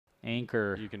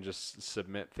Anchor. You can just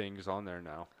submit things on there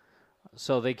now.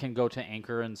 So they can go to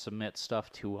Anchor and submit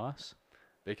stuff to us?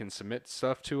 They can submit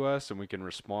stuff to us, and we can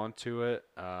respond to it.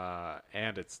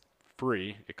 And it's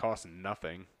free. It costs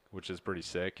nothing, which is pretty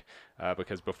sick.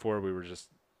 Because before we were just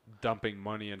dumping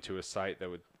money into a site that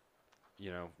would,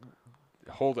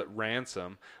 hold it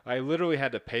ransom. I literally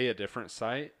had to pay a different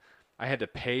site. I had to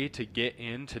pay to get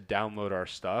in to download our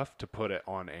stuff to put it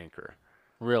on Anchor.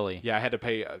 Really? Yeah, I had to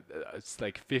pay it's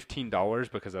like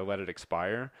 $15 because I let it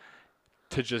expire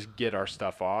to just get our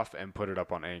stuff off and put it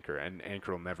up on Anchor, and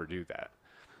Anchor will never do that.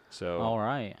 So, all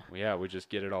right. Yeah, we just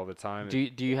get it all the time. Do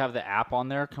you have the app on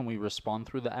there? Can we respond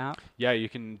through the app? Yeah, you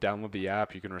can download the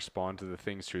app. You can respond to the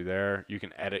things through there. You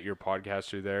can edit your podcast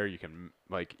through there. You can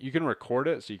record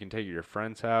it, so you can take it to your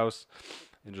friend's house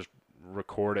and just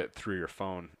record it through your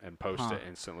phone and post it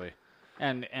instantly.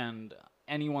 And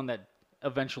anyone that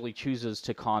eventually chooses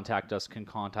to contact us can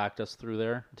contact us through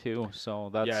there too. So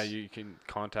that's you can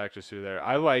contact us through there.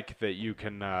 I like that you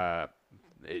can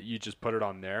you just put it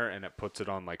on there and it puts it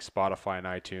on like Spotify and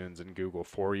iTunes and Google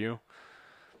for you.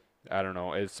 I don't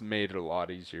know. It's made it a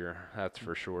lot easier. That's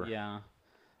for sure. Yeah.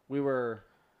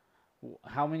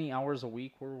 How many hours a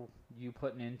week were you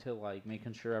putting into like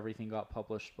making sure everything got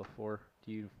published before?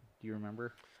 Do you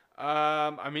remember?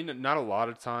 I mean, not a lot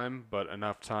of time, but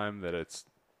enough time that it's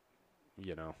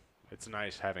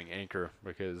nice having Anchor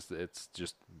because it's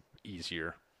just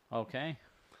easier. Okay.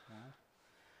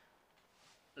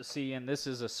 See, and this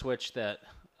is a switch that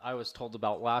I was told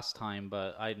about last time,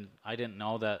 but I didn't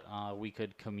know that we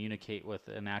could communicate with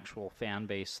an actual fan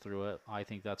base through it. I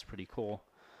think that's pretty cool.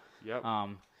 Yep.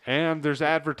 And there's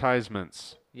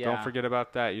advertisements. Yeah. Don't forget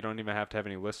about that. You don't even have to have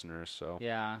any listeners. So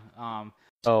yeah.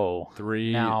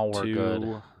 3, now we're 2,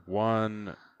 good.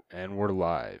 1, and we're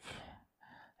live.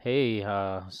 Hey,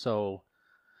 so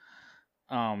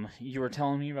you were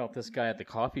telling me about this guy at the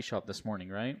coffee shop this morning,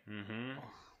 right? Mm-hmm.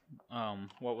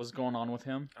 What was going on with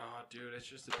him? Oh, dude, it's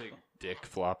just a big dick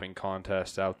flopping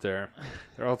contest out there.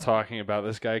 They're all talking about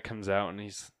this guy comes out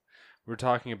and we're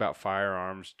talking about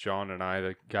firearms. John and I,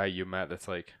 the guy you met,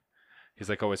 he's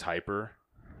like always hyper.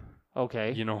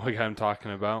 Okay. You know what guy I'm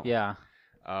talking about? Yeah.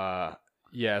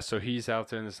 Yeah. So he's out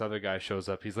there and this other guy shows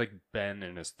up. He's like Ben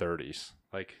in his 30s,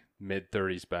 like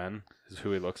mid-30s Ben is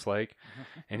who he looks like,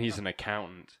 and he's an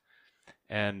accountant.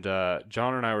 And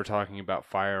John and I were talking about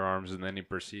firearms, and then he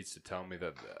proceeds to tell me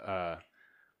that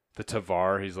the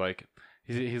Tavar, he's like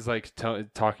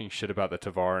talking shit about the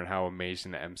Tavar and how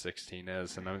amazing the M16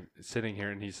 is. And I'm sitting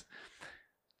here, and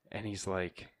he's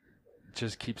like,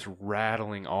 just keeps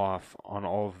rattling off on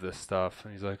all of this stuff.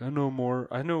 And he's like, I know more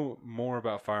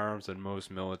about firearms than most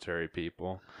military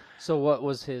people. So what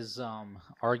was his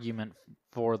argument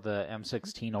for the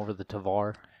M16 over the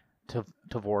Tavor? The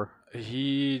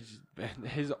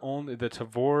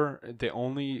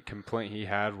only complaint he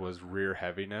had was rear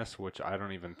heaviness, which I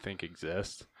don't even think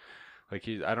exists. Like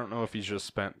I don't know if he's just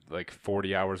spent like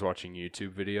 40 hours watching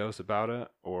YouTube videos about it,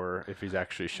 or if he's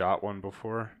actually shot one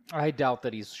before. I doubt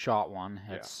that he's shot one.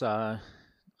 Yeah. It's I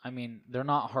mean, they're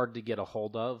not hard to get a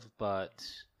hold of, but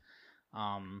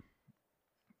I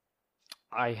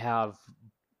have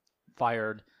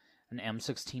fired an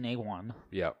M16A1,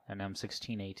 Yeah, an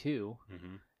M16A2,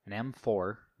 mm-hmm. an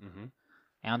M4, Mm-hmm.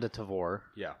 and a Tavor.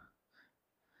 Yeah.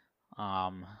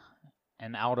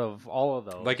 And out of all of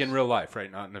those, Like in real life,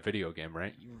 right? Not in a video game,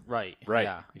 right? right,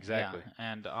 Yeah, exactly.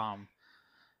 Yeah. And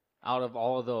out of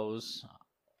all of those,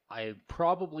 I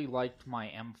probably liked my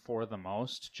M4 the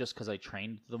most, just because I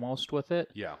trained the most with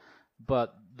it. Yeah.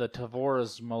 But the Tavor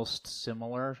is most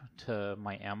similar to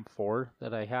my M4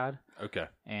 that I had. Okay.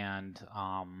 And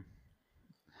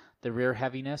the rear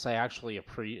heaviness, I actually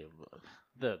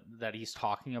that he's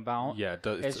talking about. Yeah,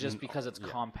 it's just because it's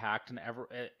compact and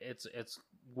it's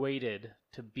weighted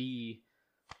to be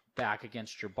back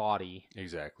against your body.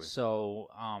 Exactly. So,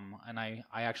 and I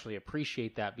actually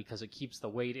appreciate that because it keeps the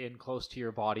weight in close to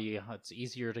your body. It's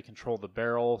easier to control the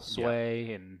barrel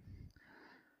sway and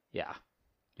yeah.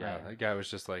 Yeah, that guy was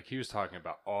just like, he was talking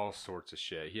about all sorts of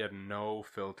shit. He had no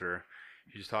filter.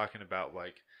 He was talking about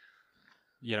like,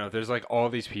 there's like all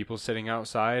these people sitting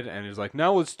outside, and he's like,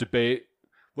 now let's debate.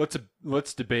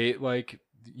 Let's debate, like,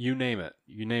 you name it.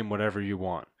 You name whatever you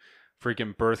want.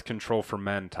 Freaking birth control for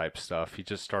men type stuff. He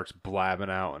just starts blabbing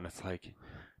out, and it's like,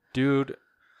 dude,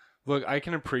 look, I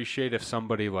can appreciate if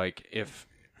somebody, like, if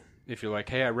you're like,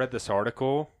 hey, I read this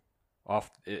article out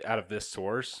of this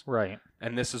source. Right.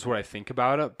 And this is what I think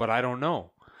about it, but I don't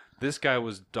know. This guy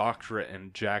was doctorate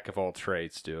and jack of all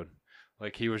trades, dude.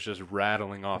 Like, he was just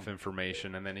rattling off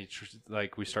information, and then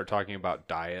we start talking about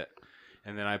diet.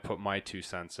 And then I put my 2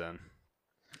 cents in.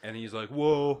 And he's like,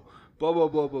 whoa, blah, blah,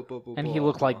 blah, blah, blah, blah. And he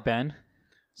looked like Ben,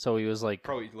 so he was like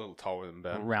probably a little taller than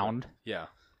Ben. round. Yeah.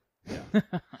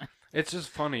 It's just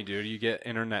funny, dude. You get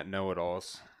internet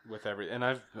know-it-alls with everything.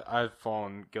 And I've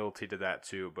fallen guilty to that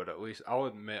too, but at least I'll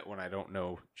admit when I don't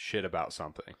know shit about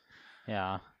something.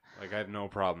 Yeah. Like, I have no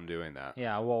problem doing that.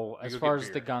 Yeah, well, as far as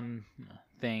the gun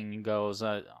thing goes,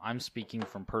 I'm speaking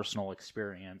from personal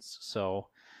experience. So,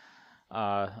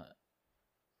 yeah,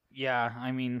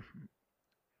 I mean,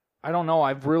 I don't know.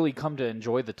 I've really come to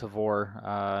enjoy the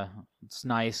Tavor. It's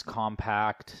nice,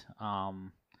 compact,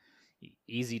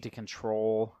 easy to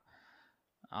control.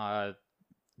 Has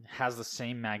the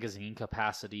same magazine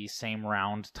capacity, same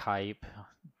round type.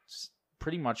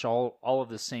 Pretty much all of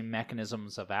the same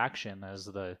mechanisms of action as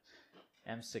the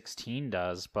M16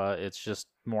 does, but it's just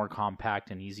more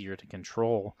compact and easier to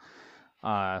control.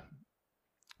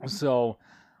 So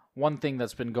one thing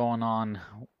that's been going on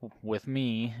with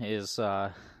me is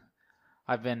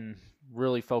I've been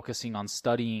really focusing on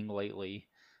studying lately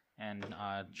and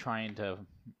trying to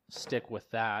stick with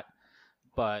that.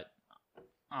 But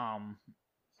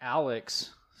Alex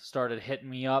started hitting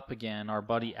me up again, our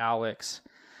buddy Alex.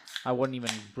 I wouldn't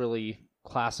even really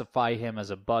classify him as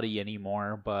a buddy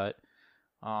anymore, but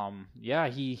yeah,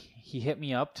 he hit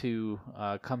me up to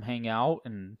come hang out,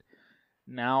 and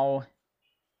now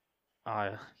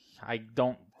I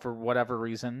don't, for whatever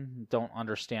reason, don't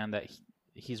understand that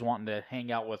he's wanting to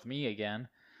hang out with me again.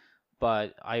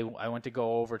 But I went to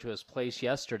go over to his place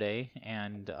yesterday,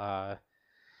 and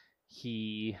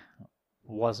he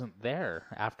wasn't there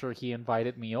after he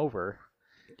invited me over.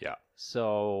 Yeah.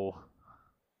 So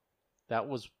that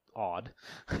was odd.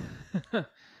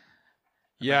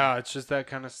 Yeah, it's just that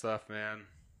kind of stuff, man.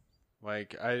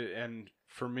 Like, and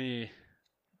for me,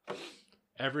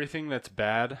 everything that's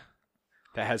bad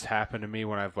that has happened to me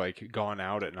when I've, like, gone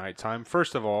out at nighttime.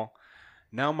 First of all,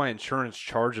 now my insurance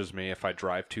charges me if I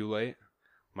drive too late.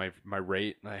 My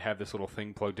rate, I have this little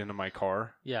thing plugged into my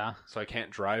car. Yeah. So I can't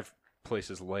drive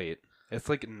places late. It's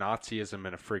like Nazism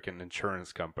in a freaking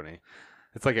insurance company.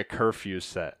 It's like a curfew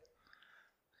set.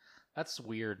 That's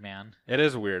weird, man. It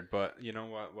is weird, but you know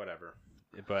what? Whatever.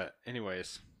 But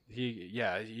anyways, he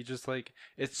just, like,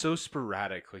 it's so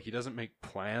sporadic. Like, he doesn't make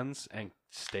plans and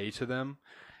stay to them.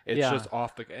 It's just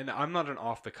and I'm not an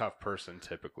off the cuff person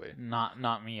typically.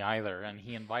 Not me either. And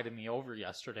he invited me over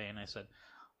yesterday, and I said,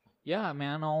 "Yeah,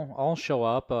 man, I'll show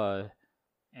up."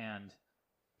 And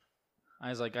I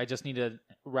was like, I just need to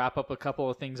wrap up a couple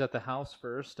of things at the house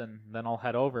first, and then I'll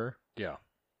head over. Yeah.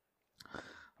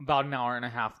 About an hour and a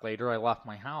half later, I left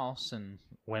my house and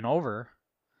went over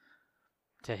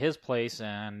to his place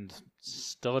and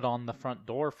stood on the front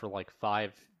door for like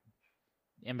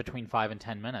in between 5 and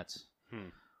 10 minutes,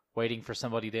 waiting for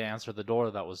somebody to answer the door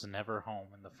that was never home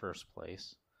in the first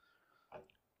place.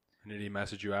 And did he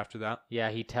message you after that?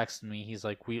 Yeah, he texted me. He's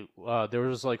like, there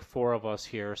was like 4 of us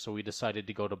here, so we decided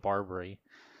to go to Barbary.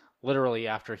 Literally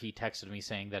after he texted me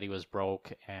saying that he was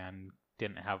broke and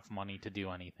didn't have money to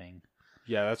do anything.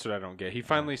 Yeah, that's what I don't get. He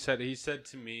finally said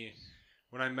to me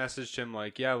when I messaged him,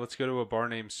 like, yeah, let's go to a bar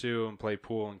named Sue and play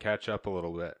pool and catch up a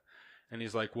little bit. And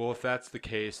he's like, well, if that's the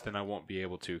case, then I won't be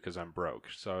able to because I'm broke.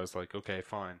 So I was like, okay,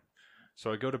 fine.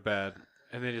 So I go to bed,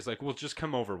 and then he's like, well, just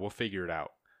come over. We'll figure it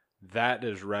out. That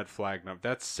is red flag number.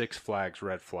 That's Six Flags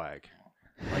red flag.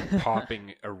 Like,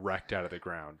 popping erect out of the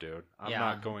ground, dude. I'm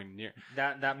not going near.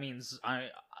 That means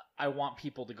I want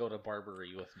people to go to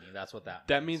Barbary with me. That's what that means.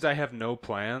 That means I have no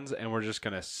plans, and we're just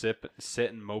gonna sit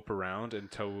and mope around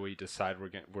until we decide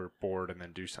we're bored, and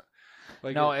then do something.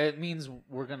 Like, no, it means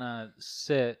we're gonna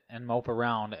sit and mope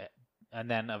around, and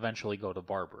then eventually go to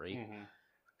Barbary.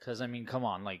 Because I mean, come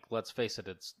on, like, let's face it,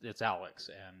 it's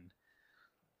Alex,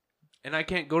 and I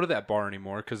can't go to that bar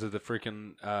anymore because of the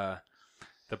freaking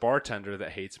the bartender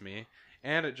that hates me,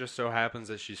 and it just so happens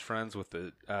that she's friends with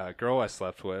the girl I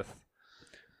slept with.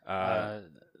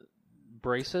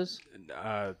 Braces?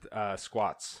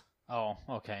 Squats. Oh,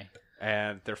 okay.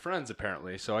 And they're friends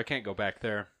apparently, so I can't go back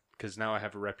there because now I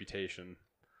have a reputation.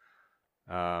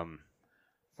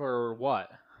 For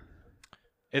what?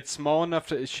 It's small enough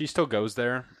to. She still goes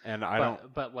there, and I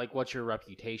don't. But like, what's your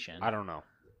reputation? I don't know.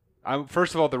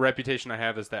 First of all, the reputation I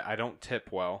have is that I don't tip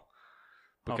well,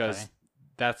 because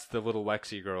that's the little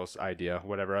Lexi girl's idea.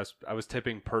 Whatever. I was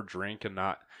tipping per drink and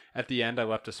not at the end. I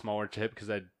left a smaller tip because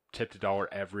I tipped $1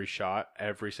 every shot,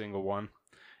 every single one,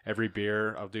 every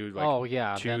beer. I'll do like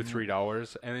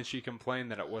 $2-3, and then she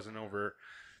complained that it wasn't over.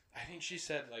 I think she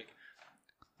said like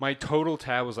my total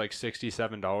tab was like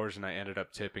 $67, and I ended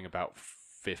up tipping about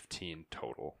 15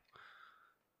 total.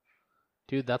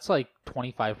 Dude, that's like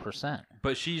 25%.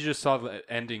 But she just saw the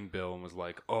ending bill and was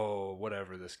like, "Oh,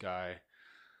 whatever, this guy."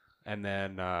 And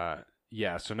then,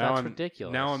 so now That's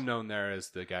ridiculous. Now I'm known there as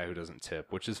the guy who doesn't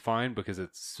tip, which is fine because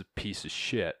it's a piece of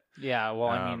shit. Yeah, well,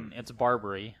 I mean, it's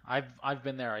Barbary. I've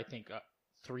been there, I think,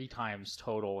 3 times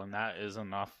total, and that is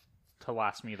enough to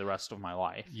last me the rest of my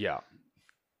life. Yeah.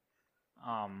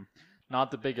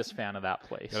 Not the biggest fan of that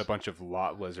place. Got a bunch of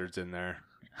lot lizards in there,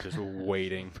 just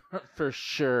waiting, For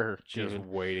sure, just dude.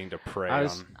 waiting to prey on.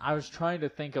 I was trying to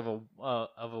think of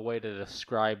a way to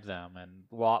describe them, and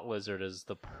lot lizard is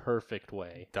the perfect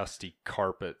way. Dusty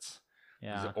carpets.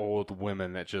 Yeah, These old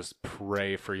women that just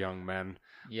prey for young men.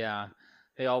 yeah.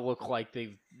 They all look like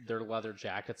they're leather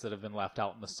jackets that have been left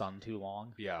out in the sun too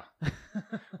long. Yeah.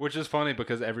 Which is funny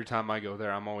because every time I go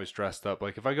there, I'm always dressed up.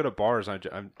 Like, if I go to bars,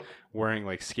 I'm wearing,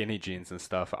 like, skinny jeans and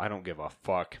stuff. I don't give a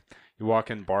fuck. You walk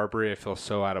in Barbary, I feel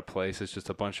so out of place. It's just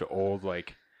a bunch of old,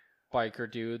 like... biker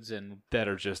dudes and that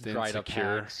are just dried up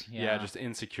insecure. hacks, Yeah, just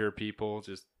insecure people.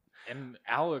 And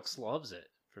Alex loves it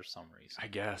for some reason. I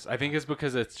guess. I think it's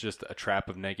because it's just a trap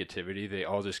of negativity. They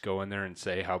all just go in there and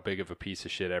say how big of a piece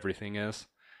of shit everything is.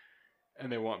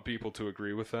 And they want people to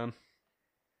agree with them.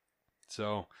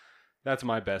 So, that's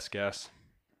my best guess.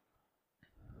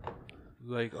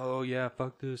 Like, oh yeah,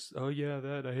 fuck this. Oh yeah,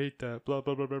 that. I hate that. Blah,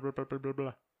 blah, blah, blah, blah, blah, blah,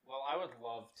 blah. Well, I would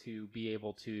love to be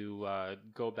able to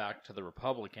go back to the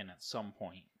Republican at some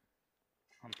point.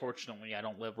 Unfortunately, I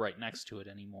don't live right next to it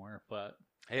anymore, but...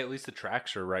 Hey, at least the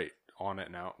tracks are right on it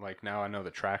now. Like, now I know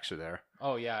the tracks are there.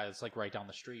 Oh, yeah, it's like right down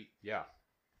the street. Yeah.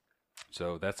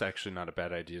 So that's actually not a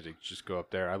bad idea to just go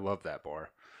up there. I love that bar.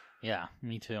 Yeah,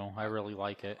 me too. I really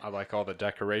like it. I like all the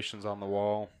decorations on the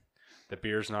wall. The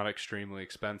beer's not extremely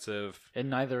expensive. And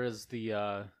neither is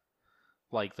the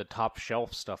like the top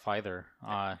shelf stuff either.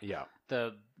 Yeah.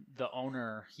 The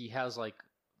owner, he has like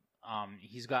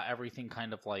he's got everything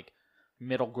kind of like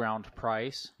middle ground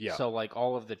price. Yeah. So like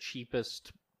all of the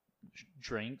cheapest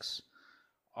drinks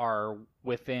are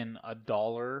within $1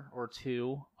 or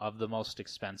 $2 of the most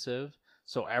expensive.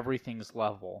 So everything's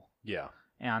level. Yeah.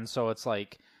 And so it's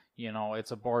like, you know,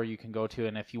 it's a bar you can go to,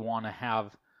 and if you want to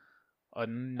have a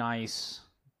nice,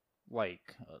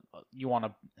 like, you want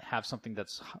to have something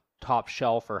that's top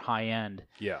shelf or high end,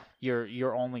 Yeah.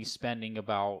 you're only spending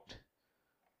about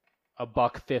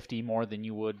 $1.50 more than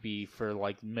you would be for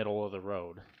like middle of the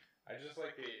road. I just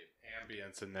like the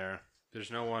ambience in there. There's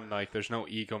no one there's no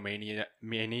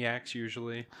egomaniacs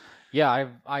usually. Yeah,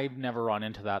 I've never run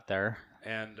into that there.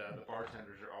 And the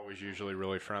bartenders are always usually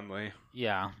really friendly.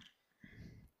 Yeah.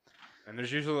 And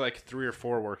there's usually like 3 or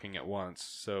 4 working at once.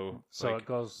 So it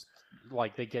goes,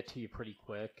 like, they get to you pretty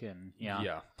quick, and yeah.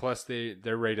 Yeah. Plus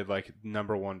they're rated like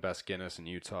 #1 best Guinness in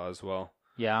Utah as well.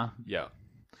 Yeah. Yeah.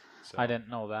 So, I didn't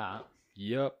know that.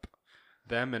 Yep.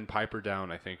 Them and Piper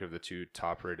Down, I think, are the 2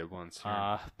 top rated ones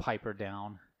here. Piper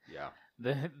Down. Yeah.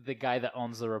 The guy that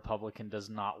owns the Republican does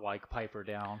not like Piper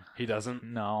Down. He doesn't?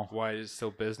 No. Why, is it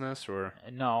still business or?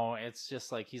 No, it's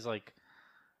just like he's like,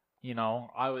 you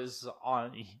know,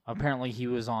 apparently he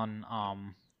was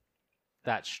on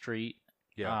that street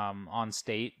on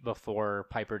State before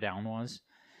Piper Down was,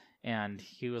 and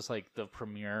he was like the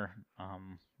premier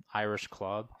Irish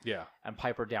club. Yeah. And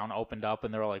Piper Down opened up,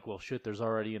 and they were like, well, shit, there's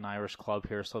already an Irish club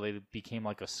here, so they became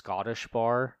like a Scottish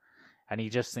bar. And he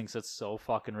just thinks it's so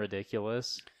fucking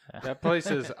ridiculous. That place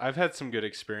is... I've had some good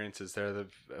experiences there. The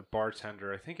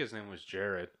bartender, I think his name was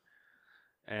Jared.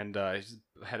 And he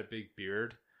had a big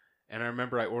beard. And I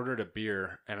remember I ordered a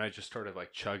beer, and I just started,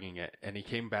 like, chugging it. And he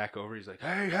came back over. He's like,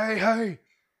 hey,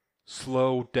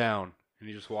 slow down. And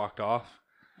he just walked off.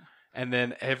 And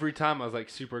then every time I was, like,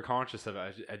 super conscious of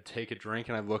it, I'd take a drink,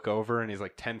 and I'd look over, and he's,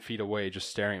 like, 10 feet away just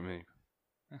staring at me.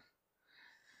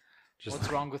 What's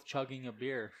wrong with chugging a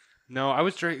beer? No, I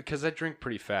was drinking because I drink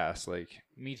pretty fast. Like,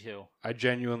 me too. I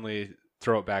genuinely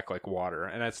throw it back like water,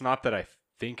 and it's not that I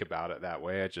think about it that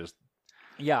way. I just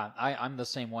I'm the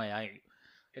same way.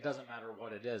 It doesn't matter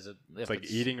what it is. It's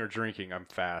like eating or drinking. I'm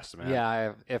fast, man.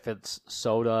 Yeah, if it's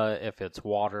soda, if it's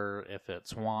water, if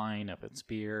it's wine, if it's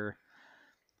beer,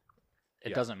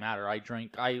 it doesn't matter. I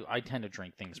tend to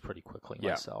drink things pretty quickly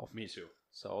myself. Me too.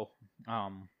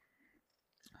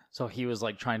 So he was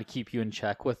like trying to keep you in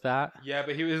check with that. Yeah,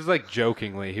 but he was like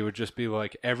jokingly. He would just be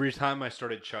like, every time I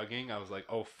started chugging, I was like,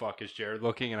 oh fuck, is Jared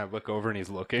looking? And I'd look over and he's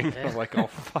looking. I was like, oh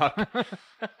fuck.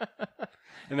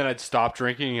 And then I'd stop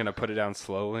drinking and I'd put it down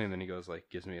slowly. And then he goes like,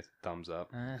 gives me a thumbs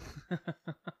up.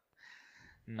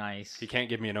 Nice. He can't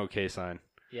give me an okay sign.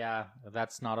 Yeah,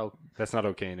 that's not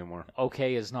okay anymore.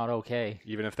 Okay is not okay.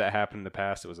 Even if that happened in the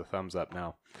past, it was a thumbs up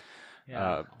now.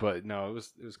 Yeah. But no, it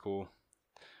was cool.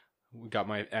 We got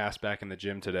my ass back in the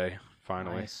gym today.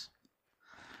 finally.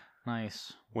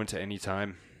 Nice. Went to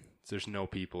Anytime. There's no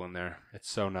people in there. It's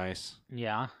so nice.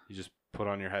 Yeah. You just put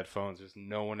on your headphones. There's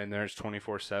no one in there. It's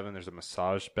 24/7. There's a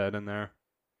massage bed in there.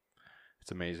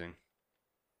 It's amazing.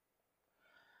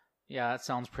 Yeah, that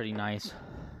sounds pretty nice.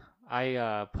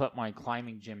 I put my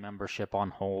climbing gym membership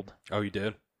on hold. Oh, you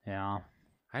did? Yeah.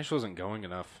 I just wasn't going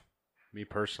enough. Me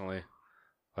personally.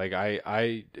 Like,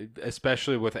 I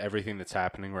especially with everything that's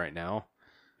happening right now,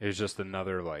 it's just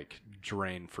another, like,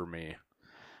 drain for me.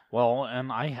 Well,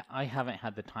 and I haven't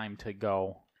had the time to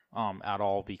go at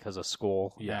all because of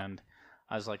school. Yeah. And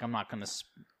I was like, I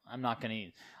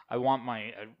want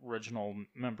my original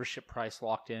membership price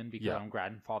locked in because Yeah. I'm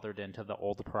grandfathered into the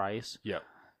old price. Yep.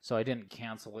 So I didn't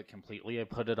cancel it completely. I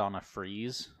put it on a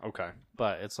freeze. Okay.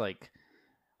 But it's like,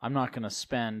 I'm not going to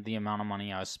spend the amount of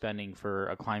money I was spending for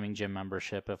a climbing gym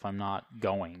membership if I'm not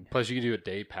going. Plus, you can do a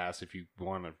day pass if you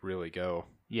want to really go.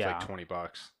 Yeah. It's like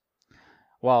 $20.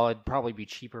 Well, it'd probably be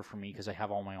cheaper for me because I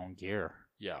have all my own gear.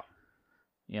 Yeah.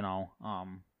 You know,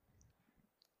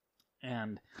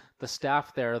 and the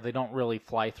staff there, they don't really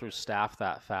fly through staff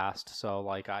that fast. So,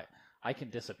 like, I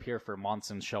can disappear for months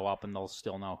and show up and they'll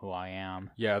still know who I am.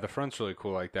 Yeah, the front's really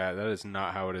cool like that. That is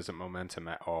not how it is at Momentum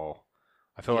at all.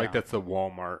 I feel like Yeah. that's the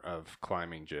Walmart of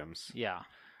climbing gyms. Yeah.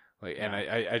 Like, and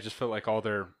I just felt like all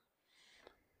their,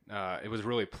 it was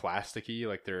really plasticky.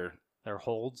 Like their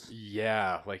holds.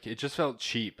 Yeah, like it just felt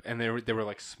cheap, and they were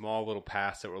like small little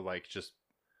paths that were like just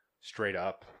straight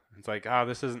up. It's like,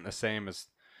 this isn't the same as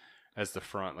the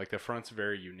front. Like the front's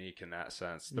very unique in that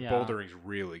sense. The Yeah. bouldering's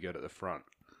really good at the front.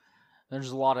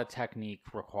 There's a lot of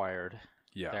technique required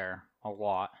Yeah. there. A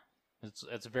lot.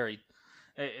 It's very.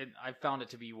 I found it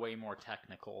to be way more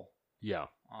technical. Yeah.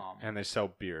 And they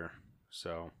sell beer,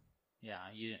 so.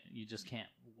 Yeah, you just can't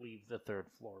leave the third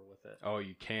floor with it. Oh,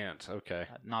 you can't. Okay.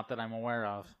 Not that I'm aware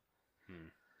of.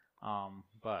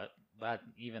 But that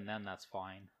even then, that's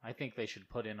fine. I think they should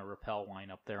put in a rappel line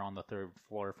up there on the third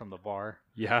floor from the bar.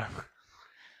 Yeah.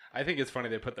 I think it's funny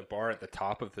they put the bar at the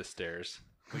top of the stairs.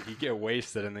 Like you get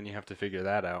wasted and then you have to figure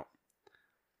that out.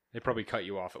 They probably cut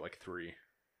you off at like 3.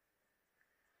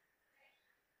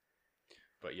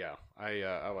 But yeah,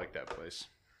 I like that place.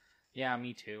 Yeah,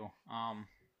 me too.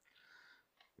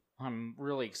 I'm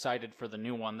really excited for the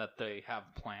new one that they have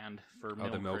planned for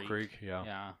Mill the Mill Creek. Creek,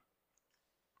 yeah.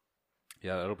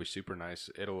 Yeah. That'll be super nice.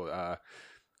 It'll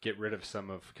get rid of some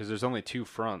of, because there's only 2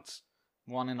 fronts.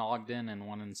 One in Ogden and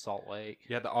one in Salt Lake.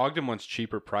 Yeah, the Ogden one's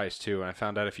cheaper price too, and I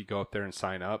found out if you go up there and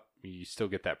sign up, you still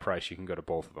get that price. You can go to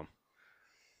both of them.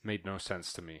 Made no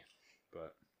sense to me,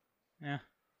 but yeah,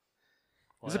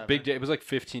 it was a big day. It was like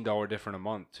 $15 different a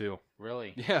month too.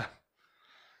 Really? Yeah,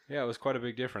 it was quite a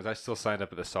big difference. I still signed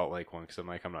up at the Salt Lake one because I'm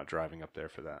like, I'm not driving up there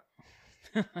for that.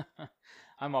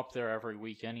 I'm up there every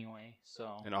week anyway,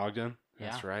 so. In Ogden?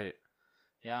 Yeah. That's right.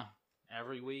 Yeah,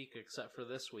 every week except for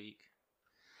this week.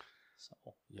 So.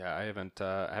 Yeah, I haven't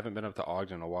been up to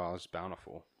Ogden in a while. It's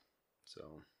Bountiful,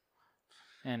 so.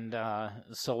 And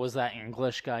so was that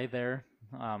English guy there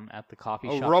at the coffee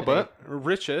shop? Robert, today?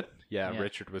 Richard. Yeah,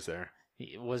 Richard was there.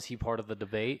 Was he part of the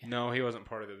debate? No, he wasn't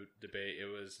part of the debate. It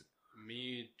was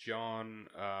me, John,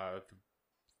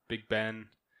 Big Ben,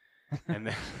 and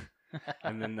then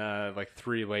and then like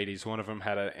 3 ladies. One of them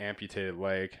had an amputated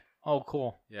leg. Oh,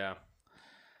 cool. Yeah.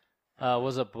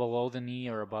 Was it below the knee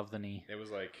or above the knee? It was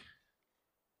like,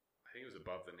 I think it was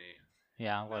above the knee.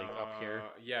 Yeah, like up here.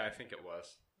 Yeah, I think it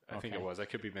was. I think it was. I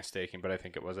could be mistaken, but I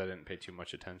think it was. I didn't pay too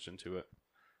much attention to it.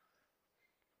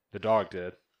 The dog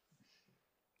did.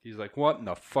 He's like, what in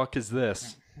the fuck is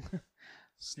this?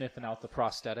 Sniffing out the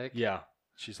prosthetic. Yeah.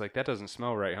 She's like, that doesn't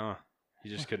smell right, huh? He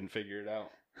just couldn't figure it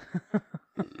out.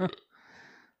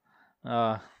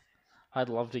 I'd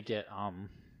love to get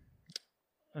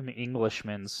an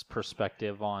Englishman's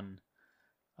perspective on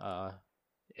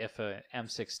if a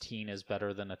M16 is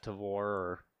better than a Tavor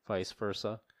or vice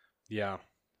versa. Yeah.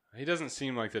 He doesn't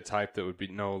seem like the type that would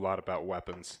know a lot about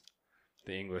weapons,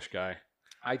 the English guy.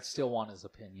 I'd still want his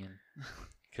opinion.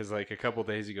 Because like a couple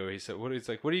days ago, he said, "What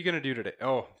are you gonna do today?"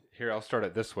 Oh, here, I'll start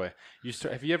it this way.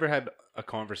 Have you ever had a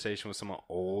conversation with someone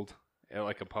old at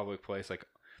like a public place? Like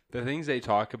the things they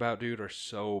talk about, dude, are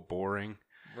so boring.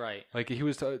 Right. Like he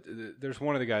was. There's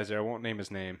one of the guys there. I won't name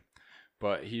his name,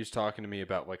 but he was talking to me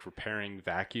about like repairing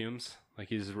vacuums. Like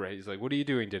he's like, "What are you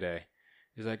doing today?"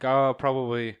 He's like, "Oh,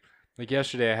 probably." Like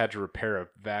yesterday, I had to repair a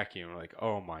vacuum. Like,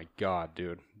 oh my god,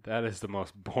 dude, that is the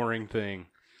most boring thing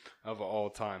of all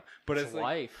time. But it's like,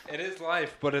 life. It is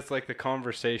life, but it's like the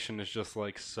conversation is just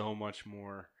like so much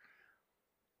more.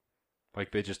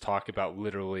 Like they just talk about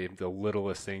literally the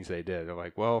littlest things they did. They're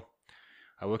like, well,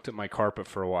 I looked at my carpet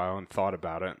for a while and thought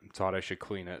about it and thought I should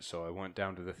clean it. So I went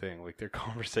down to the thing. Like, their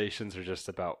conversations are just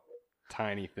about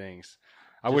tiny things.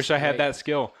 I Just wish I had wait. that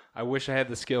skill. I wish I had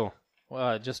the skill.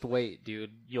 Well, just wait,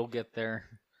 dude. You'll get there.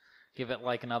 Give it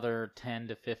like another 10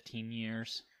 to 15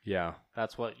 years. Yeah.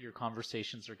 That's what your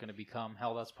conversations are going to become.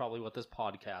 Hell, that's probably what this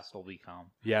podcast will become.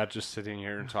 Yeah, just sitting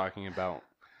here and talking about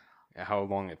how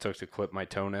long it took to clip my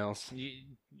toenails.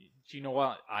 Do you know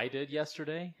what I did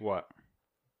yesterday? What?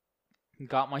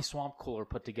 Got my swamp cooler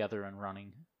put together and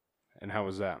running. And how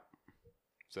was that?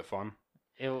 Was it fun?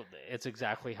 It's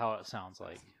exactly how it sounds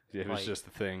like. It was Like, just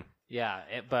a thing. Yeah,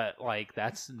 but like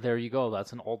there you go.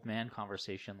 That's an old man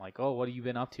conversation. Like, oh, what have you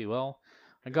been up to? Well,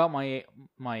 I got my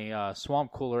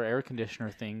swamp cooler air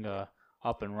conditioner thing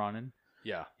up and running.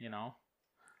 Yeah. You know,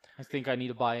 I think I need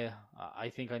to buy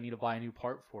a new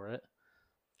part for it.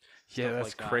 Yeah, Stuff that's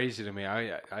like that. crazy to me.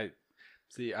 I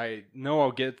see. I know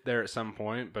I'll get there at some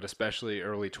point, but especially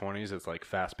early 20s, it's like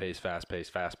fast pace,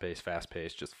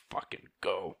 just fucking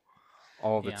go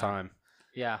all the Yeah. time.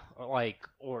 Yeah, like,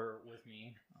 or with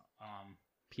me,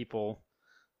 people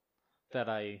that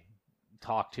I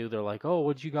talk to, they're like, oh,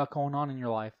 what you got going on in your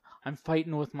life? I'm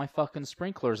fighting with my fucking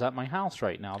sprinklers at my house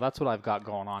right now. That's what I've got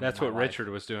going on. That's in my what life. Richard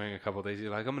was doing a couple of days. He's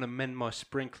like, I'm gonna mend my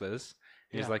sprinklers.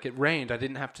 He's Yeah. like, it rained. I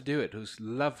didn't have to do it. It was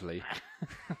lovely.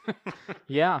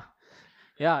 Yeah,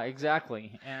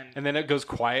 exactly. And then it goes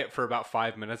quiet for about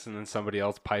 5 minutes, and then somebody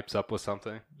else pipes up with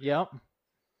something. Yep.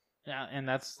 Yeah, and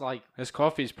that's like This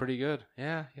coffee's pretty good.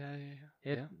 Yeah.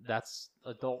 that's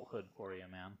adulthood for you,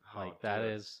 man. Oh, Like that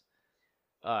dude. is,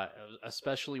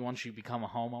 especially once you become a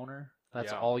homeowner.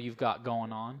 That's Yeah. all you've got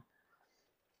going on.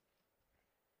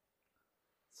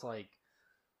 It's like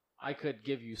I could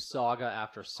give you saga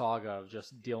after saga of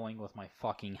just dealing with my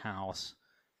fucking house,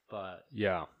 but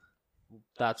Yeah.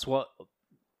 that's what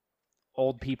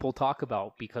old people talk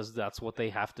about because that's what they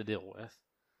have to deal with.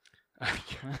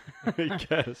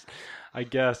 I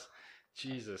guess.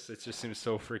 Jesus, it just seems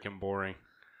so freaking boring.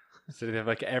 So they have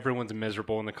like everyone's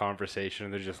miserable in the conversation,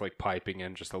 and they're just like piping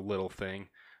in just a little thing.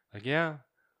 Like, yeah,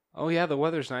 oh yeah, the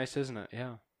weather's nice, isn't it?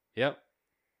 Yeah, yep,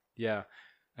 yeah.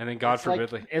 And then God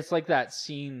forbid, like, It's like that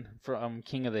scene from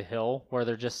King of the Hill where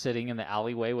they're just sitting in the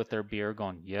alleyway with their beer,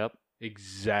 going, "Yep,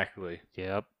 exactly,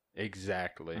 yep."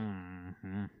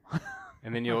 and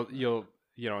then you'll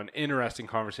an interesting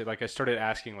conversation. Like I started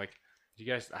asking, like, do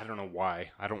you guys? I don't know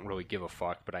why. I don't really give a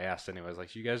fuck, but I asked anyways.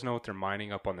 Like, do you guys know what they're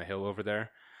mining up on the hill over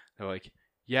there? They're like,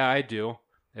 yeah, I do.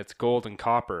 It's gold and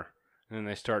copper. And then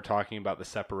they start talking about the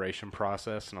separation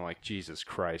process, and I'm like, Jesus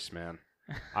Christ, man,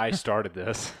 I started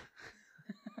this.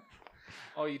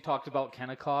 Oh, you talked about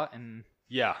Kennecott and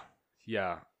Yeah.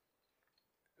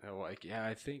 They're like, yeah,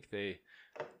 I think they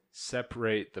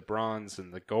separate the bronze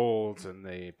and the golds, and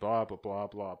they blah blah blah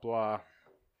blah blah.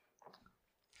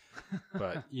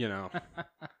 But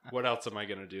what else am I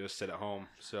gonna do? Sit at home.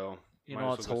 So you might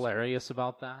know as what's well just- hilarious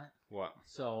about that? What?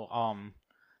 So,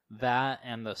 that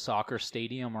and the soccer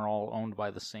stadium are all owned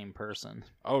by the same person.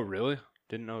 Oh, really?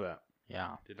 Didn't know that.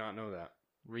 Yeah, Did not know that.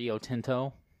 Rio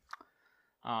Tinto.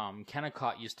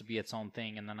 Kennecott used to be its own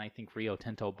thing, and then I think Rio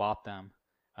Tinto bought them,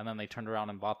 and then they turned around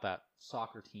and bought that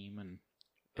soccer team and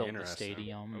built the Interesting.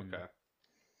 stadium. and- Okay.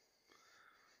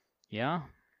 Yeah,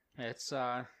 it's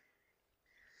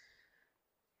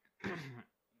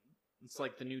it's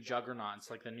like the new juggernaut. It's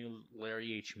like the new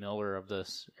Larry H. Miller of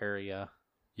this area.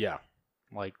 Yeah.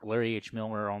 Like Larry H.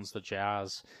 Miller owns the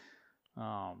Jazz,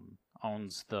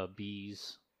 owns the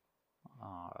Bees.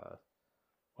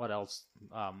 What else?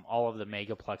 All of the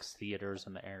Megaplex theaters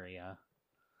in the area.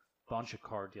 Bunch of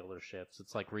car dealerships.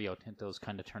 It's like Rio Tinto's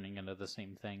kind of turning into the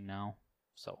same thing now.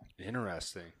 So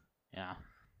Interesting. yeah.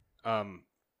 Shit, what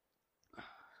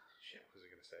was I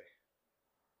gonna say?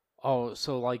 Oh,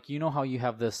 so like you know how you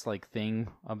have this like thing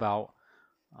about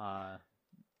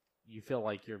you feel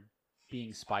like you're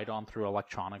being spied on through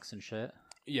electronics and shit.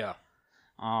 Yeah.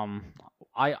 I'm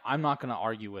not gonna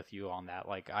argue with you on that.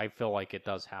 Like I feel like it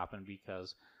does happen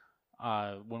because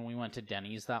when we went to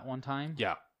Denny's that one time,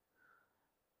 Yeah.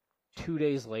 2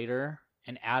 days later,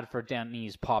 an ad for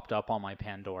Denny's popped up on my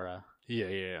Pandora.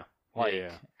 Yeah. Like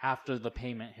yeah. after the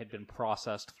payment had been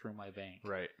processed through my bank.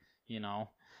 Right. You know,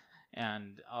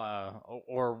 and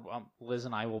Liz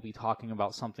and I will be talking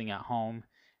about something at home,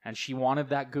 and she wanted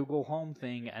that Google Home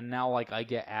thing, and now like I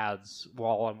get ads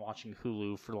while I'm watching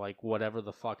Hulu for like whatever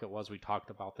the fuck it was we talked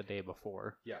about the day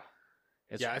before. Yeah.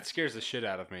 It's, Yeah, it scares the shit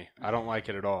out of me. I don't like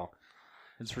it at all.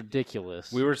 it's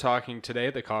ridiculous. We were talking today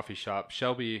at the coffee shop.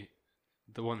 Shelby,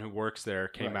 the one who works there,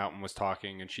 came Right. out and was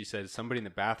talking, and she said somebody in the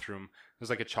bathroom, there was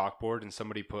like a chalkboard, and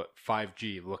somebody put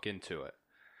 5G, look into it.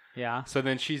 Yeah. So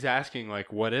then she's asking,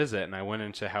 like, what is it? And I went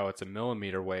into how it's a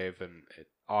millimeter wave and it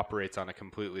operates on a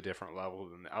completely different level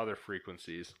than the other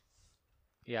frequencies.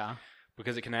 Yeah.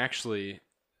 Because it can actually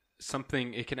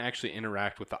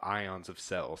interact with the ions of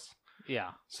cells.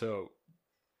 Yeah. So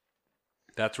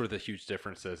that's where the huge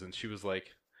difference is. And she was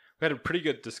like, we had a pretty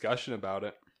good discussion about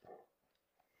it.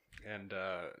 And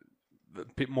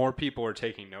more people are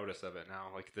taking notice of it now,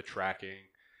 like the tracking,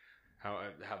 how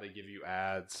they give you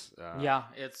ads. Yeah,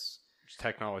 it's just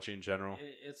technology in general.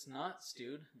 It's nuts,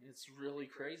 dude. It's really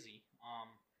crazy.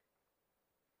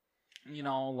 You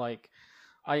know, like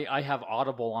I have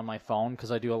Audible on my phone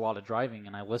because I do a lot of driving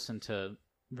and I listen to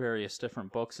various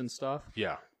different books and stuff.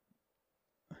 Yeah.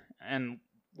 And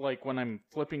like when I'm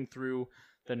flipping through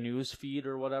the news feed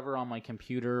or whatever on my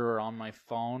computer or on my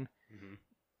phone,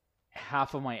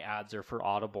 half of my ads are for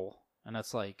Audible, and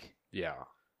it's like, yeah,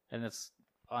 and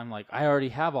I'm like, I already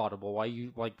have Audible. Why are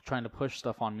you like trying to push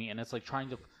stuff on me? And it's like trying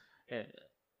to,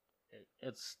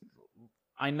 it's,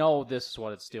 I know this is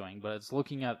what it's doing, but it's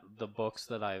looking at the books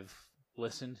that I've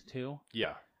listened to,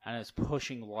 yeah, and it's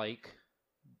pushing like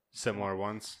similar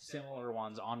ones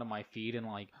onto my feed, and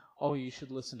like, oh, you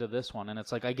should listen to this one, and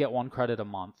it's like I get 1 credit a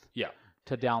month,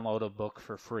 to download a book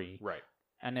for free, right?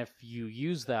 And if you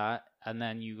use that and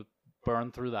then you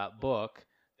burn through that book,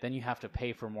 then you have to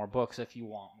pay for more books if you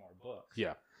want more books.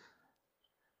 Yeah.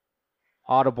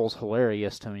 Audible's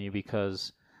hilarious to me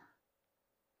because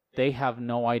they have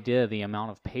no idea the amount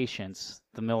of patience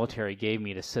the military gave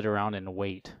me to sit around and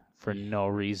wait for no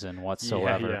reason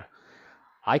whatsoever. Yeah.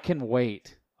 I can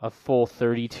wait a full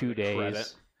 32 days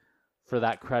credit. For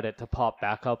that credit to pop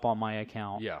back up on my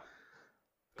account. Yeah.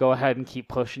 Go ahead and keep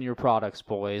pushing your products,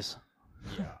 boys.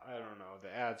 Yeah, I don't know.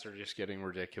 The ads are just getting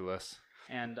ridiculous.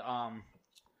 And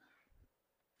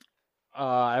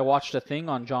I watched a thing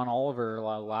on John Oliver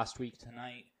last week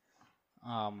tonight,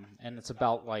 and it's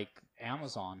about like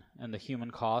Amazon and the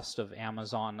human cost of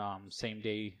Amazon same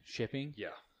day shipping. Yeah.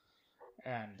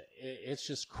 And it's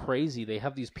just crazy. They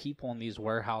have these people in these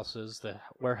warehouses. The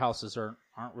warehouses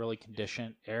aren't really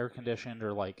air conditioned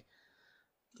or like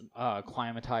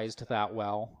climatized that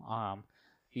well.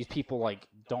 These people like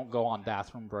don't go on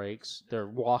bathroom breaks. They're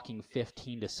walking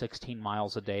 15 to 16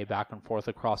 miles a day back and forth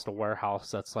across the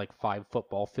warehouse that's like 5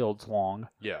 football fields long.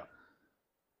 Yeah.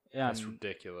 And that's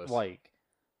ridiculous. Like,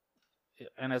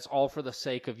 and it's all for the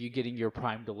sake of you getting your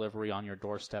Prime delivery on your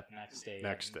doorstep next day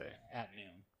at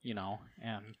noon. You know,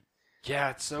 and yeah,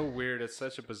 it's so weird. It's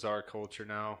such a bizarre culture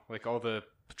now. Like all the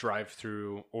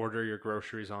drive-through, order your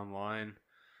groceries online.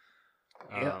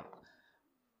 Yeah.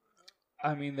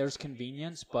 I mean, there's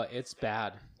convenience, but it's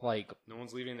bad. Like, no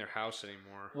one's leaving their house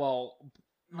anymore. Well,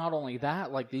 not only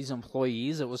that, like these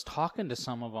employees, it was talking to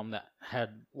some of them that had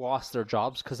lost their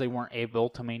jobs because they weren't able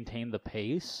to maintain the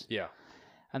pace. Yeah.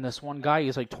 And this one guy,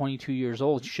 he's like 22 years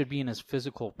old, should be in his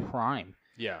physical prime.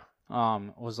 Yeah.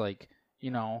 Was like,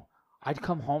 you know, I'd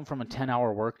come home from a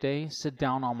 10-hour workday, sit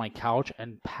down on my couch,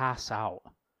 and pass out.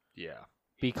 Yeah.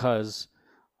 Because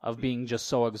of being just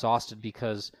so exhausted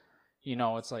because, you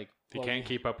know, it's like... They can't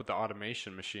keep up with the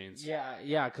automation machines.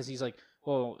 Yeah, because he's like,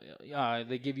 well,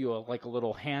 they give you a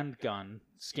little handgun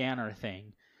scanner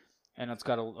thing, and it's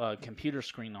got a computer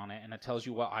screen on it, and it tells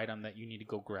you what item that you need to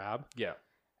go grab. Yeah.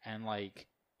 And, like,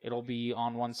 it'll be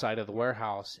on one side of the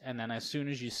warehouse, and then as soon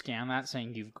as you scan that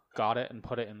saying you've got it and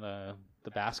put it in the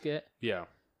basket, yeah,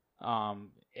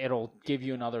 it'll give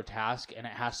you another task, and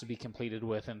it has to be completed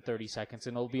within 30 seconds,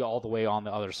 and it'll be all the way on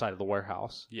the other side of the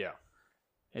warehouse. Yeah.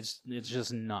 It's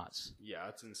just nuts. Yeah,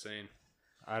 it's insane.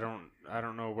 I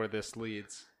don't know where this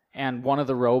leads. And one of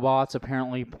the robots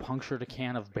apparently punctured a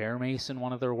can of bear mace in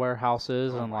one of their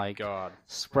warehouses and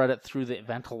spread it through the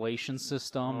ventilation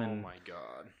system. Oh and my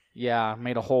god. Yeah,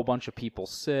 made a whole bunch of people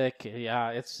sick. Yeah,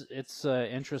 it's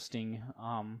interesting.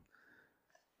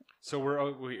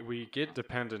 So we get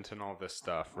dependent on all this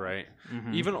stuff, right?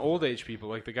 Mm-hmm. Even old age people,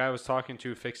 like the guy I was talking to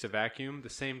who fixed a vacuum, the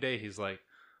same day he's like,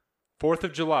 4th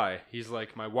of July, he's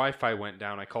like, my Wi-Fi went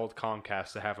down. I called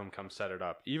Comcast to have them come set it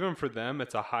up. Even for them,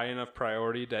 it's a high enough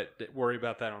priority to worry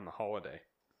about that on the holiday.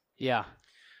 Yeah.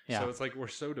 So it's like we're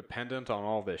so dependent on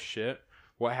all this shit.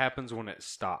 What happens when it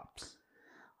stops?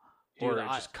 Dude, or it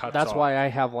just cuts that's off? why I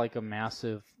have like a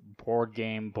massive board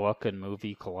game, book, and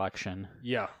movie collection.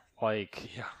 Yeah. Like,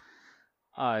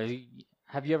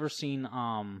 have you ever seen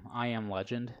I Am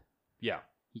Legend? Yeah.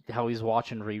 How he's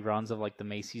watching reruns of like the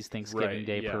Macy's Thanksgiving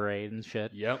Day Parade and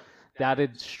shit. Yep.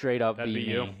 That'd straight up That'd be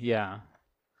me. you. Yeah.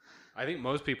 I think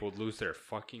most people would lose their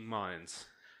fucking minds.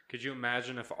 Could you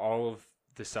imagine if all of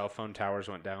the cell phone towers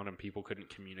went down and people couldn't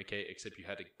communicate except you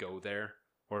had to go there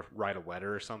or write a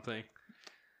letter or something?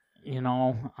 You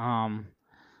know,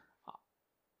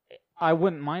 I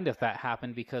wouldn't mind if that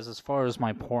happened because as far as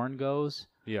my porn goes,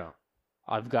 Yeah.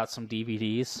 I've got some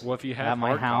DVDs. Well, if you at have my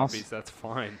hard house. copies, that's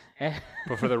fine.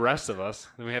 But for the rest of us,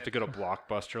 then we have to go to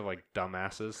Blockbuster like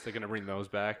dumbasses. They're gonna bring those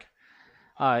back.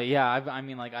 Yeah,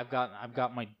 I've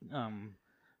got my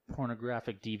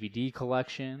pornographic DVD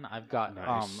collection. I've got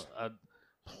Nice. a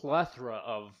plethora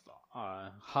of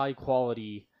high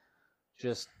quality,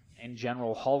 just in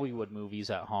general Hollywood movies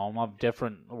at home of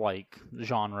different like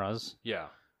genres. Yeah.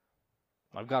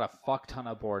 I've got a fuck ton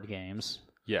of board games.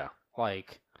 Yeah.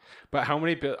 Like, But how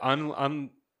many people I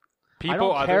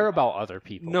don't care about other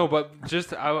people. No, but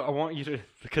just I want you to,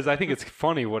 because I think it's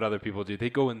funny what other people do. They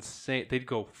go insane. They'd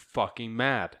go fucking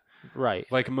mad. Right.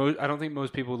 Like I don't think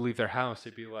most people would leave their house.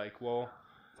 They'd be like, well,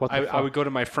 What the I fuck? would go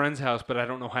to my friend's house, but I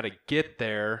don't know how to get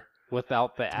there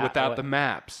without the app, without the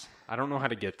maps. I don't know how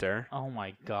to get there. Oh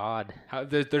my god.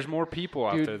 There's more people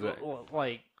out Dude, there that.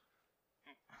 like,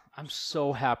 I'm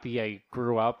so happy I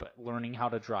grew up learning how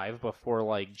to drive before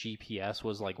like GPS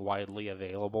was like widely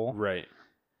available. Right.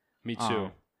 Me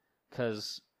too.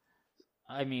 Because,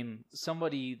 I mean,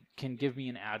 somebody can give me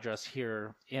an address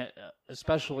here,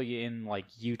 especially in like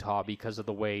Utah because of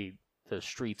the way the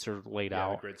streets are laid Yeah,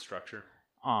 the out. grid structure.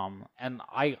 And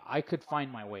I could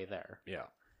find my way there. Yeah.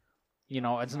 You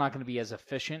know, it's not going to be as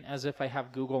efficient as if I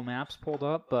have Google Maps pulled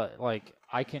up, but like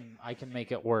I can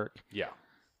make it work. Yeah.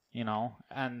 You know,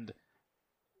 and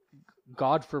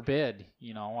God forbid,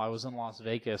 you know, I was in Las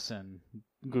Vegas and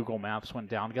Google Maps went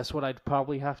down. Guess what I'd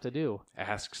probably have to do?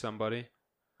 Ask somebody.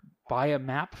 Buy a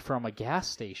map from a gas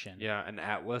station. Yeah, an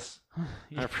atlas.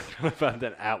 Yeah. I forgot about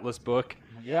that atlas book.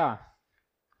 Yeah.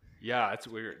 Yeah, it's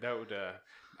weird. That would,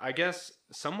 I guess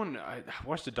I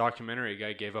watched a documentary. A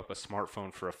guy gave up a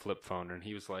smartphone for a flip phone, and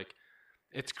he was like,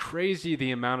 it's crazy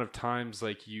the amount of times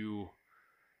like you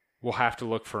will have to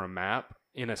look for a map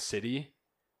in a city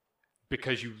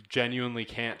because you genuinely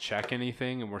can't check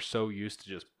anything, and we're so used to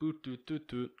just boot, doot, doot,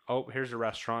 doot. Oh, here's a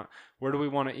restaurant. Where do we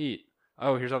want to eat?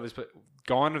 Oh, here's all these.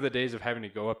 Gone are the days of having to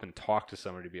go up and talk to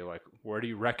somebody to be like, where do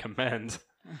you recommend?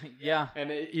 Yeah.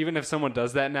 And even if someone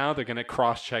does that now, they're going to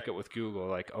cross-check it with Google.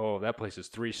 Like, oh, that place is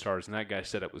 3 stars, and that guy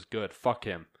said it was good. Fuck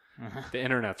him. The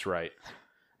internet's right.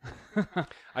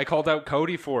 I called out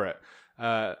Cody for it.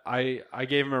 I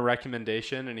gave him a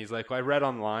recommendation, and he's like, well, I read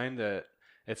online that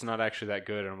it's not actually that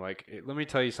good. And I'm like, let me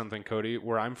tell you something, Cody.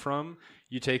 Where I'm from,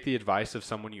 you take the advice of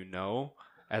someone you know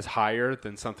as higher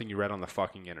than something you read on the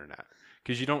fucking internet.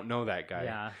 Because you don't know that guy.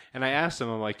 Yeah. And I asked him,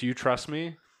 I'm like, do you trust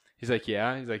me? He's like,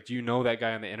 yeah. He's like, do you know that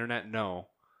guy on the internet? No.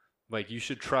 Like, you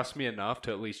should trust me enough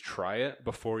to at least try it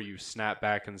before you snap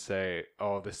back and say,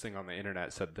 oh, this thing on the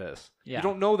internet said this. Yeah. You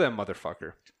don't know them,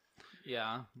 motherfucker.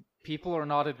 Yeah. People are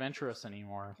not adventurous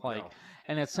anymore. Like, No.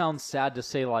 and it sounds sad to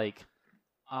say like,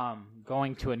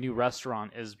 going to a new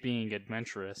restaurant is being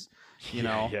adventurous, you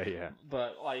know? Yeah.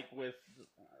 But like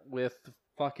with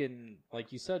fucking,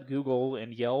 like you said, Google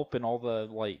and Yelp and all the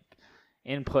like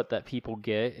input that people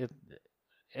get,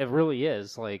 it really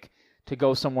is like to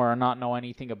go somewhere and not know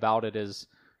anything about it is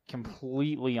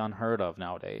completely unheard of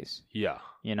nowadays. Yeah.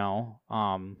 You know,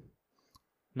 and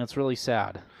it's really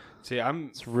sad. See,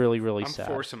 It's really, really I'm sad.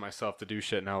 forcing myself to do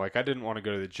shit now. Like, I didn't want to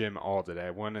go to the gym all today. I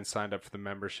went and signed up for the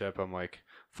membership. I'm like,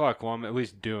 fuck, well, I'm at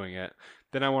least doing it.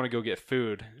 Then I want to go get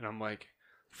food. And I'm like,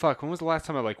 fuck, when was the last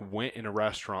time I, like, went in a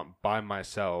restaurant by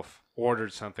myself,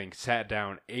 ordered something, sat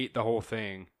down, ate the whole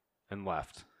thing, and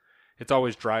left? It's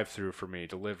always drive-through for me,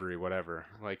 delivery, whatever.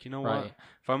 Like, you know what? Right.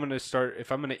 If I'm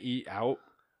going to eat out,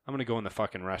 I'm going to go in the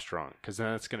fucking restaurant. Because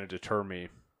then it's going to deter me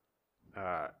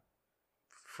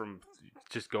from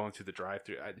just going through the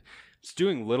drive-through. It's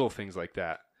doing little things like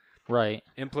that. Right.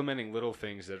 Implementing little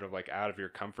things that are like out of your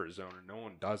comfort zone, and no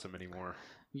one does them anymore.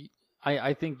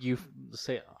 I think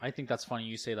I think that's funny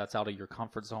you say that's out of your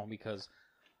comfort zone because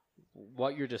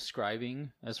what you're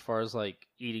describing as far as like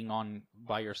eating on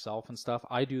by yourself and stuff,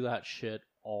 I do that shit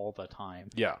all the time.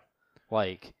 Yeah.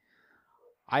 Like,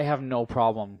 I have no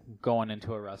problem going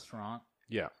into a restaurant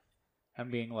Yeah.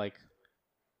 and being like,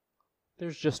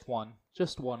 there's just one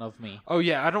of me. Oh,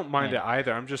 yeah, I don't mind Yeah. it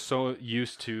either. I'm just so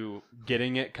used to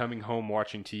getting it, coming home,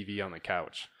 watching TV on the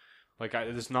couch. Like,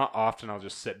 it's not often I'll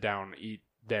just sit down and eat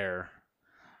there.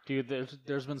 Dude,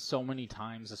 there's been so many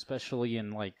times, especially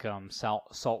in like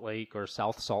Salt Lake or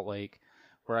South Salt Lake,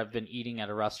 where I've been eating at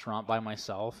a restaurant by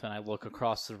myself and I look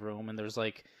across the room and there's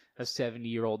like a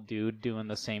 70-year-old dude doing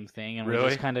the same thing and we Really?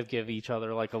 just kind of give each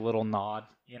other like a little nod,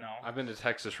 you know? I've been to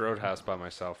Texas Roadhouse by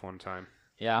myself one time.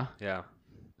 Yeah. Yeah.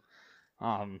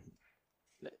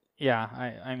 Yeah,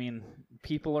 I mean,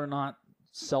 people are not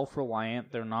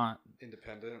self-reliant. They're not.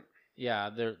 Independent.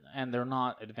 Yeah, they're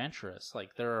not adventurous.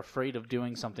 Like, they're afraid of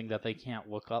doing something that they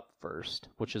can't look up first,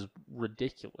 which is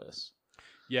ridiculous.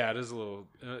 Yeah, it is a little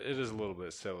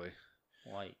bit silly.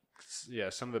 Like, Yeah,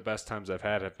 some of the best times I've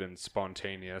had have been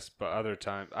spontaneous, but other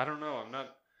times, I don't know, I'm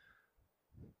not...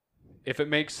 If it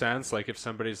makes sense, like if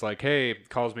somebody's like, hey,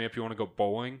 calls me up, you want to go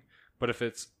bowling? But if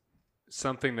it's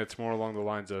something that's more along the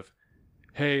lines of,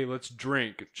 hey, let's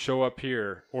drink, show up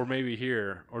here, or maybe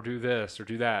here, or do this, or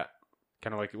do that,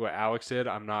 kind of like what Alex did,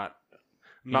 I'm not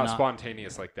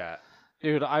spontaneous like that.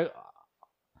 Dude, I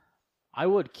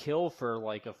would kill for,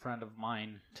 like, a friend of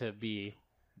mine to be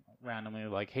randomly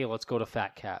like, hey, let's go to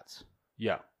Fat Cats.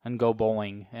 Yeah. And go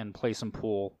bowling and play some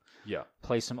pool. Yeah.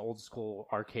 Play some old school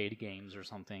arcade games or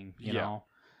something, you Yeah.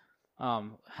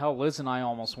 know? Hell, Liz and I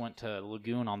almost went to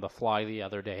Lagoon on the fly the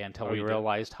other day until we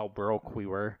realized how broke we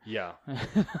were. Yeah.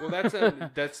 Well,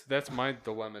 that's my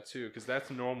dilemma too, because that's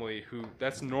normally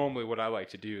what I like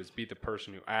to do, is be the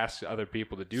person who asks other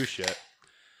people to do shit.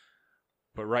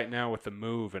 But right now with the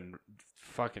move and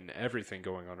fucking everything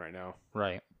going on right now,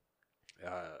 right?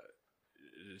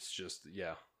 It's just,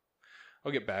 yeah.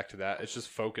 I'll get back to that. It's just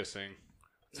focusing.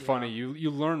 It's funny.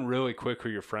 You learn really quick who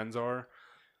your friends are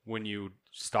when you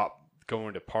stop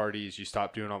going to parties, you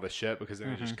stop doing all this shit, because then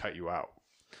they just cut you out.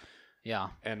 Yeah.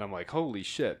 And I'm like, holy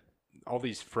shit. All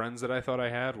these friends that I thought I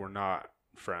had were not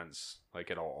friends, like,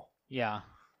 at all. Yeah.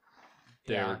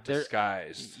 They're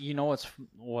disguised. You know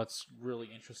what's really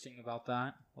interesting about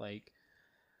that? Like,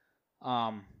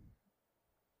 I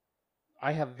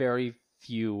have very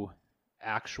few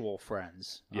actual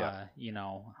friends. Yeah.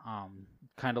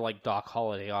 Kind of like Doc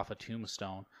Holliday off of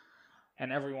Tombstone.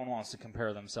 And everyone wants to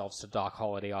compare themselves to Doc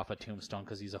Holliday off of Tombstone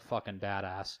because he's a fucking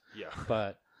badass. Yeah.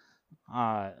 But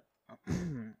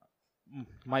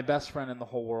my best friend in the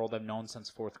whole world I've known since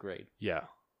 4th grade. Yeah.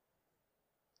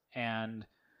 And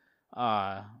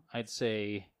I'd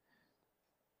say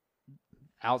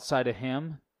outside of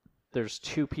him, there's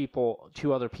two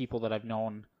other people that I've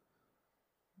known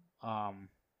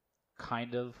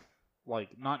kind of, like,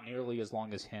 not nearly as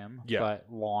long as him, but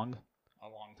a long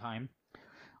time.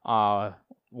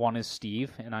 One is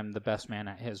Steve, and I'm the best man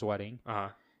at his wedding. Uh-huh.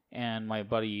 And my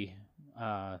buddy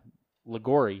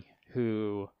Ligori,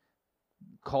 who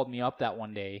called me up that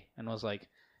one day and was like,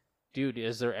 dude,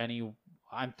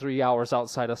 I'm 3 hours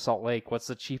outside of Salt Lake. What's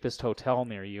the cheapest hotel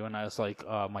near you? And I was like,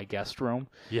 my guest room.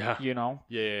 Yeah. You know?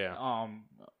 Yeah.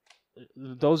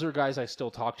 Those are guys I still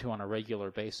talk to on a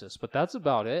regular basis, but that's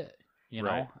about it, you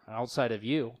know, outside of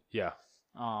you. Yeah.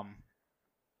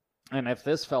 And if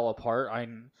this fell apart,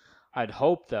 I'd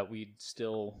hope that we'd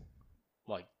still,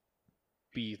 like,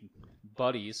 be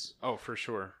buddies. Oh, for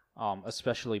sure.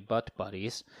 Especially butt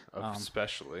buddies.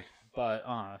 Especially. But,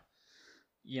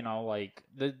 like,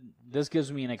 this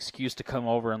gives me an excuse to come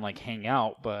over and, like, hang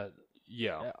out, but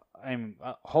yeah, I'm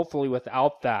hopefully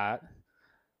without that,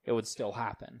 it would still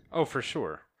happen. Oh, for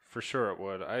sure. For sure it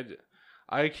would.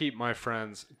 I keep my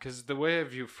friends, because the way I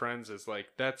view friends is, like,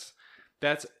 that's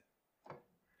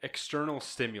external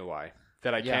stimuli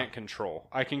that I can't control.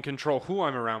 I can control who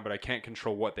I'm around, but I can't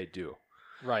control what they do.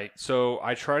 Right. So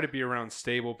I try to be around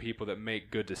stable people that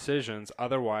make good decisions.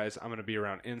 Otherwise, I'm going to be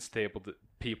around unstable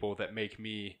people that make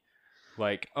me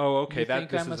like, oh, okay. You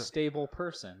think I'm a stable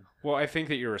person? Well, I think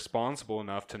that you're responsible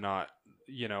enough to not,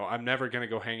 I'm never going to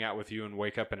go hang out with you and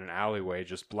wake up in an alleyway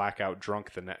just blackout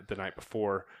drunk the night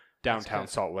before downtown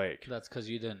Salt Lake. That's because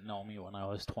you didn't know me when I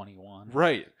was 21.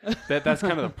 Right. That's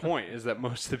kind of the point, is that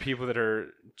most of the people that are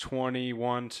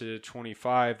 21 to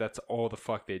 25, that's all the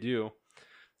fuck they do.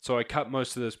 So I cut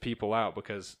most of those people out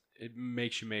because it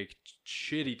makes you make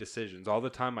shitty decisions. All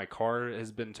the time my car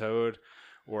has been towed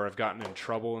or I've gotten in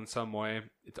trouble in some way,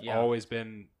 it's always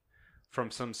been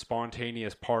from some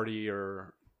spontaneous party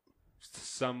or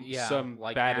some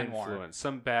like bad Anwar. Influence.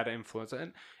 Some bad influence.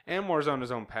 And Anwar's on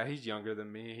his own path. He's younger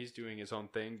than me. He's doing his own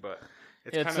thing, but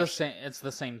it's the same. It's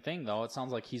the same thing, though. It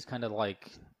sounds like he's kind of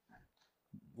like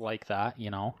that,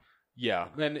 Yeah,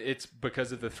 and it's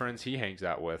because of the friends he hangs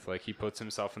out with. Like, he puts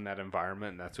himself in that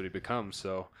environment, and that's what he becomes.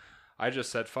 So I just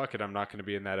said, fuck it, I'm not going to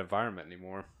be in that environment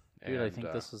anymore. Dude, and I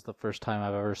think this is the first time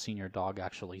I've ever seen your dog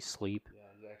actually sleep. Yeah,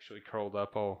 he's actually curled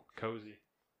up all cozy.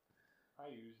 Hi,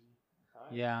 Uzi. Hi.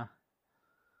 Yeah.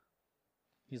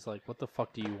 He's like, what the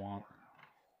fuck do you want?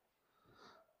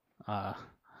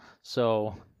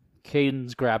 So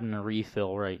Caden's grabbing a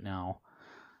refill right now.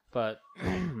 But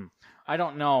I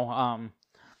don't know.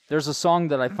 There's a song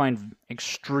that I find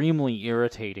extremely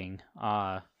irritating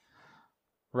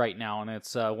right now, and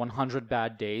it's 100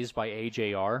 Bad Days by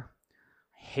AJR.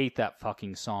 I hate that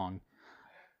fucking song.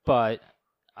 But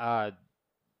to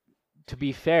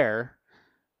be fair,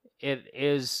 it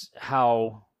is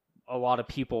how a lot of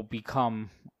people become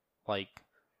like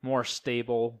more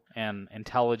stable and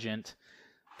intelligent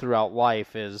throughout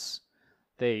life, is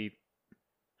they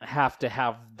have to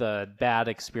have the bad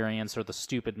experience or the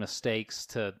stupid mistakes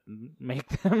to make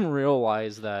them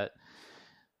realize that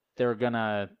they're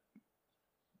gonna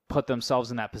put themselves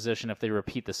in that position if they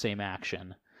repeat the same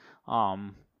action. A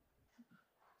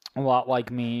lot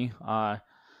like me, I've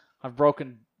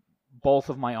broken both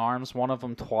of my arms, one of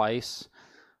them twice,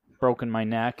 broken my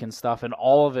neck and stuff, and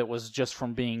all of it was just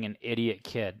from being an idiot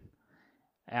kid.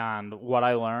 And what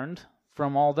I learned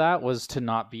from all that was to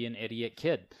not be an idiot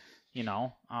kid, you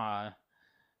know?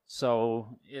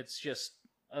 So it's just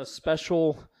a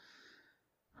special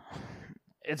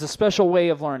way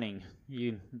of learning.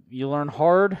 You learn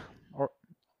hard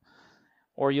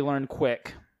or you learn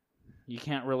quick. You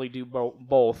can't really do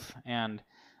both, and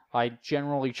I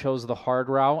generally chose the hard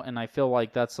route, and I feel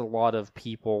like that's a lot of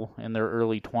people in their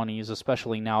early 20s,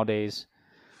 especially nowadays,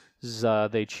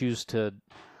 they choose to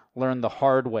learn the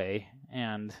hard way,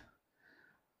 and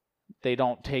they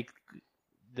don't take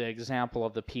the example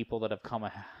of the people that have come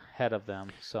ahead of them.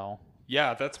 So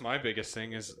Yeah, that's my biggest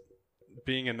thing is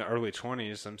being in the early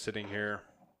 20s. I'm sitting here.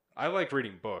 I like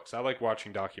reading books. I like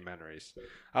watching documentaries.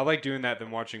 I like doing that than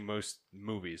watching most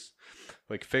movies.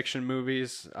 Like fiction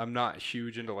movies, I'm not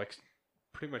huge into like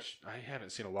pretty much I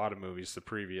haven't seen a lot of movies the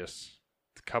previous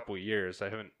couple years.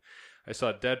 I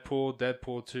saw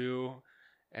Deadpool 2,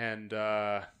 and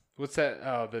what's that?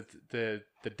 Oh, the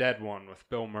Dead one with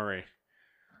Bill Murray.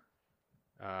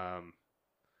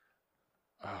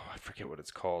 Oh, I forget what it's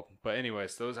called. But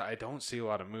anyways, those I don't see a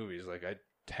lot of movies. Like I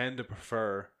tend to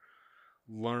prefer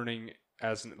learning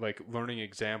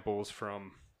examples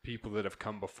from people that have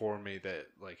come before me that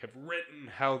like have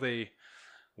written how they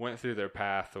went through their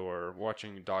path, or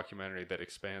watching a documentary that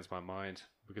expands my mind,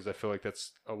 because I feel like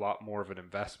that's a lot more of an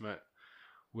investment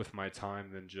with my time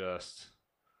than just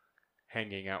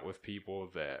hanging out with people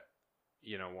that,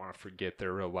 you know, want to forget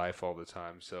their real life all the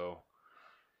time. So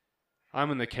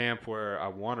I'm in the camp where I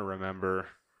want to remember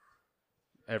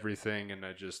everything, and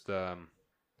I just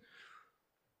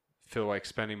feel like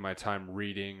spending my time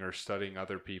reading or studying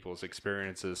other people's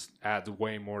experiences adds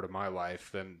way more to my life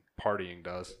than partying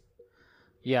does.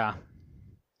 Yeah,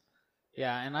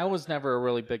 and I was never a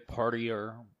really big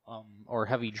partier or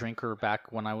heavy drinker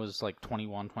back when I was like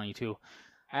 21, 22.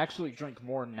 I actually drink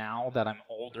more now that I'm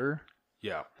older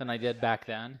than I did back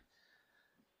then.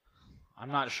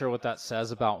 I'm not sure what that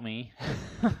says about me,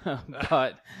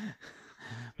 but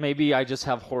maybe I just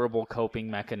have horrible coping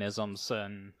mechanisms.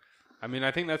 And I mean,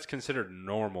 I think that's considered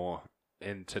normal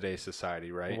in today's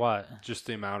society, right? What? Just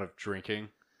the amount of drinking.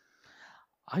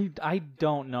 I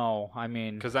don't know. I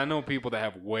mean, because I know people that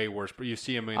have way worse, but you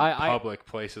see them in public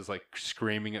places, like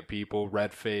screaming at people,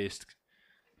 red-faced.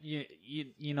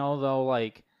 You know, though,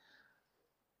 like,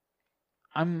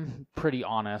 I'm pretty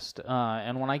honest,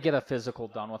 and when I get a physical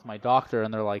done with my doctor,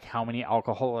 and they're like, how many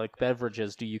alcoholic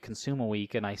beverages do you consume a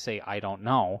week? And I say, I don't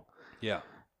know. Yeah.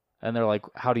 And they're like,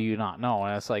 how do you not know?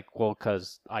 And it's like, well,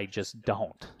 because I just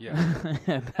don't. Yeah.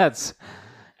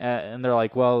 And they're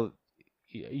like, well,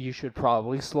 you should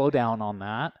probably slow down on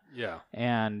that. Yeah.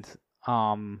 And,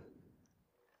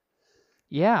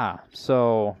 yeah,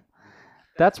 so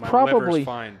that's My probably liver's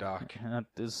fine, Doc.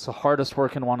 It's the hardest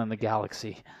working one in the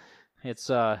galaxy. It's,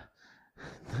 I'm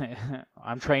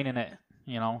training it,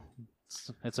 you know,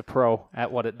 it's a pro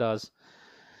at what it does.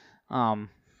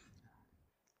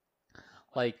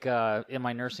 Like, in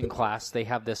my nursing class, they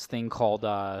have this thing called,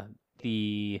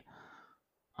 the,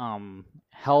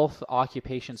 Health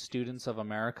Occupation Students of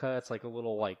America. It's like a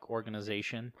little like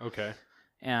organization. Okay.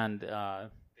 And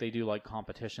they do like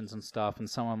competitions and stuff. And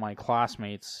some of my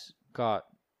classmates got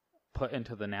put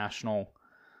into the national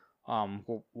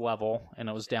level, and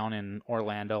it was down in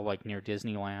Orlando, like near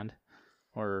Disneyland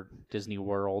or Disney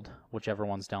World, whichever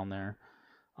one's down there.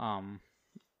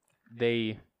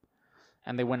 They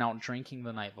went out drinking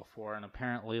the night before, and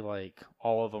apparently like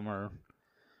all of them are.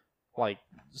 Like,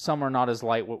 some are not as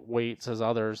lightweights as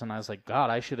others, and I was like, God,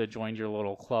 I should have joined your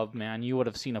little club, man. You would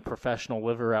have seen a professional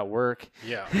liver at work.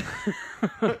 Yeah.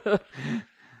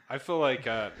 I feel like,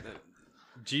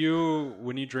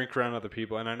 when you drink around other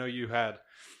people, and I know you had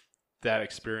that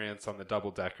experience on the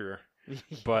double-decker,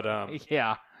 but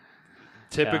yeah.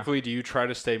 Typically, do you try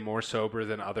to stay more sober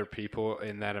than other people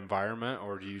in that environment,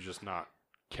 or do you just not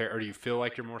care, or do you feel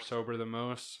like you're more sober than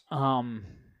most?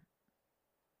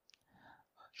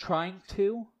 Trying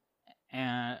to,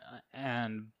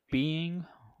 and being,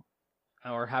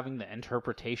 or having the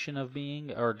interpretation of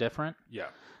being are different. Yeah.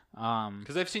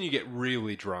 Because I've seen you get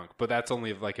really drunk, but that's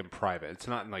only like in private. It's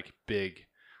not in like big,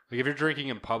 Like if you're drinking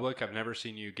in public, I've never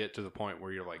seen you get to the point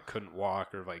where you're like couldn't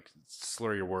walk or like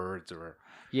slur your words or.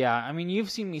 Yeah, I mean, you've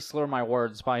seen me slur my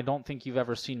words, but I don't think you've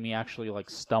ever seen me actually like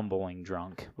stumbling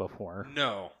drunk before.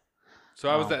 No.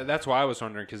 So that's why I was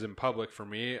wondering, because in public for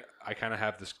me, I kind of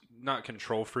have this not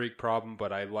control freak problem,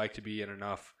 but I like to be in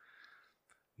enough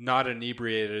not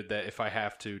inebriated that if I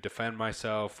have to defend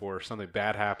myself or something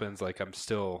bad happens, like I'm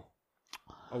still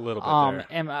a little bit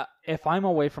there. If I'm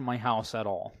away from my house at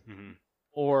all, Mm-hmm.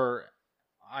 or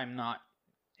I'm not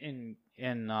in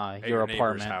At your neighbor's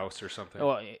apartment house or something.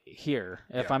 well, here,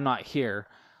 if Yeah. I'm not here,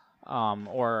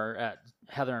 or at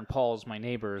Heather and Paul's, my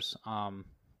neighbors,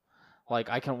 like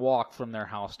I can walk from their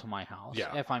house to my house.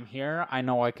 Yeah. If I'm here, I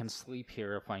know I can sleep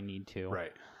here if I need to.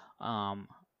 Right.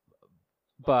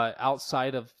 But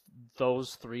outside of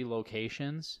those 3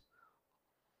 locations,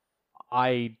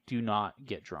 I do not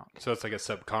get drunk. So it's like a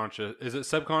subconscious. Is it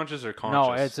subconscious or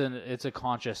conscious? No, it's a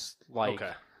conscious, like,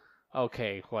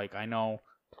 okay, like I know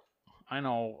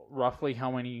roughly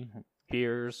how many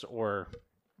beers or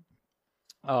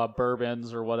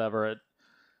bourbons or whatever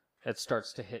it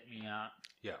starts to hit me at.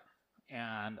 Yeah.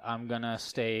 And I'm gonna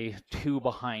stay 2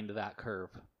 behind that curve.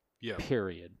 Yeah.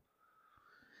 Period.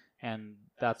 And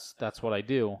that's what I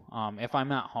do. If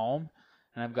I'm at home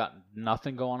and I've got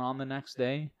nothing going on the next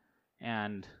day,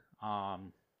 and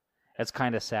it's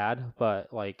kind of sad,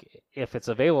 but like if it's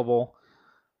available,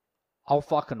 I'll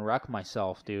fucking wreck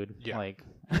myself, dude. Yeah. Like,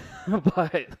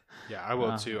 but yeah, I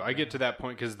will too. I get to that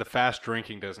point because the fast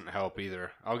drinking doesn't help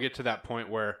either. I'll get to that point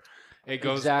where it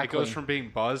goes from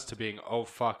being buzzed to being, oh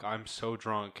fuck, I'm so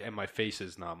drunk and my face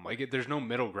is numb. Like there's no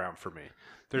middle ground for me.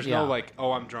 There's no like,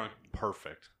 oh, I'm drunk,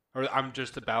 perfect, or I'm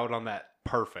just about on that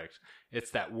perfect.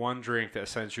 It's that one drink that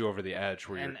sends you over the edge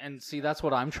where you're... And see, that's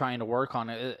what I'm trying to work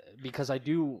on, because I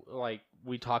do, like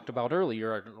we talked about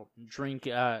earlier, drink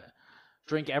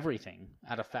everything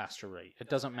at a faster rate. It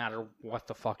doesn't matter what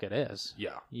the fuck it is.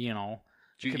 Yeah. You know.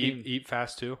 Do you eat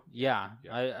fast too? Yeah.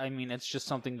 I mean, it's just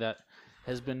something that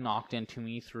has been knocked into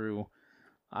me through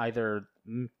either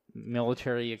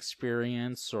military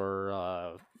experience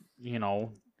or,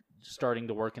 starting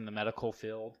to work in the medical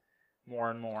field more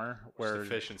and more. Where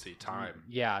just efficiency, time.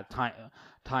 Yeah,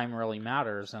 time really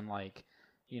matters. And like,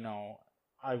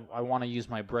 I want to use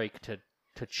my break to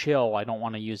chill. I don't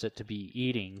want to use it to be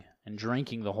eating and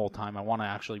drinking the whole time. I want to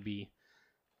actually be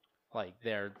like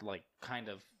there, like kind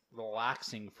of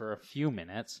relaxing for a few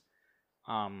minutes.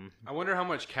 I wonder how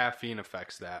much caffeine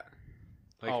affects that.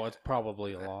 Like, it's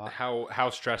probably a lot. How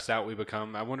stressed out we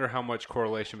become. I wonder how much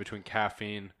correlation between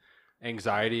caffeine,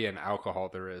 anxiety, and alcohol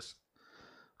there is.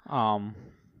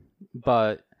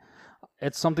 But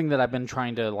it's something that I've been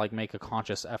trying to like make a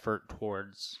conscious effort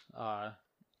towards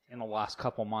in the last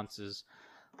couple months is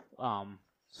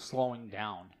slowing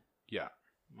down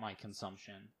my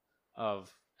consumption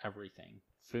of everything.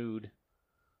 Food,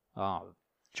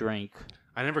 drink.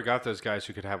 I never got those guys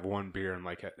who could have one beer in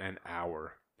like an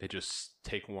hour. They just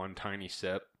take one tiny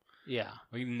sip. Yeah.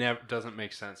 Like, doesn't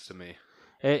make sense to me.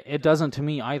 It doesn't to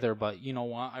me either, but you know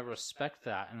what? I respect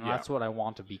that, and that's what I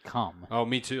want to become. Oh,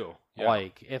 me too. Yeah.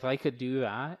 Like, if I could do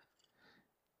that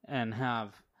and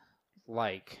have,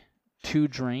 like, 2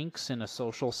 drinks in a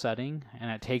social setting, and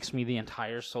it takes me the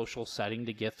entire social setting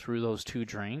to get through those 2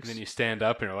 drinks. And then you stand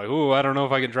up and you're like, ooh, I don't know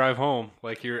if I can drive home.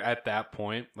 Like, you're at that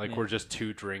point, like, where just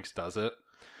 2 drinks does it.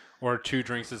 Or 2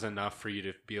 drinks is enough for you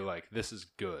to be like, this is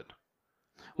good.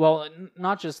 Well,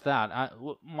 not just that.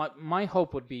 My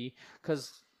hope would be,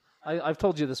 because I've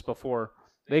told you this before,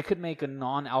 they could make a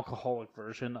non-alcoholic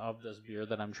version of this beer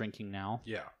that I'm drinking now.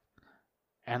 Yeah.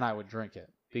 And I would drink it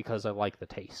because I like the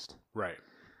taste. Right.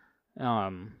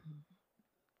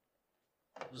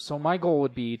 So my goal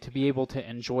would be to be able to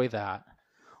enjoy that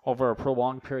over a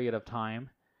prolonged period of time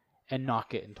and not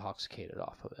get intoxicated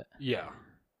off of it. Yeah.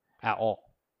 At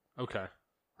all. Okay.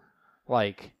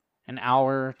 Like an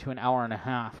hour to an hour and a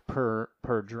half per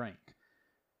drink.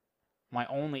 My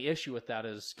only issue with that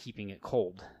is keeping it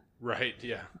cold. Right,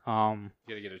 yeah. You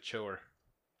gotta get a chiller.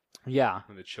 Yeah.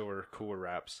 And the chiller cooler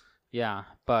wraps. Yeah,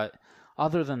 but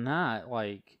other than that,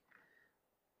 like,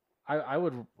 I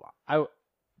would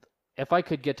if I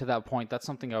could get to that point, that's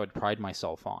something I would pride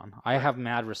myself on. I have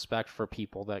mad respect for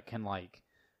people that can, like,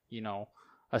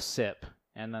 a sip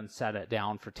and then set it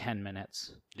down for 10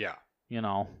 minutes. Yeah.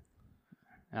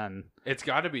 And it's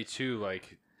got to be too,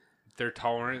 like, their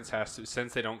tolerance has to,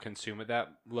 since they don't consume it that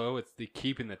low, it's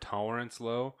keeping the tolerance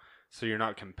low so you're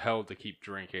not compelled to keep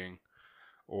drinking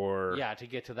or... Yeah, to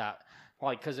get to that,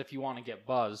 like, because if you want to get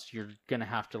buzzed, you're going to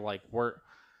have to, like, work,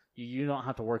 you don't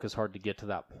have to work as hard to get to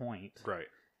that point. Right.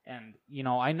 And,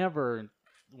 I never,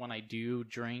 when I do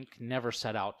drink, never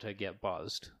set out to get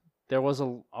buzzed. there was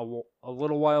a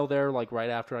little while there, like right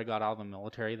after I got out of the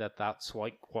military, that's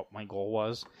like what my goal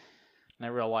was. And I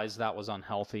realized that was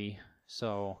unhealthy.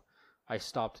 So I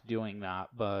stopped doing that.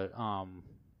 But,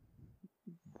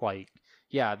 like,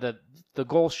 yeah, the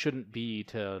goal shouldn't be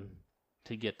to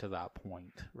get to that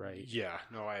point, right? Yeah,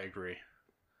 no, I agree.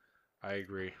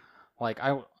 Like,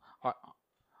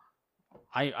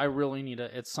 I really need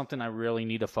to, it's something I really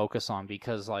need to focus on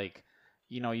because, like,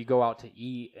 you know, you go out to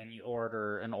eat and you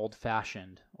order an old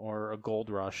fashioned or a Gold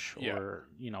Rush or,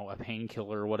 you know, a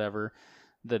painkiller or whatever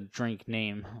the drink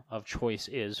name of choice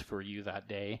is for you that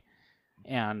day.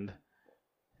 And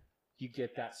you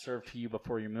get that served to you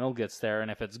before your meal gets there. And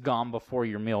if it's gone before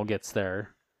your meal gets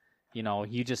there, you know,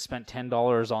 you just spent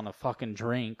 $10 on a fucking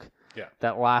drink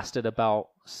that lasted about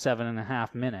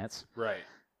 7.5 minutes. Right.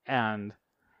 And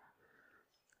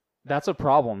that's a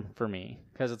problem for me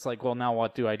because it's like, well, now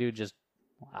what do I do?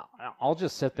 I'll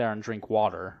just sit there and drink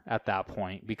water at that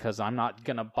point because I'm not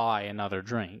going to buy another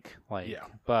drink.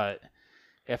 But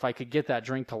if I could get that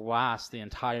drink to last the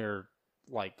entire,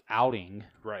 like, outing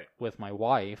with my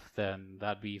wife, then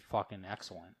that'd be fucking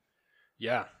excellent.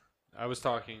 Yeah. I was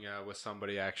talking with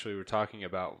somebody, actually. We're talking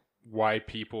about why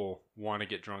people want to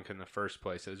get drunk in the first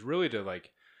place. It's really to,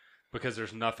 like, because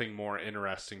there's nothing more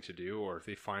interesting to do, or if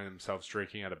they find themselves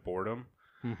drinking out of boredom.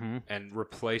 Mm-hmm. And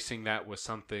replacing that with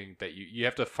something that you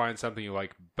have to find something you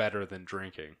like better than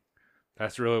drinking.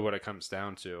 That's really what it comes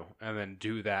down to. And then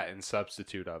do that in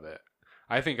substitute of it.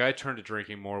 I think I turned to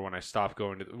drinking more when I stopped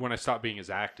being as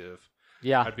active.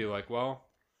 Yeah. I'd be like, well,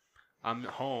 I'm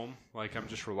at home, like I'm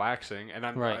just relaxing, and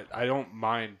I don't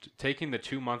mind taking the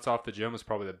 2 months off the gym was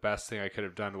probably the best thing I could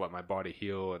have done to let my body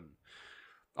heal and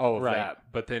all of that.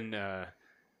 But then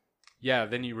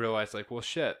then you realize, like, well,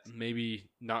 shit, maybe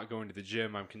not going to the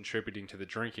gym, I'm contributing to the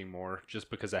drinking more just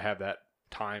because I have that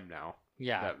time now.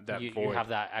 Yeah, you have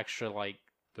that extra, like,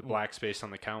 the black space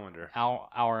on the calendar.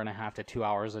 Hour and a half to 2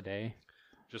 hours a day.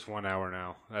 Just 1 hour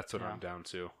now. That's what I'm down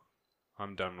to.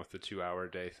 I'm done with the 2 hour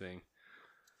day thing.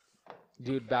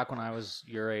 Dude, back when I was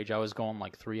your age, I was going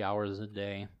like 3 hours a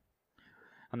day.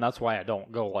 And that's why I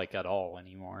don't go like at all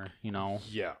anymore, you know?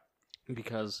 Yeah.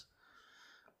 Because,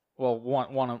 well,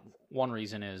 one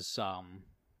reason is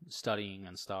studying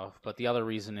and stuff, but the other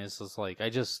reason is like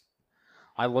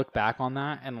I look back on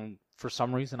that and for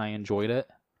some reason I enjoyed it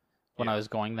when I was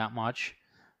going that much,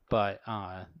 but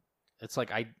it's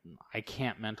like I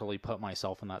can't mentally put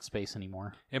myself in that space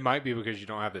anymore. It might be because you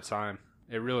don't have the time.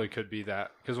 It really could be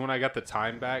that. Because when I got the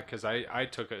time back, because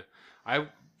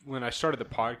when I started the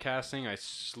podcasting, I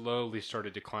slowly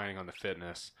started declining on the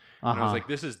fitness. And I was like,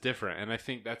 this is different. And I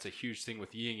think that's a huge thing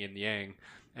with yin and yang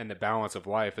and the balance of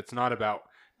life. It's not about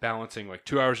balancing like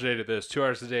 2 hours a day to this, 2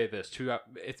 hours a day to this.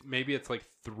 Maybe it's like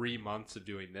 3 months of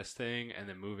doing this thing and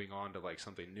then moving on to like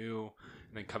something new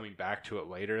and then coming back to it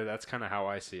later. That's kind of how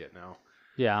I see it now.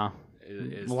 Yeah,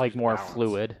 like more balance.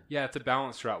 Fluid. Yeah, it's a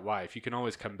balance throughout life. You can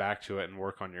always come back to it and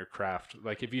work on your craft.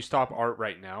 Like if you stop art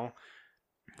right now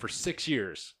for 6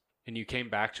 years and you came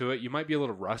back to it, you might be a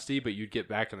little rusty, but you'd get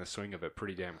back in the swing of it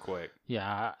pretty damn quick.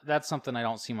 Yeah, that's something I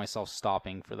don't see myself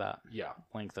stopping for that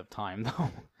length of time,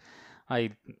 though.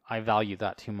 I value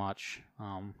that too much.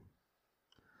 I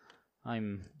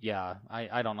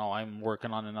don't know. I'm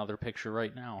working on another picture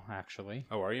right now, actually.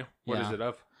 Oh, are you? What is it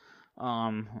of?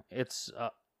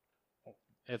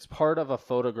 It's part of a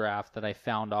photograph that I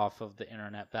found off of the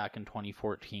internet back in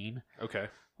 2014. Okay.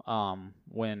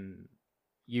 When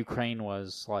Ukraine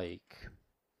was like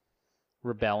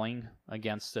rebelling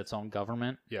against its own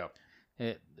government. Yeah.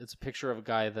 It's a picture of a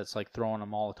guy that's like throwing a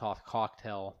Molotov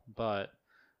cocktail, but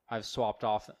I've swapped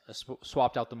out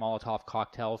the Molotov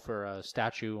cocktail for a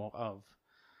statue of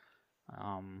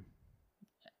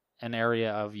an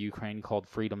area of Ukraine called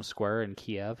Freedom Square in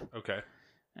Kiev. Okay.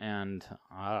 And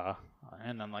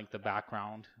then like the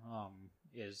background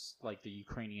is like the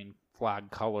Ukrainian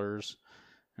flag colors,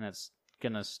 and it's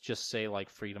gonna just say like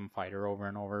freedom fighter over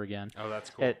and over again. Oh, that's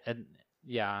cool.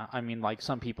 Yeah, I mean, like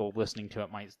some people listening to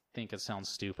it might think it sounds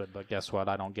stupid, but guess what?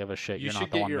 I don't give a shit. You're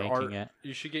not the one making it.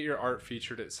 You should get your art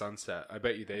featured at Sunset. I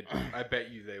bet you they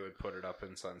would put it up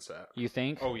in Sunset. You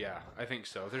think? Oh yeah, I think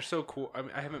so. They're so cool. I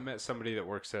mean, I haven't met somebody that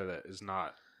works there that is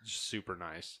not super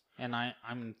nice. And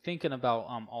I'm thinking about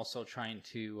also trying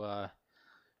to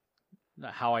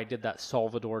how I did that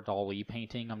Salvador Dali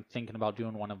painting. I'm thinking about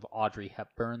doing one of Audrey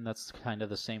Hepburn. That's kind of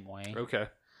the same way. Okay.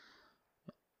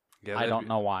 Yeah, I don't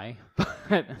know why.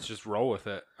 Let's just roll with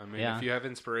it. I mean, if you have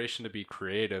inspiration to be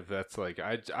creative, that's like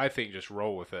I think just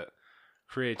roll with it.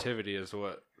 Creativity is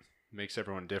what makes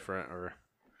everyone different, or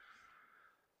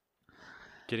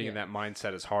getting in that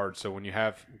mindset is hard. So when you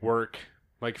have work,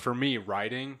 like for me,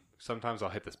 writing, sometimes I'll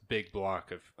hit this big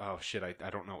block of, oh shit, I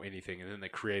don't know anything, and then the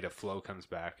creative flow comes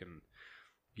back, and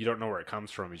you don't know where it comes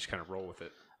from. You just kind of roll with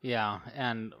it. Yeah,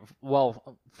 and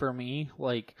well, for me,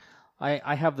 like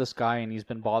I have this guy, and he's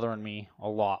been bothering me a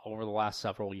lot over the last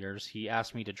several years. He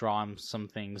asked me to draw him some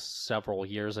things several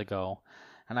years ago,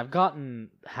 and I've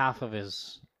gotten half of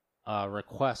his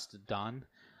request done,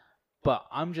 but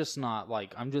I'm just not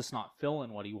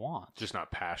feeling what he wants. Just not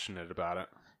passionate about it.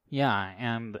 Yeah,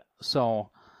 and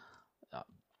so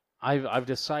I've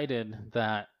decided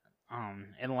that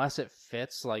unless it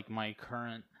fits like my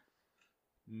current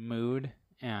mood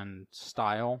and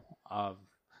style of,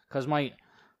 because my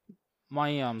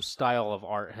style of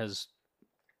art has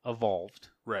evolved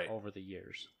Right. over the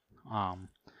years,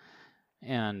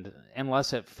 and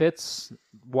unless it fits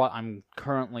what I'm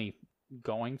currently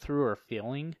going through or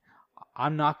feeling,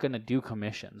 I'm not going to do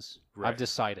commissions. Right. I've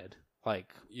decided,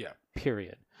 like, Yeah.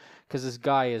 period. Because this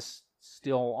guy is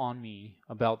still on me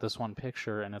about this one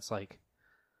picture, and it's like,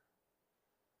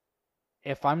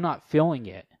 if I'm not feeling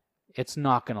it, it's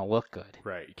not going to look good.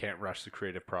 Right. You can't rush the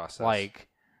creative process. Like,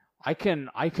 I can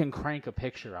crank a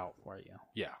picture out for you.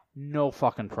 Yeah. No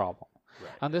fucking problem.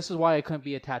 Right. And this is why I couldn't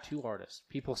be a tattoo artist.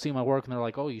 People see my work and they're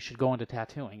like, oh, you should go into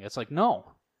tattooing. It's like,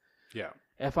 no. Yeah.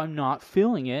 If I'm not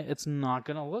feeling it, it's not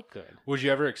going to look good. Would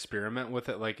you ever experiment with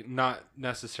it? Like, not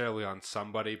necessarily on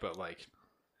somebody, but like,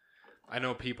 I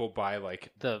know people buy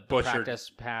like The butchered practice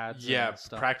pads. Yeah, and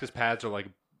stuff. practice pads or like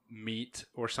meat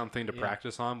or something to Yeah.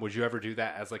 practice on. Would you ever do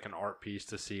that as like an art piece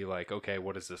to see like, okay,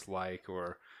 what is this like,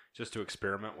 or just to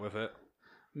experiment with it?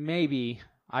 Maybe,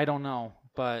 I don't know,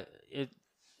 but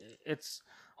it's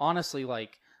honestly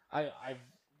like I've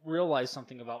realized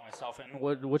something about myself, and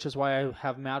which is why I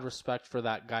have mad respect for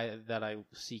that guy that I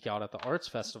seek out at the arts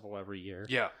festival every year.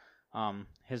 Yeah.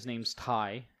 His name's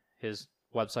Ty. His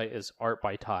website is Art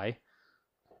by Ty.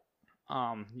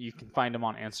 You can find him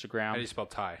on Instagram. How do you spell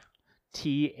Thai?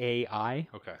 TAI.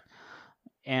 Okay.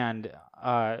 And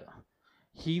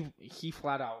he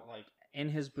flat out, like, in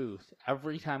his booth,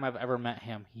 every time I've ever met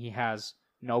him, he has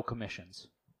no commissions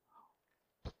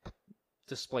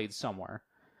displayed somewhere.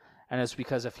 And it's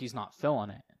because if he's not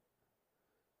feeling it,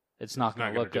 it's not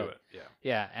going to look good. Yeah.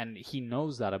 Yeah, and he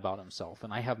knows that about himself,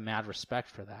 and I have mad respect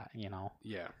for that, you know.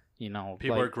 Yeah. You know,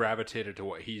 People like, are gravitated to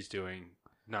what he's doing,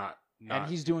 not and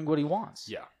he's doing what he wants.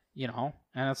 Yeah. You know,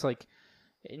 and it's like,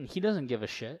 and he doesn't give a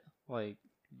shit. Like,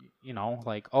 you know,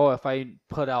 like, oh, if I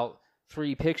put out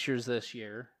 3 pictures this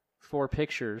year, 4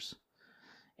 pictures,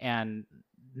 and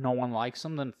no one likes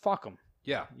them, then fuck them.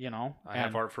 Yeah. You know, I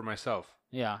have art for myself.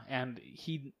 Yeah, and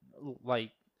he's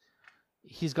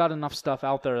got enough stuff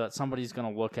out there that somebody's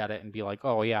gonna look at it and be like,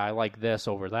 oh yeah, I like this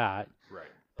over that. Right.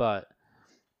 But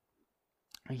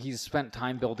he's spent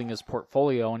time building his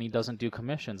portfolio, and he doesn't do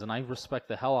commissions, and I respect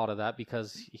the hell out of that,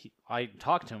 because I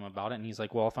talked to him about it, and he's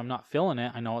like, well, if I'm not feeling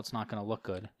it, I know it's not going to look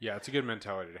good. Yeah, it's a good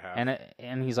mentality to have.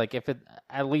 And he's like, if it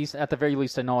at the very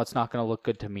least, I know it's not going to look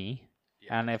good to me,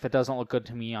 Yeah. and if it doesn't look good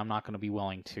to me, I'm not going to be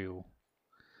willing to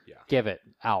Yeah. give it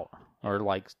out or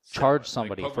like charge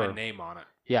somebody put for my name on it.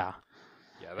 Yeah.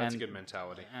 Yeah, that's And- a good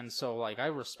mentality. And so, like, I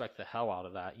respect the hell out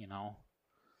of that, you know.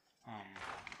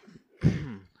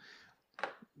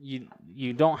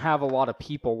 You don't have a lot of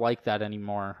people like that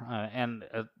anymore, and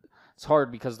it's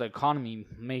hard because the economy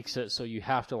makes it so you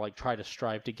have to, like, try to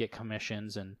strive to get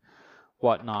commissions and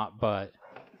whatnot. But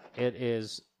it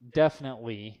is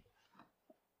definitely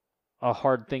a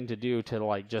hard thing to do to,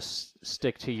 like, just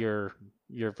stick to your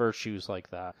virtues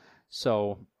like that.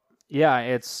 So yeah,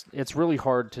 it's really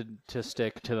hard to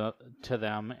stick to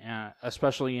them,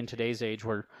 especially in today's age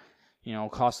where, you know,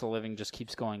 cost of living just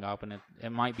keeps going up, and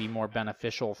it might be more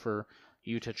beneficial for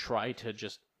you to try to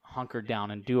just hunker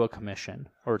down and do a commission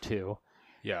or two.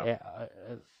 Yeah.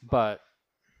 But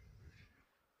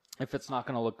if it's not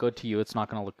going to look good to you, it's not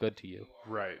going to look good to you.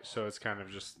 Right. So it's kind of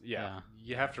just, Yeah.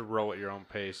 You have to roll at your own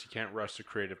pace. You can't rush the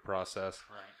creative process.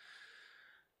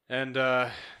 Right. And,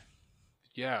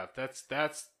 yeah,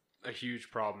 that's a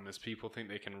huge problem is people think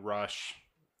they can rush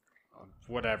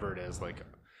whatever it is, like,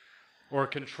 or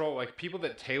control, like, people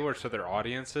that tailor to their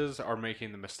audiences are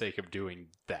making the mistake of doing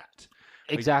that.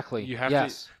 Like, Exactly. you have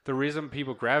yes. to, the reason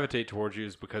people gravitate towards you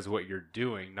is because of what you're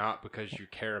doing, not because you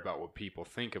care about what people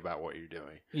think about what you're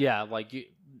doing. Yeah, like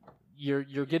you're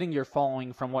getting your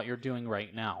following from what you're doing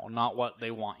right now, not what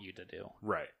they want you to do.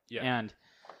 Right. Yeah.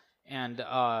 And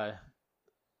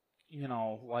you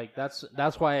know, like that's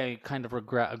why I kind of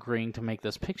regret agreeing to make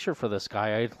this picture for this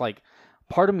guy. I like,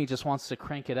 part of me just wants to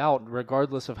crank it out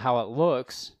regardless of how it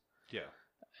looks. Yeah.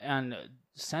 And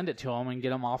send it to him and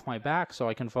get him off my back so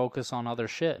I can focus on other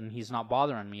shit and he's not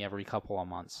bothering me every couple of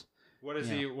months. What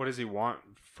does he want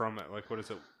from it? Like, what is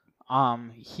it?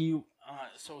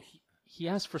 He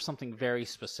asked for something very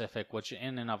specific, which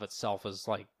in and of itself is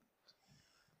like,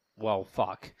 well,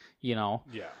 fuck, you know.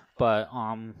 Yeah. But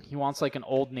he wants like an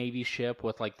old Navy ship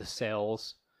with like the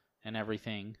sails and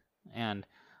everything, and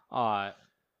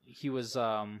he was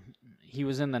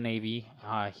in the Navy.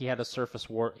 He has a surface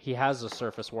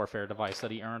warfare device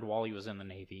that he earned while he was in the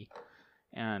Navy,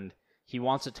 and he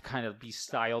wants it to kind of be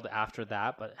styled after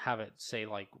that, but have it say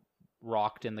like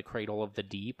rocked in the cradle of the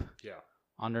deep. Yeah.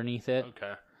 Underneath it.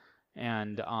 Okay.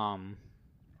 And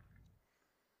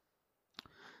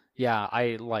yeah,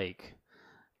 I like,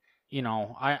 you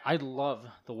know, I love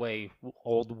the way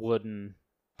old wooden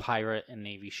pirate and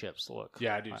Navy ships look.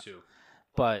 Yeah, I do too.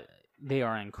 But they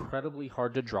are incredibly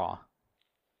hard to draw,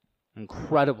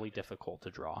 incredibly difficult to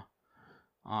draw,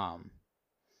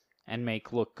 and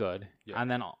make look good. Yeah. And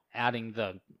then adding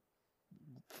the,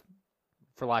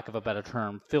 for lack of a better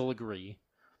term, filigree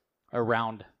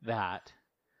around that.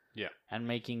 Yeah. And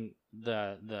making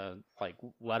the like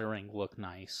lettering look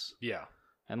nice. Yeah.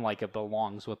 And like it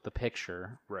belongs with the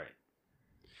picture. Right.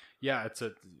 Yeah, it's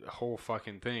a whole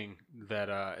fucking thing that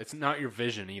it's not your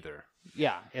vision either.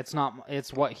 Yeah, it's not.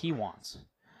 It's what he wants.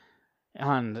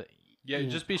 And yeah,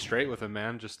 just be straight with him,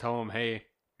 man. Just tell him, hey,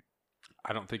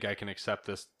 I don't think I can accept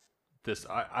this.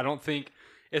 I don't think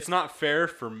it's not fair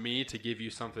for me to give you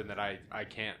something that I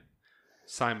can't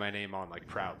sign my name on like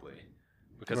proudly,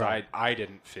 because right. I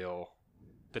didn't feel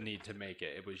the need to make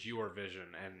it. It was your vision,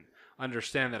 and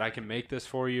understand that I can make this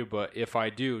for you, but if I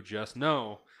do, just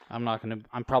know I'm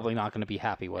probably not gonna be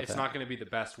happy with it. It's not gonna be the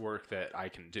best work that I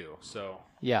can do. So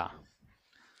yeah.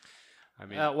 I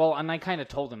mean, well, and I kind of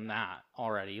told him that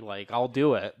already. Like, I'll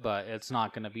do it, but it's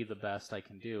not going to be the best I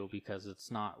can do because it's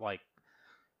not like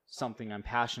something I'm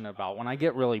passionate about. When I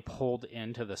get really pulled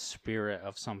into the spirit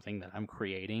of something that I'm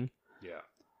creating, yeah,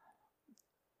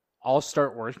 I'll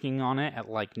start working on it at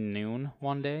like noon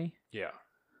one day. Yeah,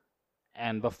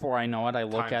 and before I know it, I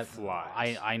look Time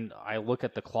flies. I look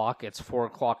at the clock. It's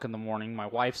 4:00 in the morning. My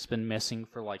wife's been missing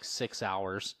for like 6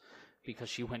 hours because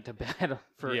she went to bed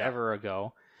forever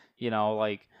ago. You know,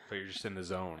 like... But you're just in the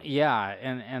zone. Yeah,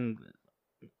 and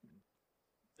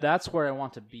that's where I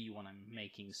want to be when I'm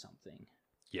making something.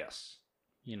 Yes.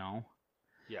 You know?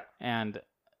 Yeah. And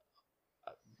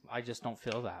I just don't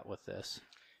feel that with this.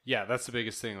 Yeah, that's the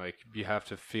biggest thing. Like, you have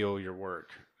to feel your work.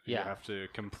 Yeah. You have to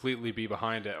completely be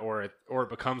behind it, or it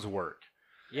becomes work.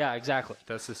 Yeah, exactly.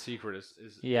 That's the secret. Is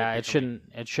yeah, it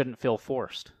shouldn't feel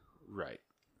forced. Right.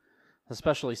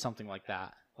 Especially something like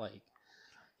that. Like,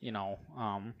 you know,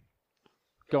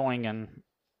 going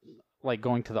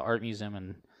to the art museum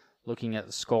and looking at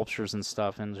the sculptures and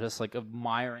stuff and just like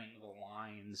admiring the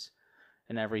lines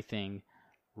and everything.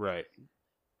 Right.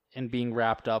 And being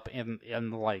wrapped up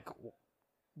in like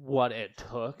what it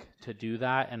took to do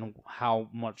that and how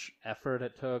much effort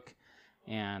it took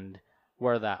and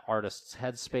where that artist's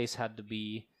headspace had to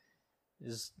be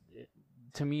is,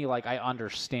 to me, like, I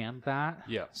understand that.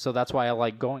 Yeah. So that's why I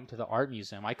like going to the art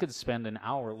museum. I could spend an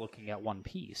hour looking at one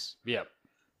piece. Yeah.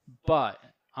 But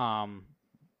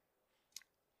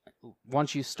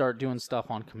once you start doing stuff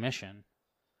on commission,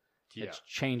 it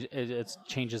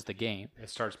changes the game. It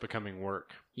starts becoming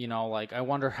work. You know, like,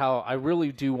 I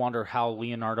really do wonder how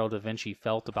Leonardo da Vinci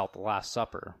felt about The Last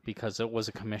Supper, because it was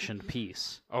a commissioned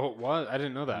piece. Oh, what? I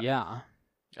didn't know that. Yeah.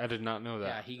 I did not know that.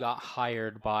 Yeah, he got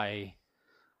hired by,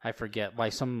 I forget, by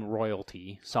some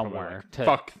royalty somewhere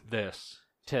fuck this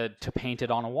to paint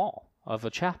it on a wall of a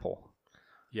chapel.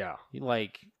 Yeah.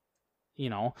 Like, you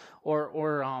know,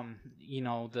 or you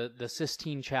know, the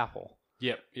Sistine Chapel.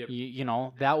 Yep. You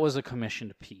know, that was a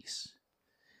commissioned piece.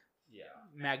 Yeah.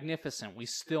 Magnificent. We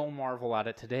still marvel at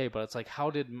it today, but it's like,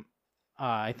 how did,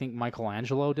 I think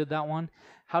Michelangelo did that one.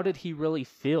 How did he really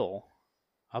feel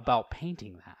about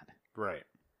painting that? Right.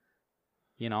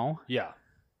 You know? Yeah.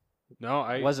 No,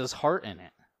 was his heart in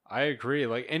it? I agree.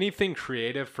 Like, anything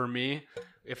creative for me,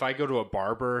 if I go to a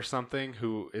barber or something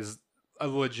who is a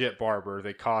legit barber,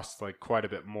 they cost like quite a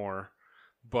bit more.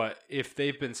 But if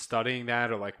they've been studying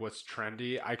that or like what's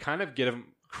trendy, I kind of give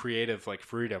them creative like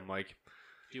freedom. Like,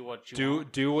 do what you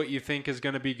want. Do what you think is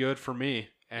going to be good for me,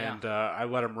 and I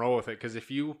let them roll with it. Because if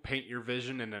you paint your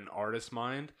vision in an artist's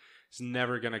mind, it's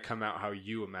never going to come out how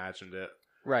you imagined it.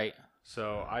 Right.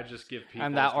 So I just give people,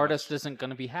 and that artist isn't going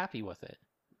to be happy with it.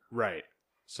 Right.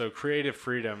 So creative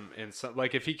freedom, and so,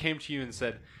 like, if he came to you and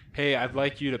said, "Hey, I'd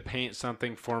like you to paint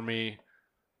something for me,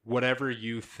 whatever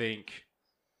you think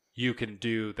you can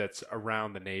do that's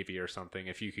around the Navy or something,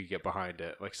 if you could get behind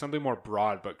it, like something more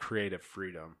broad but creative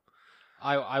freedom."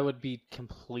 I would be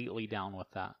completely down with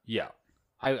that. Yeah.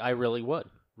 I really would.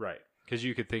 Right. Because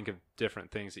you could think of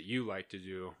different things that you like to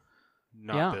do,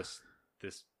 not Yeah.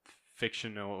 this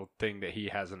fictional thing that he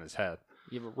has in his head.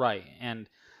 Right. And,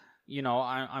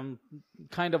 I'm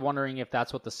kind of wondering if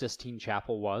that's what the Sistine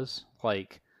Chapel was.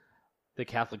 Like, the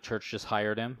Catholic Church just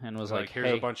hired him and was like, here's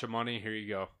hey, a bunch of money, here you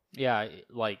go. yeah,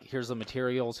 like, here's the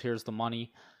materials, here's the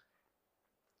money.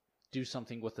 Do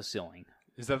something with the ceiling.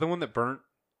 Is that the one that burnt?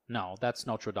 No, that's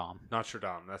Notre Dame. Notre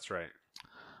Dame, that's right.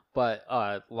 But,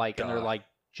 and they're Duh. like,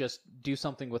 just do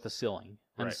something with the ceiling.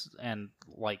 And, Right. and,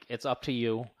 like, it's up to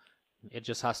you. It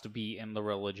just has to be in the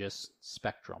religious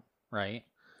spectrum, right?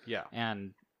 Yeah.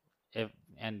 And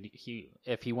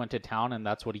if he went to town and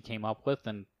that's what he came up with,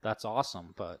 then that's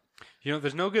awesome. But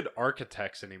There's no good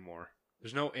architects anymore.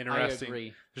 There's no interesting. I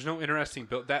agree. There's no interesting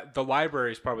build. That the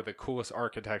library is probably the coolest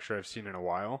architecture I've seen in a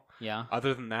while. Yeah,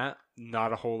 Other than that,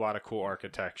 not a whole lot of cool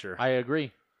architecture. I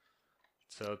agree.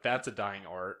 So that's a dying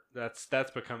art. That's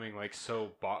becoming like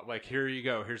so like here you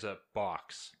go. Here's a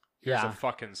box. Here's Yeah. a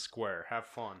fucking square. Have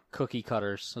fun. Cookie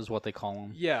cutters is what they call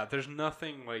them. Yeah, there's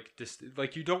nothing like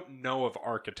like you don't know of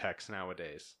architects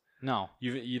nowadays. No,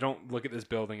 You don't look at this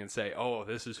building and say, "Oh,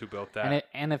 this is who built that."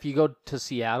 and if you go to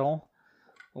Seattle,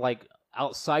 like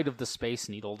outside of the Space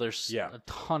Needle, there's Yeah. a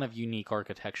ton of unique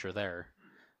architecture there,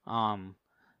 and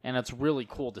it's really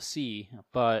cool to see.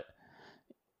 But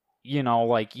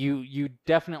like you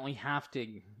definitely have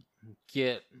to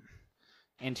get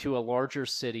into a larger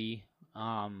city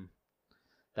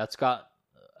that's got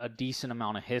a decent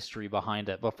amount of history behind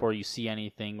it before you see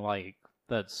anything like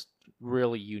that's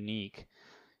really unique.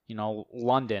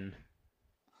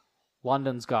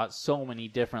 London's got so many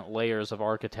different layers of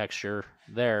architecture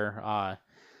there.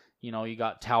 You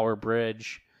got Tower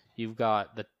Bridge, you've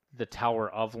got the Tower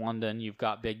of London, you've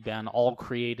got Big Ben, all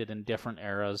created in different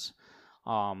eras,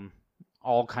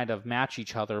 all kind of match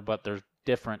each other, but they're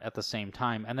different at the same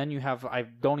time. And then you have, I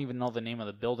don't even know the name of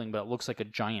the building, but it looks like a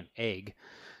giant egg.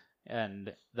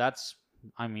 And that's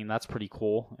pretty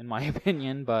cool in my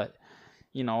opinion, but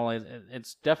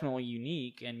it's definitely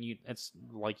unique, and it's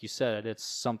like you said, it's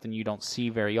something you don't see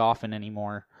very often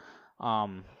anymore.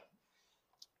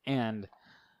 And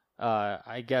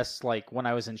I guess like when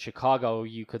I was in Chicago,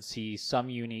 you could see some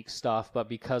unique stuff, but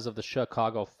because of the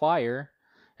Chicago fire,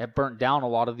 it burnt down a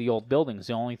lot of the old buildings.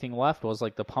 The only thing left was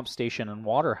like the pump station and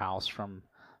water house from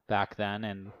back then,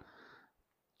 and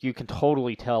you can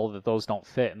totally tell that those don't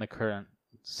fit in the current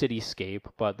cityscape,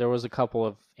 but there was a couple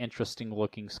of interesting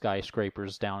looking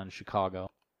skyscrapers down in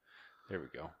Chicago. There we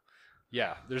go.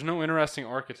 Yeah, there's no interesting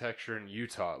architecture in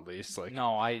Utah, at least. Like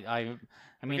No, I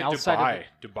mean, look at outside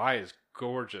Dubai is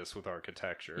gorgeous with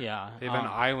architecture. Yeah, they have an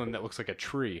island that looks like a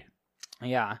tree.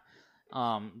 Yeah,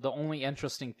 the only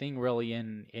interesting thing really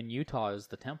in Utah is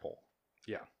the temple.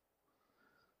 Yeah.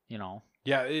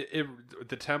 Yeah,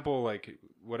 the temple, like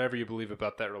whatever you believe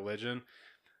about that religion,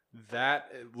 that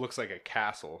it looks like a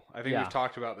castle. I think Yeah. we've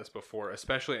talked about this before,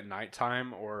 especially at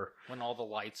nighttime or when all the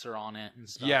lights are on it and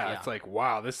stuff. yeah, it's like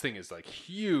wow, this thing is like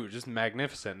huge, just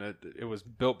magnificent. It was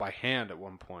built by hand at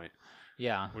one point,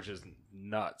 yeah, which is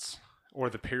nuts. Or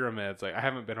the pyramids. Like I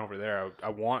haven't been over there. I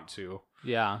want to.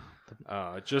 yeah,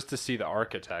 Just to see the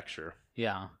architecture.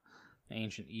 yeah,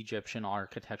 ancient Egyptian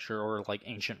architecture, or like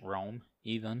ancient Rome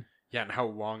even. Yeah, and how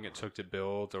long it took to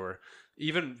build, or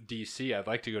even DC. I'd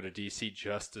like to go to DC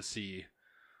just to see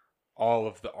all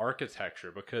of the architecture,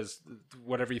 because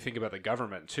whatever you think about the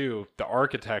government too, the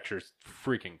architecture is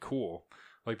freaking cool.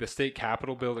 Like the state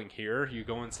capitol building here, you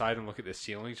go inside and look at the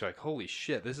ceilings, you're like, holy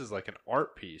shit, this is like an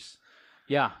art piece.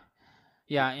 Yeah,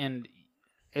 yeah, and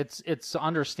it's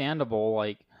understandable.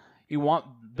 Like you want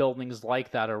buildings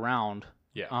like that around.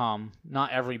 Yeah.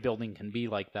 Not every building can be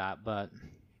like that, but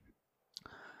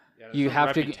Yeah, there's you a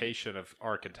have to reputation of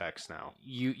architects now.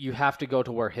 you have to go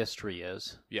to where history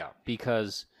is, Yeah.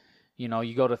 because you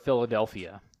go to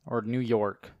Philadelphia or New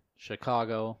York,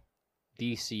 Chicago,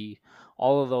 DC,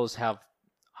 all of those have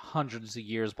hundreds of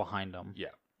years behind them. Yeah.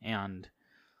 And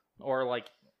or like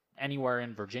anywhere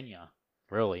in Virginia,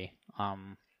 really.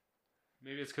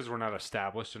 Maybe it's because we're not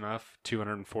established enough.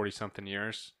 240 something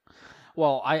years.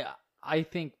 Well, I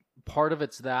think part of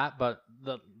it's that, but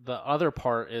the other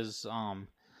part is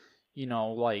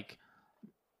like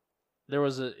there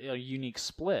was a unique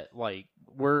split. Like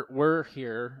we're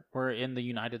here, we're in the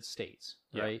United States,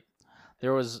 Yeah. right?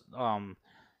 There was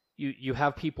you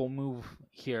have people move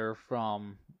here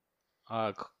from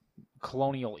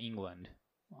colonial England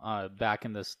back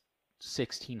in the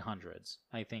 1600s,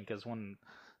 I think, is when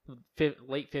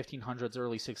late 1500s,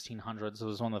 early 1600s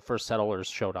was when the first settlers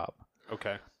showed up.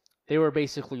 Okay. They were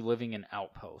basically living in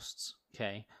outposts,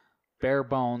 okay? Bare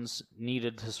bones,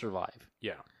 needed to survive,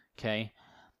 Yeah. okay?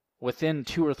 within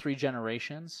 2 or 3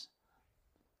 generations,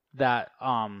 that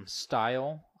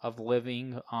style of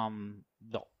living from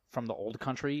the old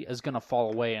country is going to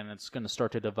fall away, and it's going to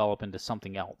start to develop into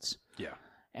something else. Yeah.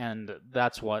 And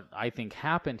that's what I think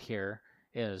happened here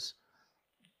is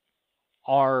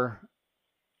our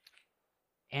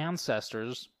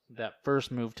ancestors that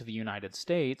first moved to the United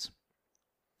States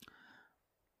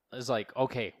is like,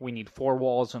 okay, we need 4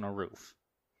 walls and a roof.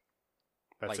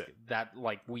 That's like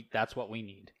it. That's what we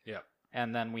need. Yeah.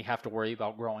 And then we have to worry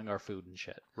about growing our food and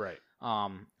shit. Right.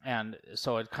 And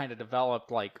so it kind of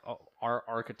developed, like, our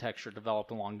architecture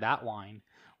developed along that line,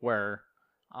 where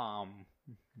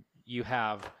you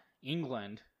have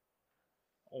England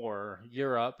or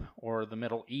Europe or the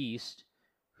Middle East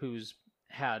who's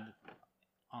had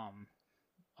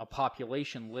a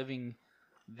population living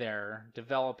there,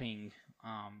 developing.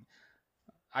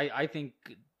 I think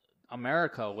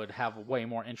America would have way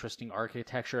more interesting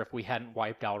architecture if we hadn't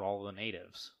wiped out all the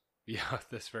natives. Yeah,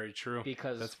 that's very true.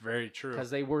 That's very true. Because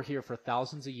they were here for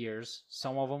thousands of years.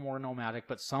 Some of them were nomadic,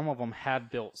 but some of them had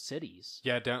built cities.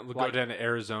 Yeah, go down to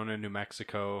Arizona, New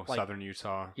Mexico, southern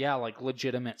Utah. Yeah, like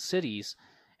legitimate cities.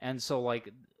 And so,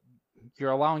 like,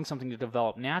 you're allowing something to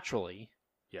develop naturally.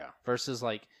 Yeah. Versus,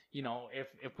 like, you know,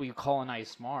 if we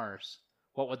colonized Mars,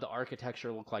 what would the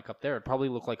architecture look like up there? It'd probably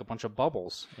look like a bunch of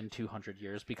bubbles in 200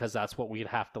 years, because that's what we'd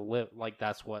have to live. Like,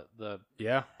 that's what the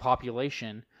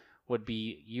population would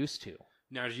be used to.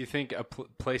 Now, do you think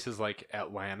places like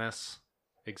Atlantis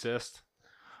exist,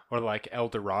 or like El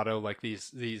Dorado, like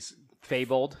these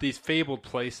fabled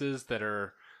places that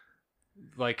are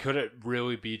like, could it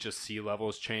really be just sea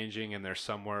levels changing and they're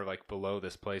somewhere like below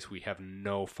this place we have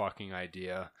no fucking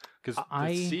idea, because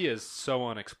the sea is so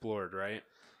unexplored, right?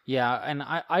 Yeah, and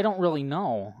I don't really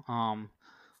know.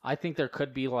 I think there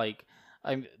could be, like,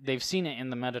 they've seen it in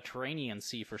the Mediterranean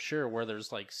Sea for sure, where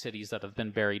there's, like, cities that have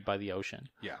been buried by the ocean.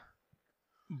 Yeah.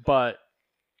 But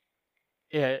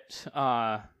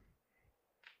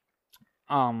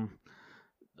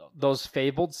those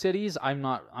fabled cities, I'm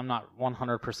not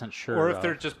 100% sure. Or if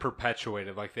they're just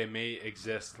perpetuated, like they may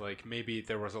exist, like maybe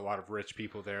there was a lot of rich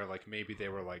people there, like maybe they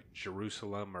were like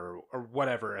Jerusalem or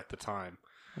whatever at the time.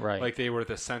 Right. Like they were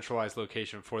the centralized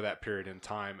location for that period in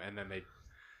time, and then they,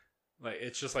 like,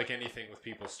 it's just like anything with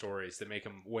people's stories, they make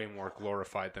them way more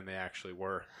glorified than they actually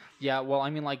were. Yeah, well, I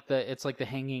mean, like, it's like the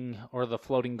hanging or the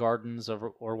floating gardens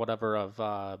or whatever of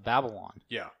Babylon.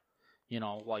 Yeah. You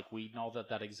know, like, we know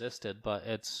that existed, but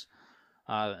it's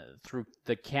through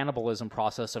the cannibalism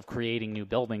process of creating new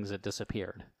buildings, it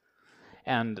disappeared.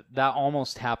 And that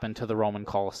almost happened to the Roman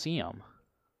Colosseum.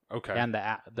 Okay. And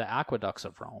the aqueducts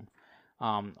of Rome.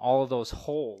 All of those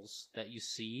holes that you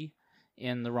see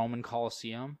in the Roman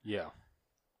Colosseum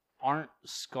aren't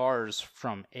scars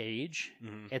from age.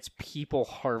 Mm-hmm. It's people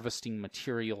harvesting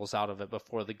materials out of it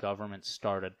before the government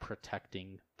started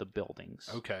protecting the buildings.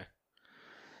 Okay.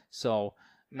 So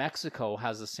Mexico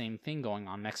has the same thing going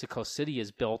on. Mexico City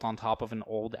is built on top of an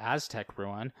old Aztec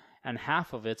ruin, and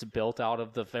half of it's built out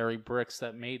of the very bricks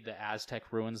that made the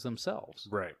Aztec ruins themselves.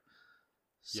 Right.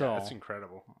 So, yeah, that's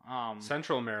incredible.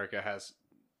 Central America has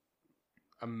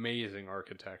amazing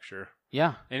architecture.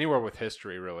 Yeah. Anywhere with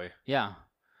history, really. Yeah.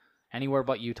 Anywhere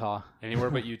but Utah.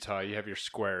 Anywhere but Utah, you have your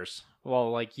squares.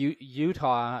 Well, like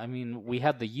Utah, I mean, we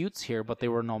had the Utes here, but they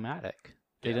were nomadic.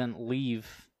 They didn't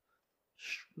leave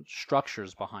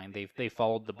structures behind. They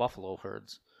followed the buffalo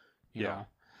herds. You know?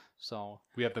 So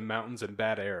we have the mountains and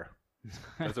bad air.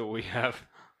 That's what we have.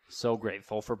 So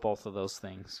grateful for both of those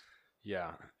things.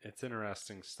 Yeah, it's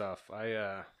interesting stuff.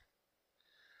 I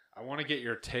want to get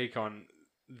your take on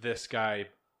this guy,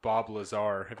 Bob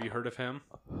Lazar. Have you heard of him?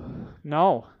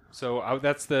 No. So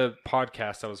that's the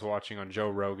podcast I was watching on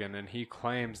Joe Rogan, and he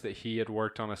claims that he had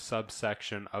worked on a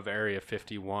subsection of Area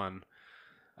 51.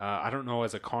 I don't know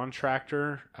as a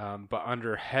contractor, but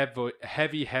under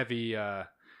heavy.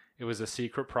 It was a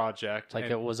secret project. Like,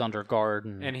 it was under guard.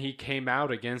 And he came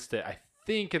out against it, I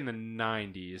think, in the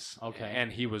 90s. Okay.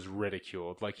 And he was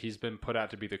ridiculed. Like, he's been put out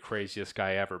to be the craziest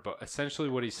guy ever. But essentially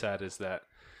what he said is that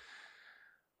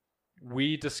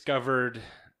we discovered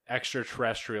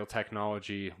extraterrestrial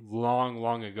technology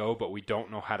long ago, but we don't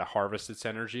know how to harvest its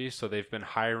energy. So they've been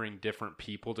hiring different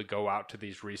people to go out to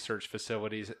these research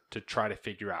facilities to try to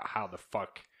figure out how the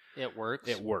fuck it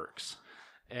works.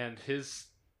 And his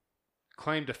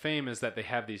claim to fame is that they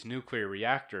have these nuclear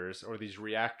reactors, or these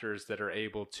reactors that are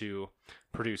able to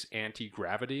produce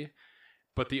anti-gravity,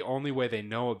 but the only way they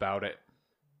know about it,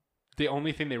 the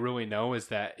only thing they really know is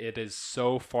that it is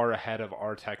so far ahead of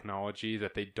our technology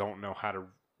that they don't know how to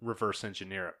reverse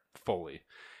engineer it fully.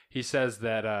 He says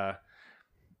that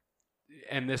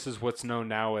and this is what's known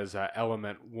now as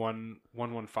element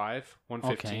 115,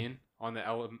 115 on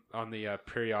the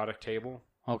periodic table.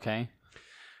 Okay.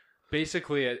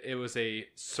 Basically, it was a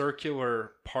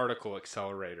circular particle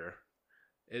accelerator.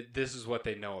 This is what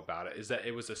they know about it, is that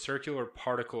it was a circular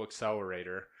particle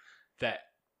accelerator that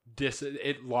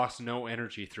it lost no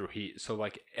energy through heat. So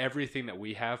like everything that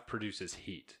we have produces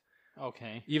heat.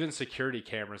 Okay. Even security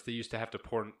cameras, they used to have to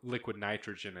pour liquid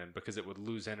nitrogen in because it would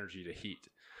lose energy to heat.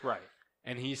 Right.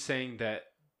 And he's saying that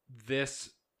this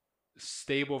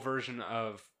stable version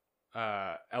of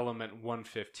element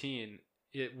 115,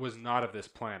 it was not of this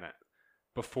planet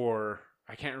before.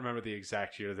 I can't remember the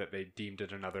exact year that they deemed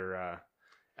it another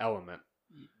element.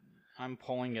 I'm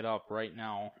pulling it up right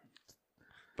now.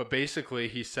 But basically,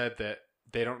 he said that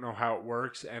they don't know how it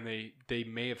works, and they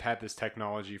may have had this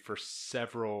technology for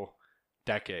several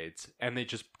decades, and they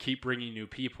just keep bringing new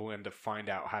people in to find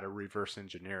out how to reverse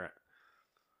engineer it.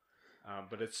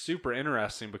 But it's super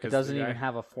interesting because it doesn't even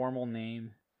have a formal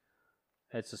name.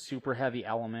 It's a super heavy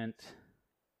element.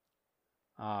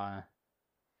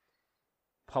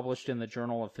 Published in the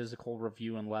Journal of Physical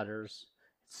Review and Letters.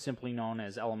 It's simply known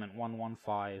as element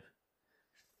 115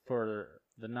 for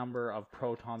the number of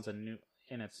protons in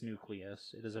its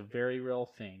nucleus. It is a very real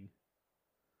thing.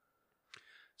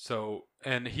 So,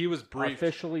 and he was briefed.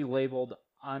 Officially labeled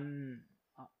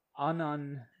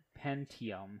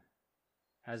ununpentium,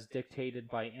 as dictated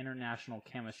by international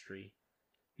chemistry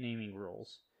naming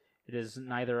rules. It is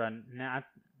neither a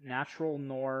natural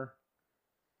nor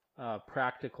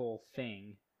practical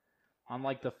thing.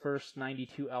 Unlike the first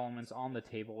 92 elements on the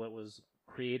table, it was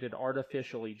created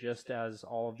artificially, just as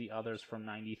all of the others from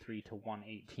 93 to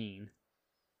 118.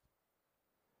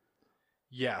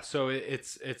 Yeah, so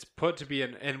it's put to be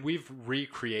and we've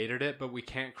recreated it, but we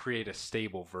can't create a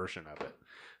stable version of it.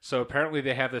 So apparently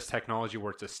they have this technology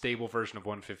where it's a stable version of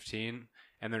 115,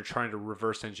 and they're trying to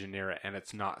reverse engineer it, and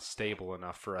it's not stable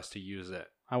enough for us to use it.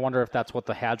 I wonder if that's what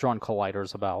the Hadron Collider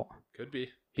is about. Could be.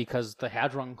 Because the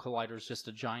Hadron Collider is just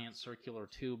a giant circular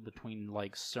tube between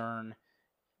like CERN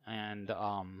and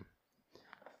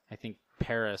I think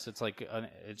Paris. It's like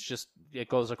it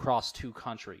goes across two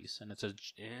countries, and it's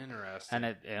interesting. And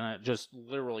it just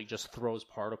literally just throws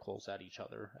particles at each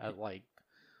other at like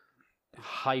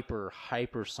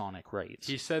hypersonic rates.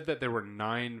 He said that there were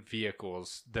 9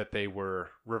 vehicles that they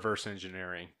were reverse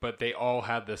engineering, but they all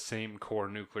had the same core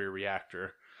nuclear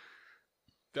reactor.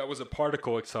 That was a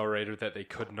particle accelerator that they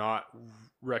could not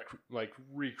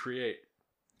recreate.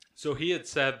 So he had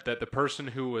said that the person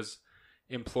who was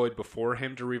employed before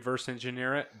him to reverse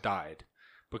engineer it died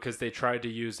because they tried to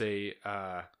use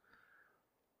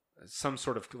some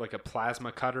sort of like a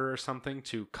plasma cutter or something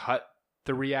to cut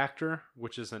the reactor,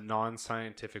 which is a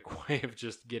non-scientific way of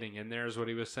just getting in there, is what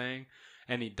he was saying,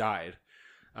 and he died.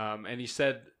 And he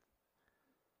said,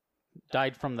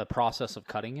 died from the process of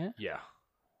cutting it? Yeah.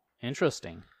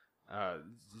 Interesting.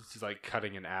 It's like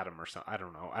cutting an atom or something. I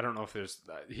don't know. I don't know if there's...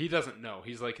 he doesn't know.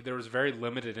 He's like, there was very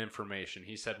limited information.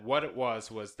 He said what it was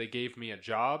they gave me a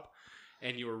job,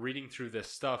 and you were reading through this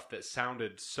stuff that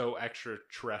sounded so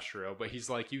extraterrestrial, but he's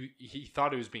like, he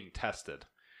thought it was being tested.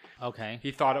 Okay.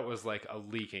 He thought it was like a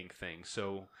leaking thing.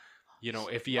 So,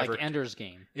 if he like Ender's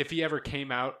Game. If he ever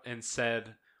came out and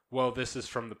said, well, this is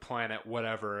from the planet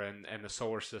whatever and the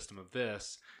solar system of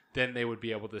this, then they would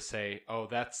be able to say, oh,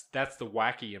 that's the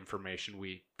wacky information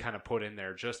we kind of put in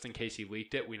there just in case he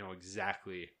leaked it. We know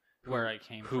exactly where it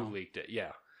came from. Who leaked it,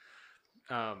 yeah.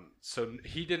 So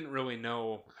he didn't really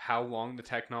know how long the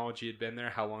technology had been there,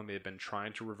 how long they had been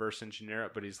trying to reverse engineer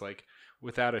it, but he's like,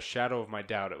 without a shadow of my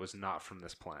doubt, it was not from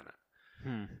this planet.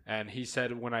 And he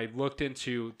said, when I looked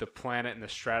into the planet and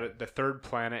the third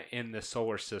planet in the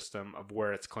solar system of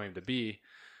where it's claimed to be,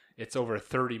 it's over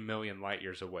 30 million light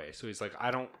years away. So he's like,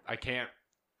 I can't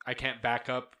back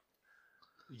up,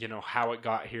 how it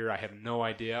got here. I have no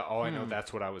idea. All I know,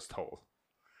 that's what I was told.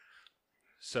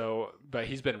 So, but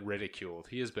he's been ridiculed.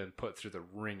 He has been put through the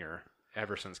ringer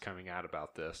ever since coming out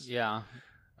about this. Yeah.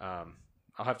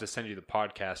 I'll have to send you the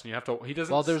podcast, and you have to. He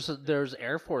doesn't. Well, there's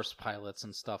Air Force pilots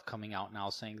and stuff coming out now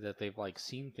saying that they've like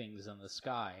seen things in the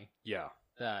sky. Yeah.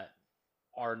 That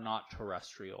are not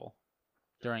terrestrial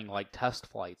during like test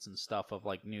flights and stuff of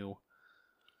like new.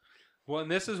 Well, and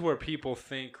this is where people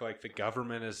think like the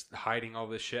government is hiding all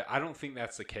this shit. I don't think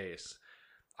that's the case.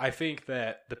 I think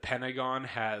that the Pentagon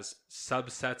has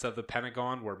subsets of the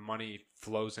Pentagon where money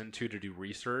flows into to do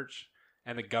research,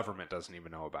 and the government doesn't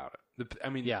even know about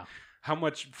it. Yeah. How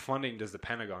much funding does the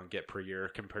Pentagon get per year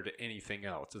compared to anything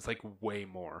else? It's like way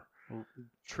more.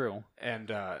 True.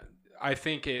 And I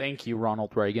think Thank you,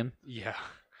 Ronald Reagan. Yeah.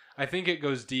 I think it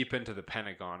goes deep into the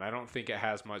Pentagon. I don't think it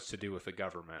has much to do with the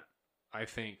government. I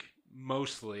think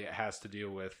mostly it has to do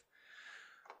with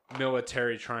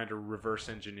military trying to reverse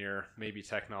engineer maybe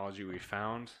technology we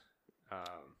found.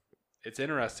 It's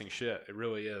interesting shit. It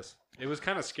really is. It was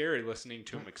kind of scary listening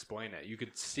to him explain it. You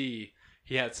could see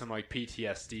he had some like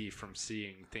PTSD from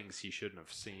seeing things he shouldn't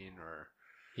have seen, or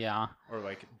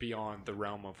like beyond the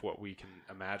realm of what we can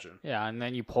imagine. Yeah, and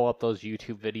then you pull up those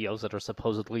YouTube videos that are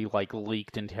supposedly like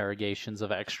leaked interrogations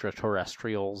of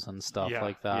extraterrestrials and stuff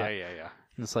like that. Yeah.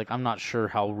 And it's like, I'm not sure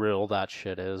how real that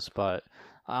shit is, but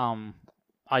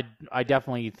I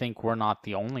definitely think we're not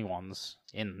the only ones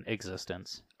in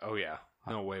existence. Oh yeah.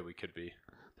 No way we could be.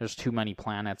 There's too many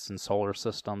planets and solar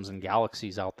systems and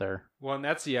galaxies out there. Well, and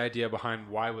that's the idea behind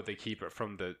why would they keep it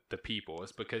from the people,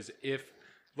 is because if,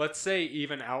 let's say,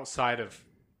 even outside of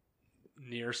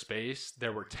near space,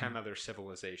 there were 10 other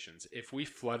civilizations. If we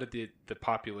flooded the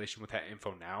population with that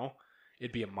info now,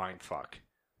 it'd be a mind fuck.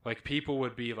 Like, people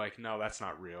would be like, no, that's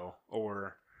not real.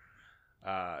 Or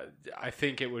I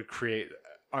think it would create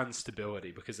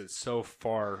instability because it's so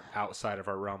far outside of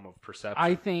our realm of perception.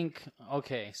 I think,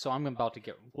 okay, so I'm about to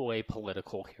get way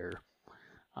political here.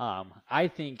 I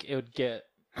think it would get,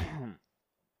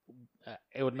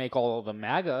 it would make all of the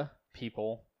MAGA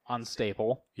people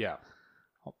unstable. Yeah.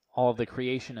 All of the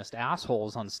creationist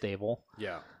assholes unstable.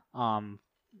 Yeah.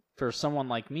 For someone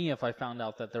like me, if I found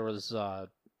out that there was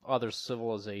other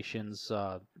civilizations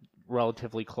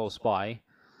relatively close by,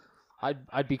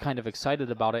 I'd be kind of excited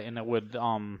about it, and it would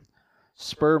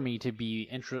spur me to be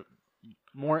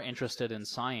more interested in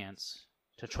science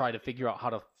to try to figure out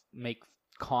how to make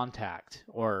contact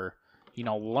or,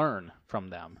 learn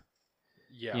from them.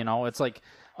 Yeah. It's like,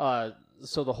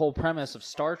 so the whole premise of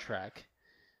Star Trek,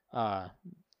 the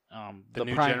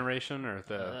new generation or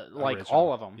the like original?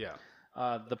 all of them.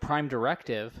 Yeah. The prime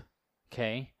directive,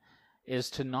 is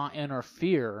to not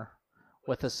interfere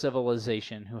with a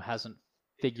civilization who hasn't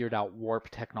figured out warp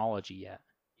technology yet.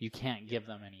 You can't give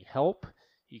them any help.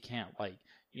 You can't,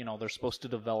 they're supposed to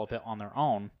develop it on their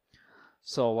own.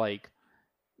 So, what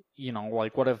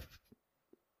if,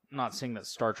 not saying that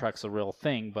Star Trek's a real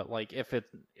thing, but,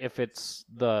 if it's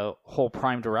the whole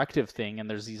prime directive thing and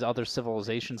there's these other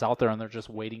civilizations out there and they're just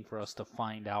waiting for us to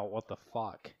find out what the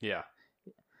fuck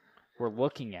we're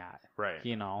looking at. Right.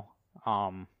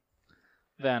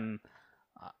 Then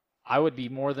I would be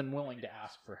more than willing to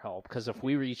ask for help, because if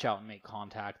we reach out and make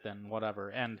contact, then whatever.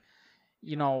 And,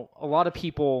 a lot of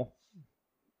people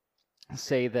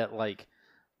say that,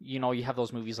 you have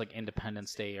those movies like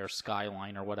Independence Day or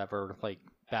Skyline or whatever, like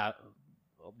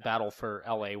Battle for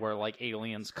LA, where,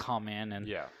 aliens come in and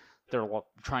they're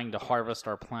trying to harvest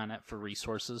our planet for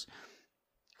resources.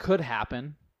 Could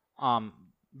happen.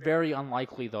 Very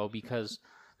unlikely, though, because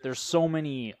there's so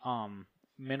many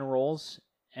minerals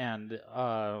and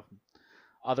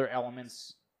other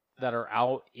elements that are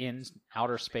out in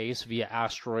outer space via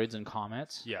asteroids and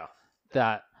comets. Yeah.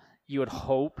 That you would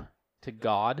hope to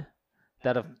God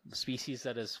that a species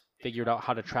that has figured out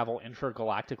how to travel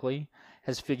intergalactically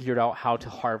has figured out how to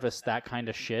harvest that kind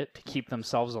of shit to keep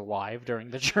themselves alive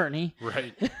during the journey.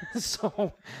 Right.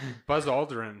 So Buzz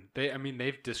Aldrin,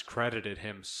 they've discredited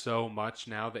him so much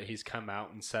now that he's come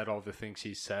out and said all the things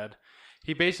he said.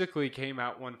 He basically came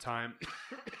out one time,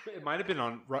 it might have been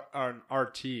on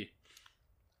RT,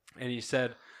 and he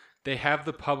said they have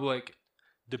the public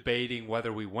debating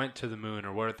whether we went to the moon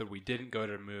or whether we didn't go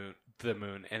to the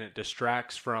moon, and it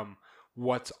distracts from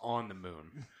what's on the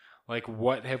moon. Like,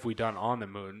 what have we done on the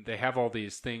moon? They have all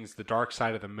these things, the dark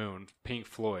side of the moon, Pink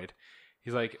Floyd.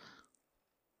 He's like,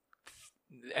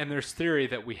 and there's theory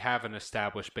that we have an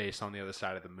established base on the other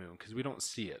side of the moon because we don't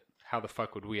see it. How the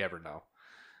fuck would we ever know?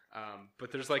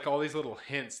 But there's all these little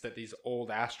hints that these old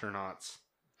astronauts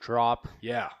drop.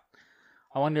 Yeah.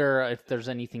 I wonder if there's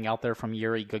anything out there from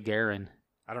Yuri Gagarin.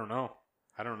 I don't know.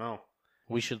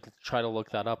 We should try to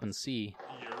look that up and see.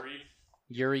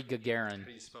 Yuri Gagarin. How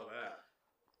do you spell that?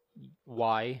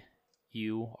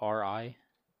 Y-U-R-I.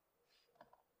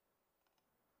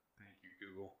 Thank you,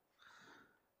 Google.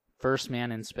 First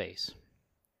man in space.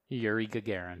 Yuri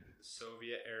Gagarin.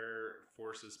 Soviet Air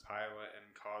Forces pilot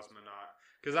and cosmonaut.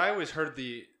 Because I always heard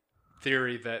the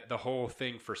theory that the whole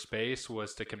thing for space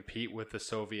was to compete with the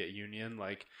Soviet Union.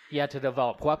 To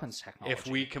develop weapons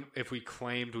technology. If we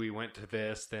claimed we went to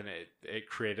this, then it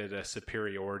created a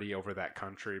superiority over that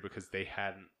country because they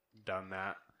hadn't done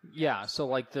that. Yeah, so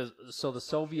the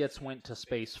Soviets went to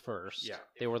space first. Yeah.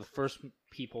 They were the first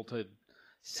people to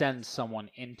send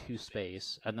someone into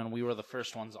space, and then we were the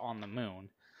first ones on the moon.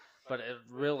 But it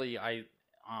really,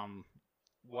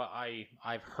 what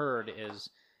I've heard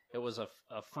is It was a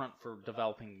front for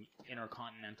developing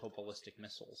intercontinental ballistic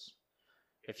missiles.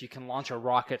 If you can launch a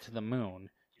rocket to the moon,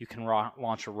 you can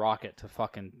launch a rocket to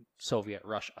fucking Soviet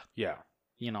Russia. Yeah.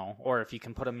 You know, or if you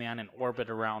can put a man in orbit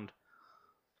around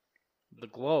the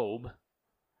globe,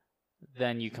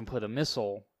 then you can put a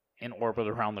missile in orbit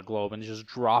around the globe and just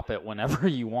drop it whenever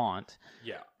you want.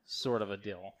 Yeah. Sort of a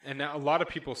deal. And now a lot of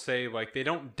people say, like, they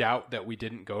don't doubt that we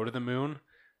didn't go to the moon.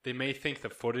 They may think the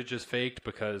footage is faked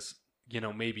because, you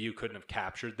know, maybe you couldn't have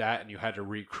captured that and you had to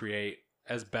recreate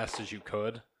as best as you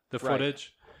could the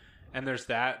footage. Right. And there's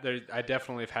that. I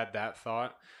definitely have had that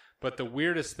thought. But the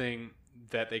weirdest thing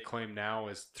that they claim now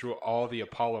is through all the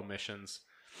Apollo missions,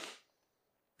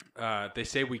 they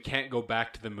say we can't go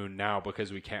back to the moon now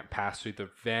because we can't pass through the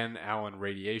Van Allen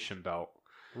radiation belt.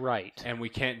 Right. And we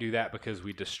can't do that because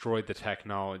we destroyed the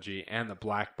technology and the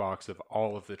black box of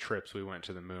all of the trips we went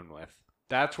to the moon with.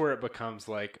 That's where it becomes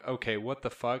like, okay, what the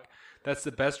fuck? That's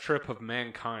the best trip of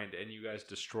mankind, and you guys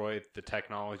destroyed the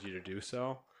technology to do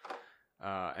so.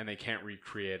 And they can't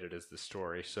recreate it as the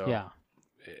story. So yeah.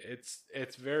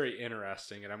 It's very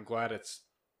interesting, and I'm glad it's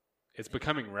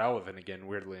becoming relevant again,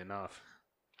 weirdly enough.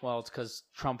 Well, it's because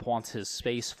Trump wants his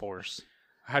Space Force.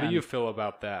 How do you feel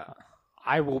about that?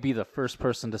 I will be the first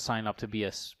person to sign up to be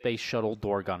a space shuttle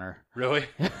door gunner. Really?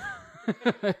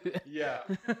 Yeah.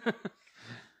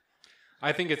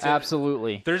 I think it's...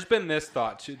 Absolutely. There's been this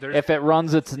thought, too. If it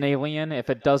runs, it's an alien. If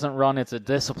it doesn't run, it's a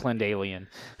disciplined alien.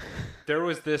 There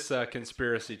was this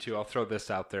conspiracy, too. I'll throw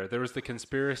this out there. There was the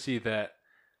conspiracy that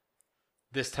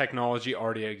this technology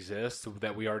already exists,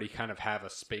 that we already kind of have a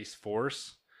space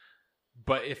force.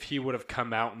 But if he would have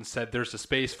come out and said, there's a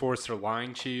space force, they're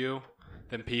lying to you,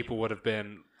 then people would have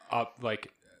been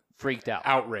freaked out,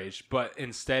 outraged. But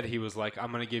instead, he was like,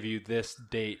 I'm going to give you this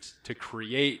date to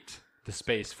create the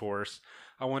Space Force.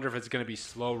 I wonder if it's going to be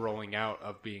slow rolling out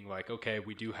of being like, okay,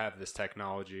 we do have this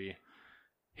technology.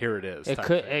 Here it is.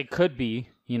 It could be,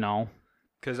 you know.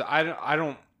 Because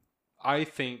I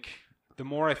think, the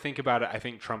more I think about it, I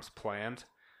think Trump's planned.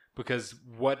 Because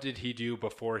what did he do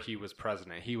before he was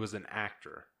president? He was an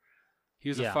actor. He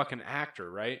was a fucking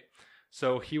actor, right?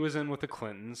 So he was in with the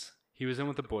Clintons. He was in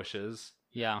with the Bushes.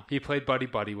 Yeah. He played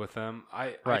buddy-buddy with them.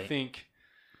 I think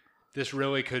this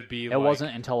really could be It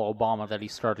wasn't until Obama that he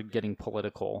started getting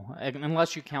political.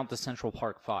 Unless you count the Central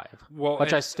Park 5.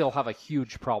 Which I still have a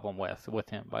huge problem with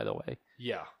him, by the way.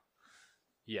 Yeah.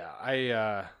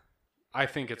 Yeah. I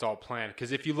think it's all planned.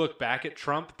 Because if you look back at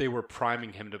Trump, they were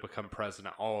priming him to become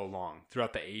president all along.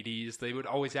 Throughout the 80s, they would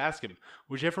always ask him,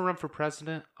 would you ever run for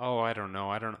president? Oh, I don't know.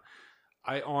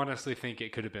 I honestly think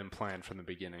it could have been planned from the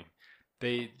beginning.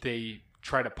 They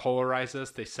try to polarize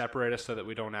us. They separate us so that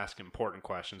we don't ask important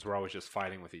questions. We're always just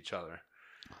fighting with each other.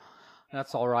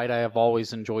 That's all right. I have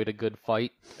always enjoyed a good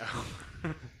fight.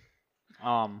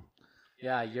 Yeah,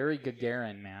 Yuri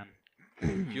Gagarin, man.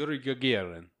 Yuri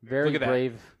Gagarin. Very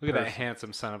brave. Look at that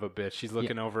handsome son of a bitch. He's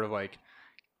looking over like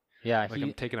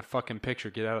I'm taking a fucking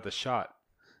picture. Get out of the shot.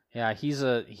 Yeah,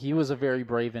 he was a very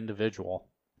brave individual,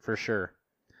 for sure.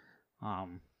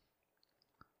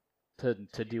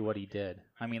 To do what he did.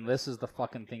 I mean, this is the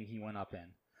fucking thing he went up in.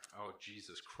 Oh,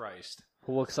 Jesus Christ.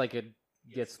 Who looks like it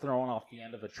gets thrown off the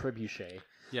end of a trebuchet.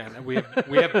 Yeah, and we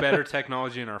have better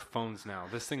technology in our phones now.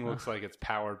 This thing looks like it's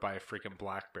powered by a freaking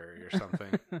BlackBerry or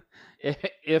something.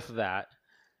 if that.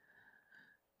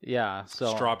 Yeah,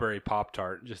 so strawberry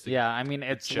Pop-Tart. I mean,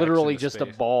 it's literally just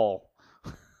space. A ball.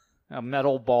 A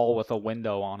metal ball with a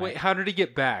window on it. Wait, how did he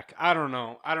get back? I don't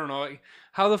know.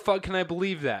 How the fuck can I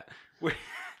believe that?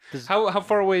 How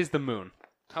far away is the moon?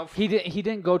 He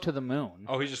didn't go to the moon.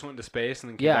 Oh, he just went to space and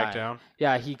then came back down?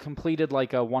 Yeah, he completed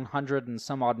like a 100 and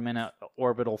some odd minute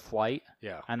orbital flight.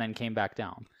 Yeah. And then came back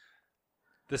down.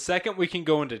 The second we can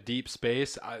go into deep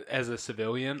space as a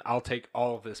civilian, I'll take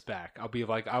all of this back. I'll be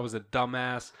like, I was a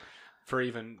dumbass for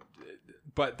even...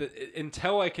 But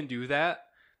until I can do that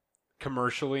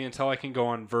commercially, until I can go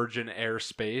on Virgin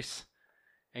Airspace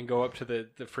and go up to the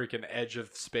freaking edge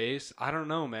of space, I don't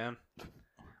know, man.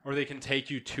 Or they can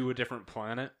take you to a different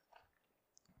planet.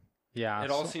 Yeah. It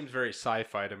all seems very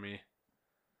sci-fi to me.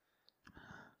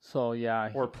 So, yeah.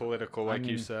 Or political, like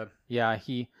you said. Yeah,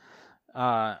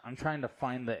 I'm trying to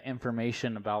find the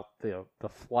information about the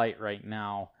flight right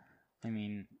now. I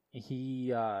mean, he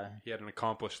had an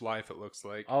accomplished life, it looks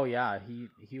like. Oh, yeah.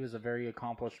 He was a very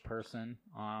accomplished person.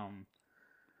 I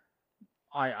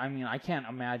mean, I can't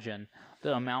imagine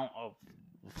the amount of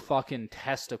fucking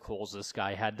testicles this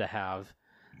guy had to have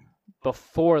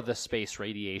before the space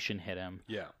radiation hit him.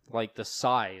 Yeah. Like the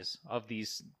size of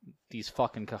these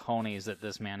fucking cojones that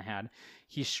this man had.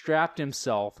 He strapped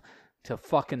himself to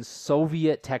fucking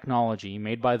Soviet technology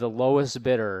made by the lowest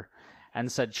bidder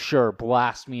and said, sure,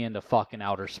 blast me into fucking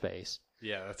outer space.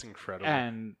 Yeah, that's incredible.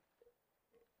 And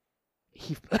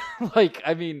he, like,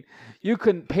 I mean, you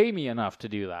couldn't pay me enough to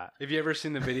do that. Have you ever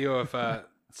seen the video of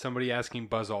somebody asking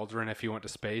Buzz Aldrin if he went to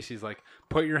space? He's like,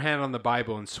 put your hand on the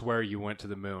Bible and swear you went to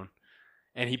the moon.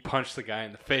 And he punched the guy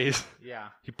in the face. Yeah.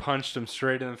 He punched him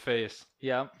straight in the face.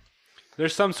 Yeah.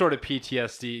 There's some sort of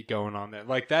PTSD going on there.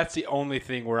 Like, that's the only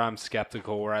thing where I'm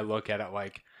skeptical, where I look at it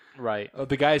like, right.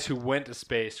 The guys who went to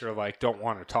space are like, don't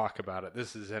want to talk about it.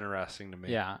 This is interesting to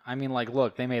me. Yeah. I mean, like,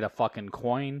 look, they made a fucking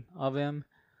coin of him.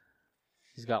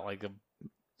 He's got, like,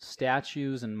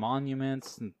 statues and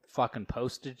monuments and fucking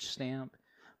postage stamp.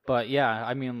 But, yeah,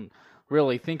 I mean,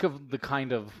 really, think of the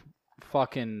kind of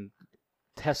fucking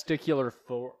testicular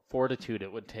fortitude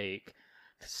it would take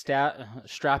to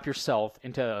strap yourself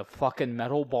into a fucking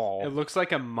metal ball. It looks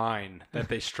like a mine that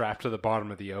they strap to the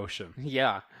bottom of the ocean.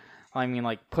 Yeah. I mean,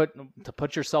 like,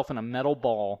 put yourself in a metal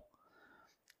ball,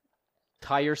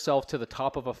 tie yourself to the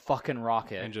top of a fucking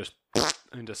rocket. And just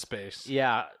into space.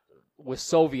 Yeah, with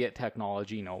Soviet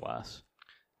technology, no less.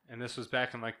 And this was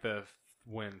back in, like, the,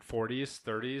 40s,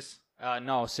 30s?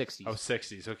 No, 60s. Oh,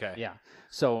 60s, okay. Yeah.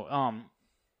 So,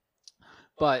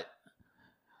 but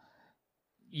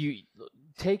you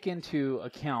take into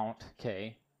account,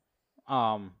 okay,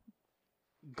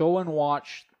 go and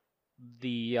watch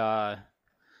the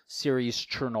series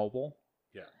Chernobyl.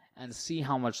 Yeah. And see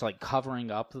how much, like,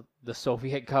 covering up the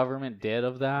Soviet government did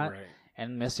of that. Right.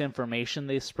 And misinformation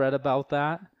they spread about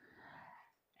that.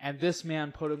 And this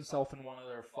man put himself in one of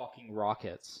their fucking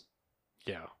rockets.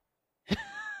 Yeah.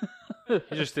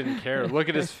 He just didn't care. Look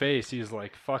at his face. He was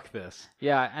like, fuck this.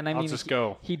 Yeah, and I I'll mean, just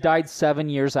go. He died 7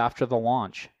 years after the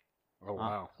launch. Oh,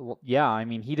 wow. Yeah, I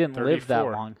mean, he didn't 34. live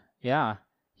that long. Yeah,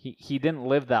 he didn't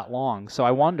live that long. So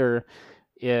I wonder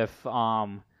if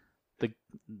the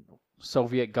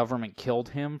Soviet government killed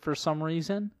him for some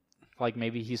reason. Like,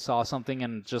 maybe he saw something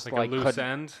and just like a loose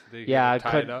end? They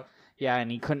tied up? Yeah,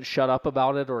 and he couldn't shut up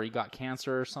about it, or he got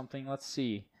cancer or something. Let's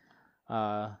see.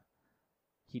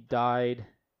 He died.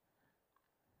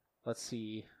 Let's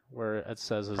see where it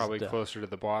says his Probably death. closer to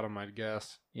the bottom, I'd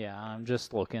guess. Yeah, I'm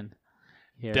just looking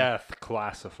here. Death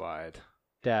classified.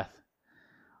 Death.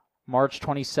 March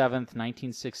 27th,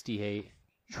 1968.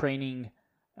 Training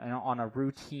on a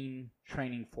routine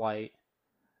training flight.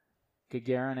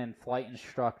 Gagarin and flight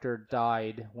instructor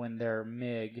died when their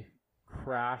MiG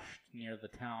crashed near the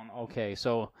town. Okay,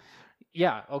 so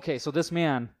this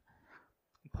man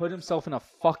put himself in a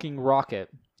fucking rocket.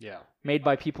 Yeah. Made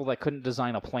by people that couldn't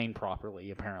design a plane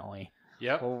properly, apparently.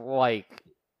 Yep. Like.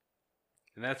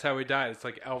 And that's how he died. It's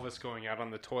like Elvis going out on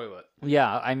the toilet.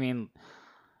 Yeah, I mean,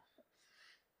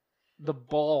 the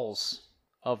balls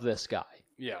of this guy.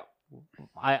 Yeah.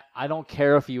 I don't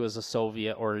care if he was a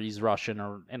Soviet or he's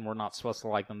Russian and we're not supposed to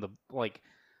like them. Like,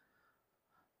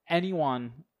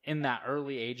 anyone in that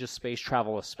early age of space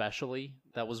travel especially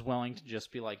that was willing to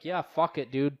just be like, yeah, fuck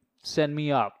it, dude. Send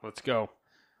me up. Let's go.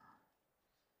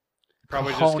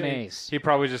 He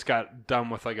probably just got done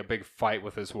with like a big fight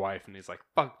with his wife, and he's like,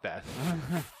 "Fuck that,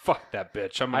 fuck that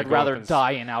bitch. I'd rather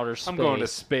die in outer space. I'm going to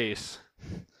space."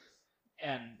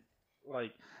 And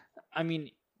like, I mean,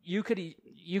 you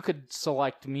could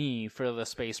select me for the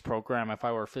space program if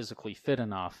I were physically fit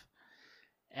enough,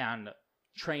 and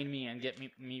train me and get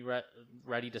me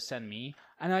ready to send me,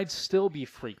 and I'd still be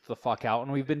freaked the fuck out.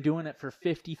 And we've been doing it for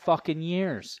 50 fucking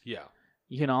years. Yeah,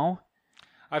 you know.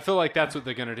 I feel like that's what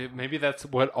they're going to do. Maybe that's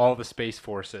what all the Space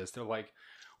Force is. They're like,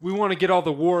 we want to get all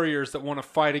the warriors that want to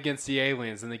fight against the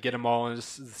aliens, and they get them all in the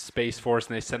Space Force,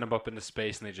 and they send them up into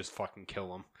space, and they just fucking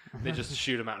kill them. They just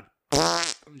shoot them out.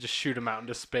 Just shoot them out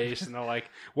into space, and they're like,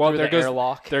 well, there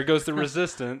goes the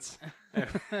resistance.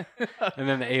 And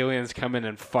then the aliens come in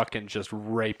and fucking just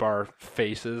rape our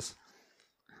faces.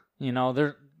 You know,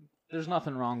 there's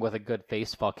nothing wrong with a good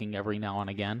face fucking every now and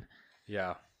again.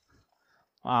 Yeah.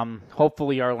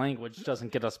 Hopefully our language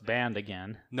doesn't get us banned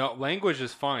again. No, language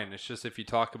is fine. It's just if you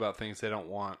talk about things they don't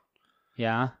want.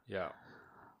 Yeah? Yeah.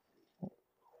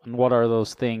 And what are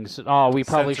those things? Oh, we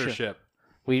probably Censorship.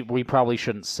 We probably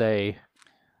shouldn't say.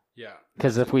 Yeah.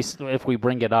 Because if we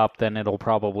bring it up, then it'll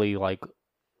probably like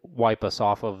wipe us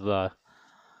off of the,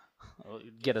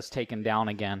 get us taken down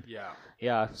again. Yeah.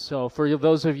 Yeah. So for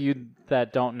those of you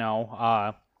that don't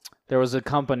know, there was a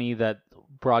company that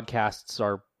broadcasts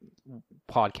our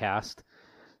podcast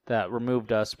that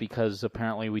removed us because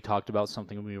apparently we talked about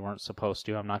something we weren't supposed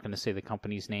to. I'm not going to say the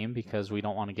company's name because we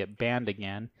don't want to get banned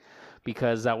again,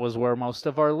 because that was where most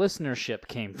of our listenership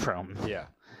came from. Yeah.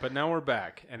 But now we're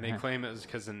back, and they claim it was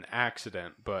because of an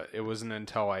accident, but it wasn't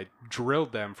until I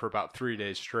drilled them for about 3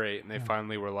 days straight, and they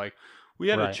finally were like, we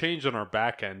had a change on our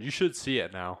back end. You should see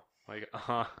it now. Like,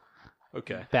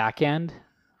 okay. Back end?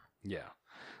 Yeah.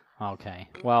 Okay.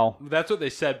 Well, that's what they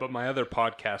said, but my other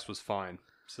podcast was fine.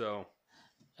 So,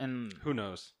 and who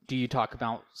knows? Do you talk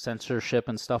about censorship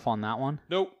and stuff on that one?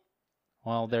 Nope.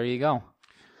 Well, there you go.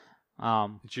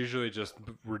 It's usually just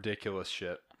ridiculous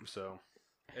shit. So,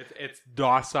 it's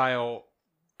docile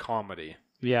comedy.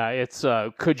 Yeah, it's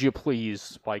Could You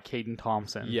Please by Caden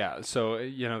Thompson. Yeah, so,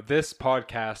 this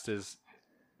podcast is...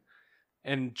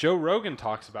 And Joe Rogan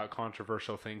talks about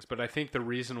controversial things, but I think the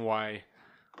reason why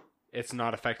it's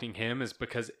not affecting him is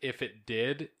because if it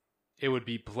did, it would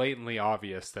be blatantly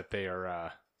obvious that they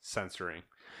are censoring.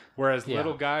 Whereas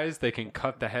little guys, they can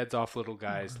cut the heads off little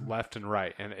guys left and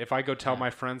right. And if I go tell my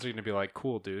friends, they're going to be like,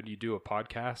 cool, dude, you do a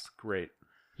podcast? Great.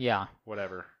 Yeah.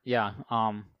 Whatever. Yeah.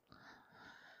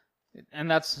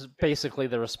 And that's basically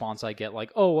the response I get.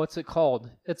 Like, oh, what's it called?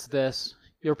 It's this.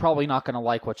 You're probably not going to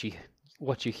like what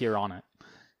you hear on it.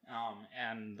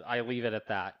 And I leave it at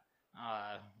that.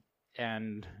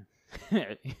 And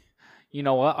you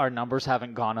know what? Our numbers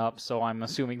haven't gone up, so I'm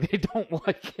assuming they don't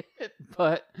like it.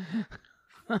 But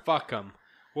fuck them.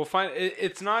 We'll find.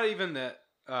 It's not even that.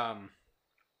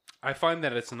 I find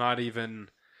that it's not even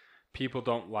people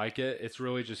don't like it. It's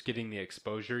really just getting the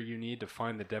exposure you need to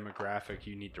find the demographic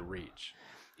you need to reach.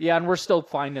 Yeah, and we're still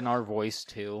finding our voice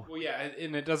too. Well, yeah,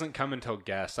 and it doesn't come until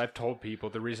guests. I've told people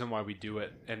the reason why we do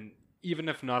it, and even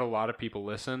if not a lot of people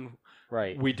listen,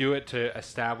 right, we do it to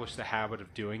establish the habit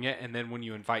of doing it. And then when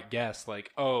you invite guests,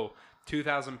 like,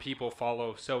 2,000 people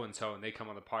follow so-and-so and they come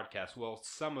on the podcast, well,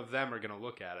 some of them are going to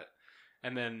look at it.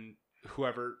 And then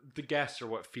whoever, the guests are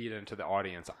what feed into the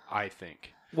audience, I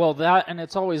think. Well, that, and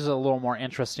it's always a little more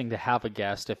interesting to have a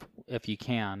guest if you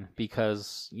can,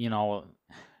 because,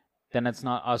 then it's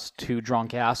not us two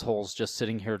drunk assholes just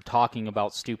sitting here talking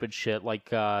about stupid shit like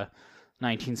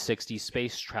 1960s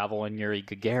space travel and Yuri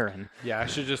Gagarin. Yeah, I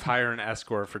should just hire an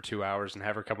escort for 2 hours and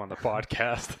have her come on the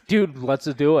podcast. Dude, let's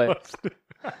do it.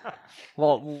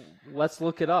 Well, let's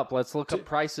look it up. Let's look up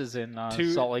prices in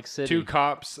Salt Lake City. 2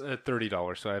 cops at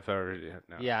 $30. So I've already...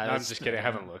 No, yeah, no, I'm just kidding. I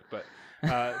haven't looked. But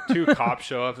 2 cops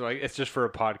show up. Like, it's just for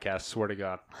a podcast, swear to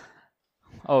God.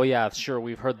 Oh, yeah, sure.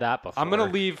 We've heard that before. I'm going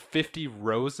to leave 50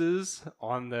 roses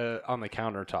on the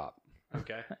countertop.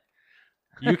 Okay?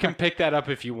 You can pick that up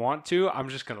if you want to. I'm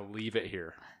just going to leave it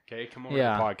here. Okay? Come over to the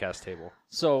podcast table.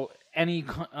 So, any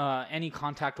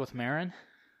contact with Marin?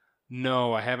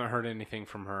 No, I haven't heard anything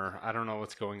from her. I don't know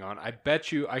what's going on. I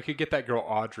bet you I could get that girl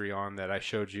Audrey on that I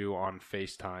showed you on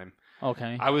FaceTime.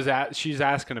 Okay. She's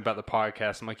asking about the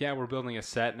podcast. I'm like, yeah, we're building a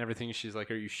set and everything. She's like,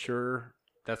 are you sure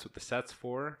that's what the set's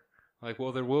for? I'm like,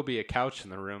 well, there will be a couch in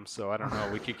the room, so I don't know.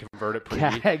 We could convert it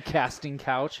pretty casting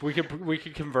couch. We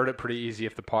could convert it pretty easy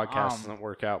if the podcast doesn't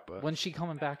work out. But when's she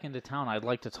coming back into town? I'd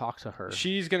like to talk to her.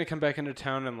 She's gonna come back into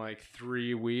town in like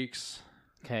 3 weeks.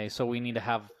 Okay, so we need to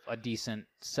have a decent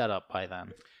setup by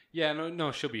then. Yeah,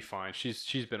 no, she'll be fine.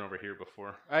 She's been over here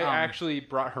before. I actually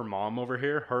brought her mom over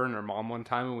here, her and her mom one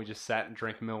time, and we just sat and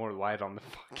drank Miller Lite on the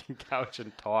fucking couch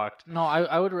and talked. No,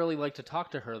 I would really like to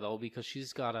talk to her though, because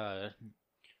she's got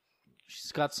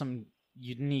some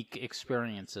unique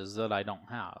experiences that I don't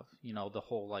have. The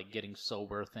whole like getting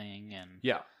sober thing and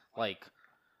like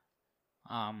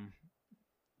and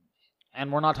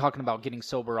we're not talking about getting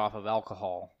sober off of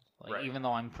alcohol. Like, right. Even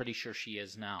though I'm pretty sure she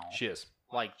is now. She is.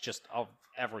 Like, just of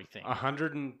everything.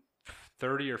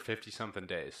 130 or 50 something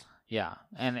days. Yeah,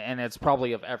 and it's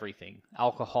probably of everything.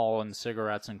 Alcohol and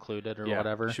cigarettes included or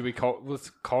whatever. Let's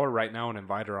call her right now and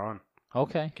invite her on.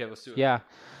 Okay. Okay, let's do it.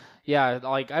 Yeah,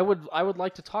 like, I would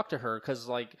like to talk to her, because,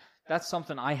 like, that's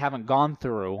something I haven't gone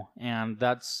through, and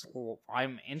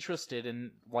I'm interested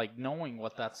in, like, knowing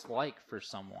what that's like for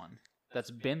someone that's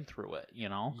been through it,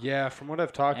 Yeah, from what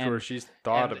I've talked to her, she's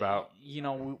thought about...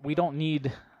 we don't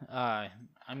need...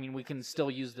 we can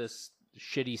still use this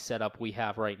shitty setup we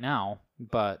have right now,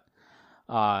 but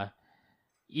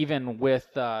even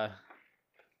with the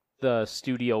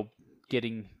studio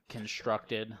getting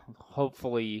constructed,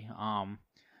 hopefully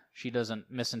she doesn't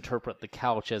misinterpret the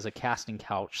couch as a casting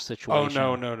couch situation.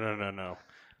 Oh, no.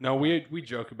 No, we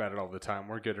joke about it all the time.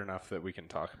 We're good enough that we can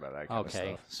talk about that kind of stuff.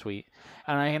 Okay, sweet.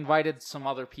 And I invited some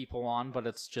other people on, but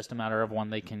it's just a matter of when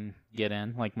they can get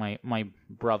in. Like my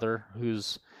brother,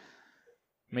 who's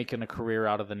making a career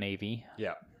out of the Navy.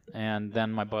 Yeah. And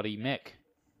then my buddy Mick.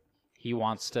 He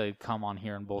wants to come on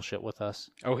here and bullshit with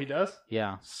us. Oh, he does?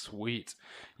 Yeah. Sweet.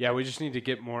 Yeah, we just need to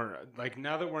get more, like,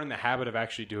 now that we're in the habit of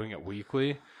actually doing it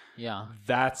weekly, Yeah.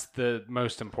 that's the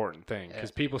most important thing. Because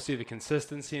people see the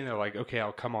consistency and they're like, okay,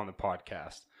 I'll come on the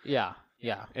podcast. Yeah.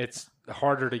 Yeah. It's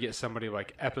harder to get somebody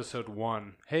like episode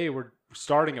 1. Hey, we're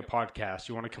starting a podcast.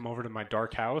 You want to come over to my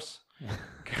dark house?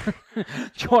 Do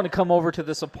you want to come over to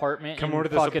this apartment Come in over to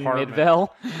this fucking apartment.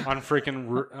 Midvale? On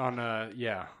freaking,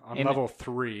 on level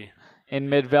 3 In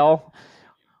Midvale?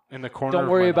 in the corner. Don't of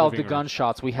worry my about the living room.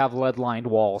 gunshots. We have lead-lined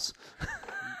walls.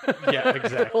 Yeah,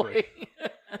 exactly.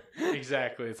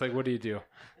 Exactly. It's like, what do you do?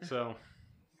 So,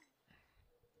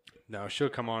 no, she'll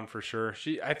come on for sure.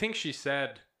 I think she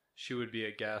said she would be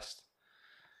a guest.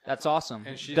 That's awesome.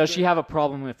 And she's Does she been- have a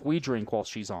problem if we drink while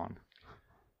she's on?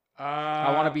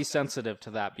 I want to be sensitive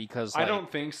to that because I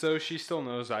don't think so. She still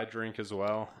knows I drink as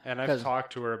well, and I've 'Cause-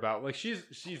 talked to her about like she's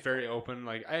very open.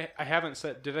 Like I haven't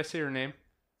said. Did I say her name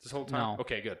this whole time? No.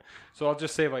 Okay, good. So I'll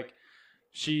just say like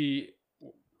she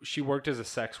worked as a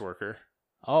sex worker.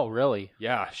 Oh, really?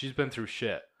 Yeah, she's been through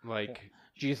shit. Like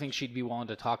Do you think she'd be willing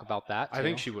to talk about that? I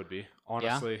think too? she would be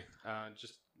honestly.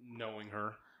 Just knowing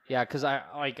her. Yeah, because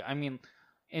I mean,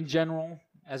 in general,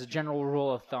 as a general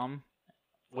rule of thumb,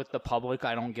 with the public,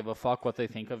 I don't give a fuck what they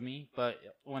think of me. But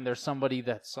when there's somebody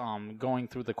that's going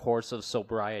through the course of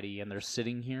sobriety and they're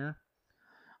sitting here,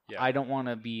 Yeah. I don't want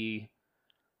to be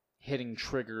hitting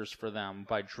triggers for them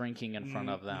by drinking in front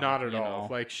of them. Not at you all.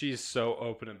 know? Like she's so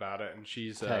open about it, and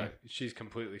she's Okay. she's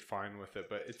completely fine with it.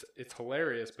 But it's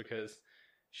hilarious because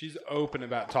she's open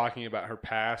about talking about her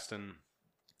past, and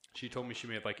she told me she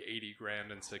made like 80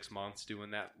 grand in 6 months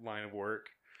doing that line of work.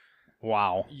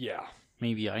 Wow. Yeah,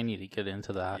 Maybe I need to get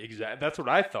into that. exactly. That's what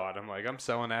I thought. I'm like, I'm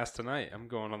selling ass tonight. I'm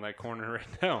going on that corner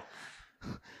right now.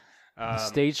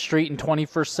 State Street and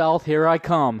 21st South, here I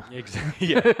come. Exactly.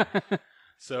 Yeah.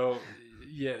 So,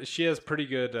 yeah, she has pretty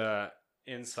good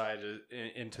insight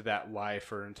into that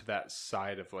life or into that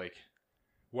side of like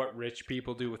what rich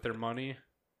people do with their money,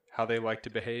 how they like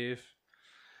to behave.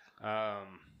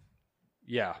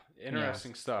 Yeah,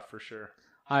 interesting stuff for sure.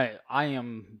 I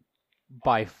am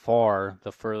by far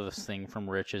the furthest thing from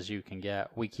rich as you can get.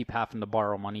 We keep having to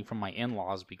borrow money from my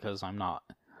in-laws because I'm not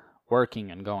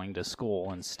working and going to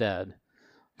school instead.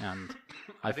 And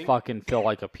I fucking feel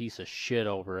like a piece of shit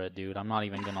over it, dude. I'm not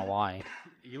even gonna lie.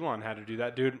 Elon had to do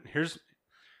that, dude. Here's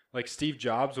like Steve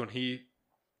Jobs when he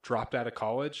dropped out of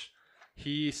college.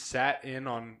 He sat in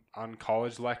on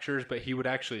college lectures, but he would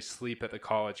actually sleep at the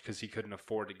college because he couldn't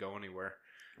afford to go anywhere.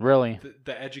 Really?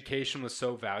 The education was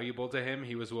so valuable to him,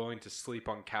 he was willing to sleep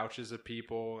on couches of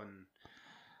people and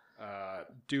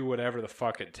do whatever the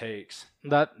fuck it takes.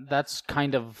 That's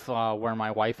kind of where my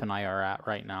wife and I are at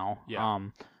right now. Yeah.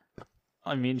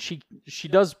 I mean, she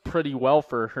does pretty well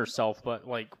for herself, but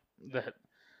like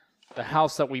the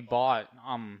house that we bought,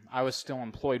 I was still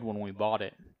employed when we bought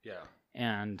it, Yeah.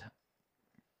 and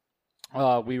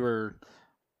we were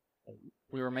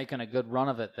making a good run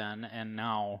of it then, and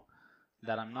now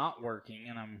that I'm not working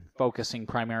and I'm focusing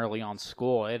primarily on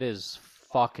school, it is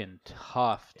fucking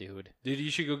tough, dude. Dude, you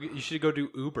should go do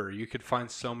Uber. You could find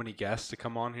so many guests to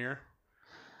come on here.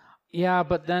 Yeah,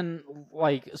 but then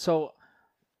like so.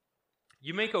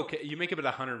 You make about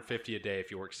 150 a day if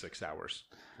you work 6 hours.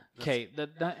 Okay,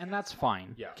 and that's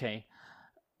fine. Yeah. Okay.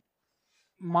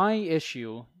 My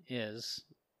issue is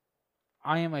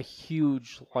I am a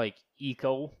huge like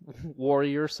eco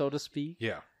warrior, so to speak.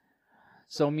 Yeah.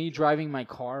 So me driving my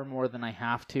car more than I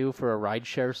have to for a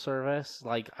rideshare service,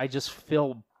 like I just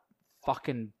feel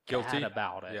fucking Guilty? bad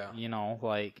about it. Yeah. You know,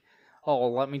 like, oh,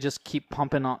 let me just keep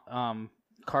pumping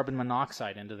carbon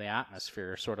monoxide into the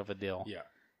atmosphere, sort of a deal. Yeah.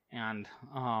 And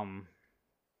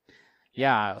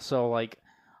yeah, so like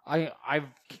I've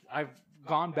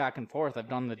gone back and forth. I've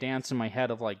done the dance in my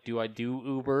head of like, do I do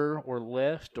Uber or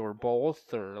Lyft or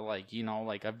both, or like, you know,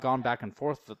 like I've gone back and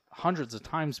forth hundreds of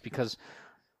times because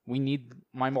we need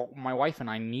my wife and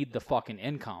I need the fucking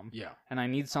income. Yeah. And I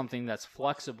need something that's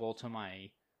flexible to my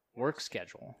work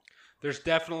schedule. There's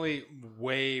definitely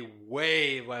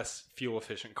way less fuel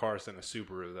efficient cars than a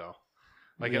Subaru though.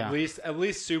 Like Yeah. at least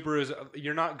Subarus,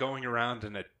 you're not going around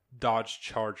in a Dodge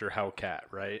Charger Hellcat,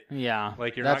 right? Yeah,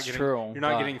 Like that's true. You're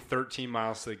not but, getting 13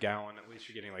 miles to the gallon. At least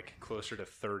you're getting like closer to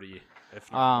 30,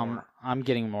 if not more. I'm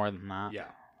getting more than that.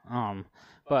 Yeah.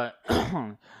 But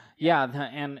yeah,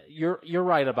 and you're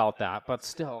right about that. But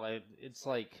still, it's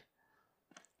like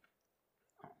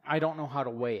I don't know how to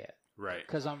weigh it Right.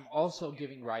 because I'm also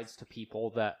giving rides to people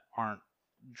that aren't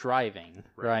driving,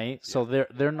 Right. right? So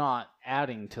they're not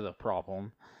adding to the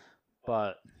problem.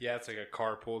 But Yeah, it's like a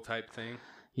carpool type thing.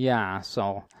 Yeah,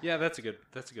 so Yeah, that's a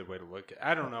good way to look at it.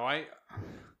 I don't know.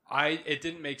 It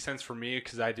didn't make sense for me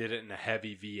because I did it in a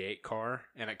heavy V8 car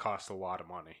and it cost a lot of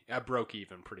money. I broke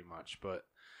even pretty much, but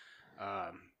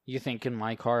you think in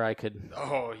my car I could?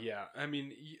 oh yeah. I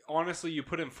mean, honestly, you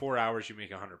put in 4 hours, you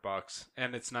make $100,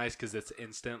 and it's nice because it's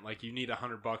instant. Like you need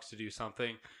 $100 to do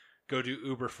something, go do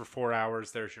Uber for 4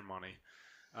 hours. There's your money.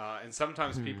 And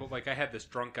sometimes people, like I had this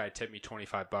drunk guy tip me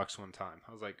 $25 one time.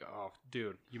 I was like, oh,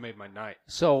 dude, you made my night.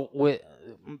 So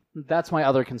that's my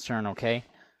other concern. Okay,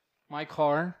 my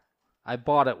car, I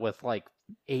bought it with like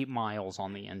 8 miles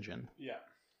on the engine. Yeah.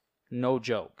 No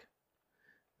joke.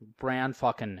 Brand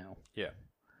fucking new. Yeah.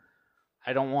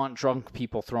 I don't want drunk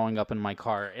people throwing up in my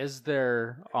car. Is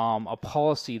there a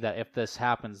policy that if this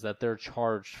happens that they're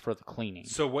charged for the cleaning?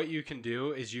 So what you can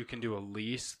do is you can do a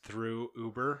lease through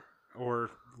Uber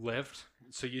or Lyft.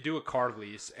 So you do a car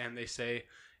lease and they say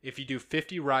if you do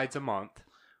 50 rides a month,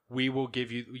 we will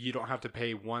give you don't have to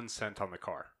pay 1 cent on the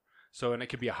car. So, and it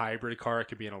could be a hybrid car, it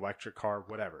could be an electric car,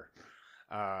 whatever.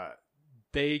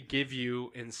 They give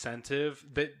you incentive.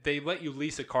 They let you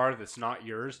lease a car that's not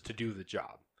yours to do the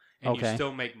job. And you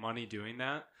still make money doing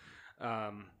that.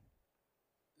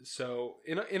 So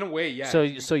in a way, yeah.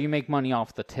 So you make money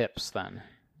off the tips then?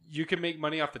 You can make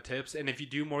money off the tips, and if you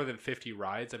do more than 50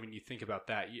 rides, I mean, you think about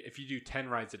that. If you do 10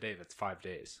 rides a day, that's 5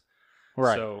 days.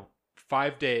 Right. So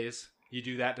 5 days, you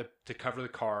do that to cover the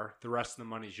car. The rest of the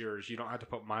money's yours. You don't have to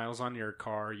put miles on your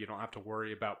car. You don't have to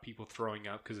worry about people throwing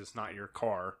up because it's not your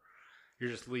car.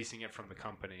 You're just leasing it from the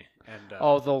company. And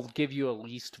they'll give you a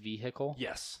leased vehicle?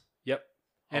 Yes. Yep.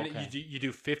 And Okay. you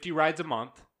do 50 rides a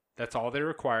month. That's all they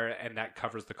require, and that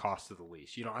covers the cost of the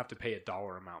lease. You don't have to pay a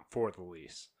dollar amount for the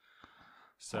lease.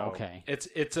 So okay. It's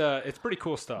pretty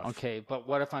cool stuff. Okay, but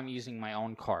what if I'm using my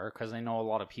own car? Because I know a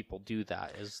lot of people do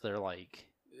that. Is there like...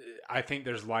 I think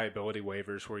there's liability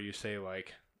waivers where you say,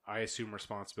 like, I assume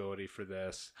responsibility for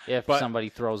this. If somebody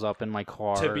throws up in my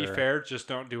car... To be fair, just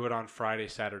don't do it on Friday,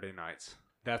 Saturday nights.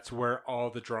 That's where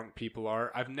all the drunk people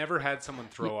are. I've never had someone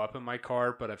throw up in my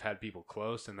car, but I've had people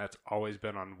close, and that's always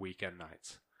been on weekend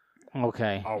nights.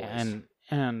 Okay. Always.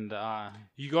 And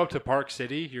you go up to Park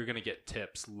City, you're going to get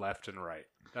tips left and right.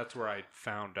 That's where I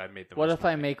found I made the what most if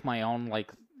money. I make my own,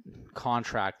 like,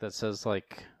 contract that says,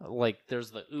 like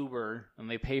there's the Uber, and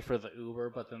they pay for the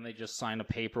Uber, but then they just sign a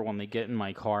paper when they get in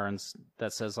my car and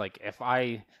that says, like, if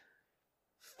I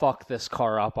fuck this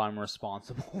car up, I'm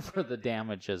responsible for the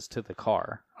damages to the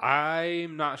car.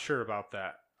 I'm not sure about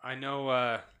that. I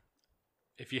know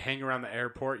if you hang around the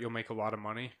airport, you'll make a lot of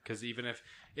money, because even if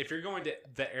you're going to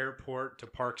the airport to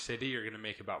Park City, you're going to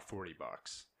make about $40.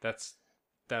 That's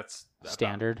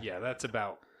standard. Yeah, that's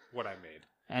about what I made.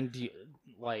 And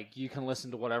you can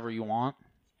listen to whatever you want.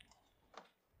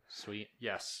 Sweet.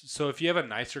 Yes. So if you have a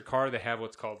nicer car, they have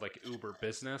what's called like Uber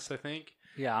Business, I think.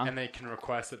 Yeah. And they can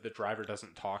request that the driver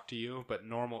doesn't talk to you. But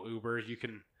normal Uber, you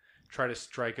can try to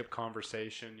strike up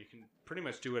conversation. You can pretty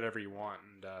much do whatever you want.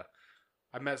 And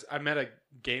I met a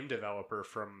game developer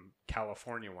from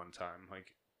California one time. Like,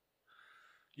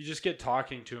 you just get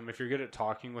talking to him. If you're good at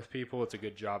talking with people, it's a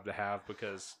good job to have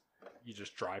because you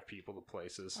just drive people to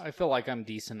places. I feel like I'm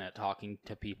decent at talking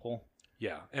to people.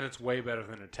 Yeah, and it's way better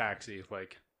than a taxi.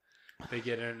 Like, they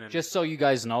get in and... Just so you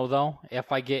guys know, though,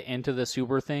 if I get into this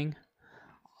Uber thing,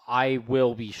 I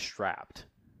will be strapped.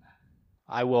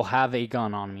 I will have a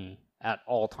gun on me at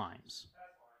all times.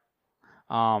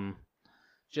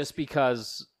 Just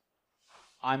because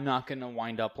I'm not going to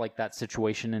wind up like that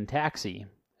situation in Taxi.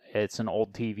 It's an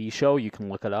old TV show. You can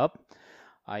look it up.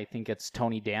 I think it's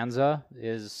Tony Danza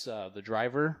is the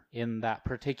driver in that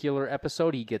particular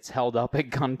episode. He gets held up at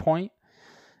gunpoint.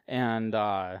 And,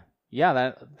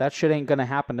 yeah, that shit ain't going to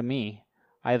happen to me.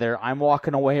 Either I'm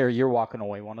walking away or you're walking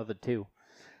away, one of the two.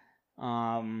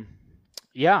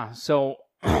 Yeah, so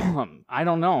I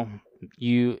don't know.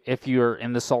 If you're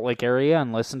in the Salt Lake area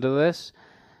and listen to this,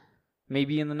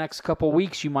 maybe in the next couple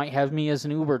weeks you might have me as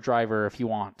an Uber driver if you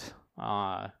want.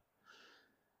 I'm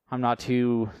not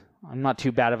too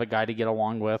bad of a guy to get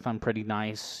along with. I'm pretty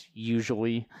nice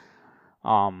usually.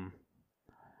 I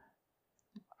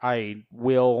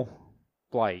will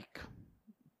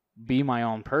be my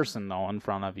own person though in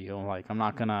front of you. Like, I'm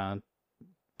not gonna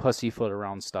pussyfoot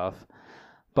around stuff.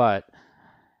 But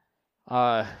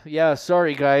yeah,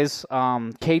 sorry guys.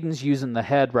 Caden's using the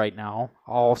head right now,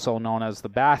 also known as the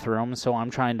bathroom, so I'm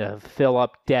trying to fill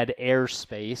up dead air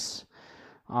space.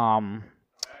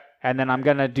 And then I'm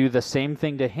going to do the same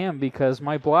thing to him because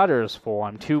my bladder is full.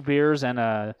 I'm 2 beers and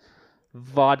a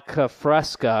vodka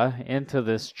fresca into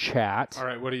this chat. All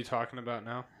right, what are you talking about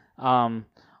now?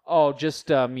 Just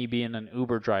me being an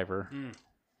Uber driver.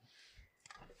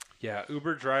 Yeah,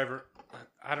 Uber driver.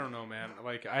 I don't know, man.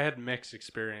 Like, I had mixed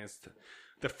experience.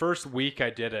 The first week I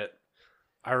did it,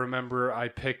 I remember I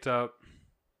picked up.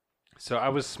 So I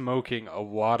was smoking a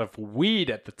lot of weed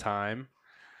at the time,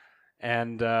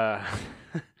 and I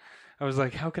was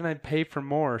like, "How can I pay for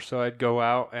more?" So I'd go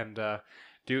out and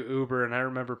do Uber, and I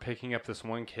remember picking up this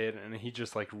one kid, and he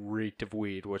just like reeked of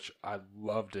weed, which I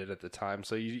loved it at the time.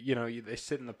 So they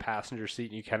sit in the passenger seat,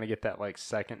 and you kind of get that like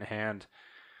secondhand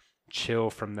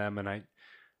chill from them, and I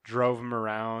drove him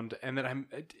around, and then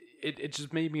it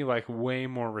just made me like way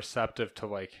more receptive to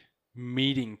like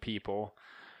meeting people.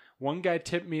 One guy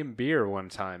tipped me in beer one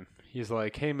time. He's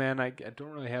like, "Hey man, I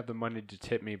don't really have the money to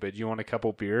tip me, but you want a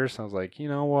couple beers?" I was like, "You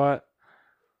know what?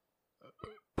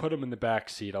 Put them in the back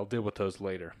seat. I'll deal with those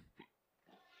later."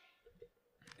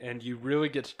 And you really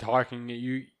get to talking.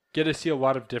 You get to see a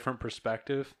lot of different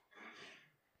perspective.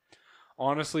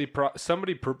 Honestly,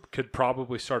 somebody could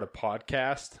probably start a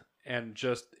podcast and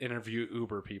just interview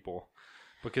Uber people,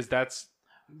 because that's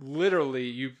literally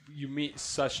you meet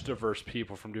such diverse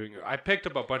people from doing it. I picked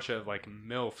up a bunch of like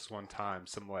MILFs one time,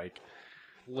 some like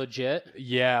Legit?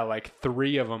 yeah, like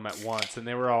 3 of them at once, and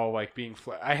they were all like being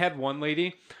I had one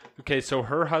lady, okay, so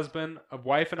her husband, a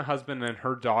wife and a husband, and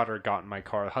her daughter got in my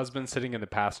car. The husband's sitting in the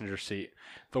passenger seat.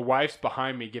 The wife's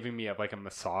behind me giving me like a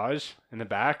massage in the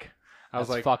back. I was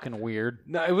like, fucking weird.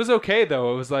 no, it was okay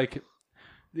though. It was like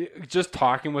just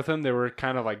talking with them. They were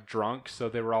kind of like drunk, so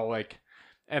they were all like,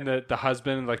 and the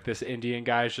husband, like this Indian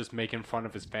guy, is just making fun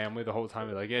of his family the whole time.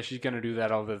 He's like, yeah, she's gonna do that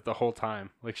all the whole time.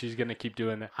 Like she's gonna keep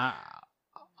doing that.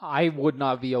 I would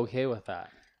not be okay with that.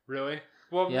 Really?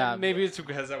 Well, Yeah. maybe it's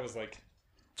because I was like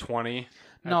 20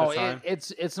 at No, the time.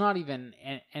 it's not even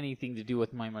anything to do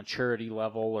with my maturity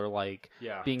level or like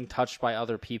Yeah. being touched by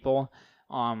other people.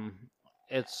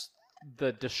 It's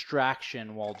the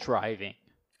distraction while driving.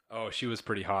 Oh, she was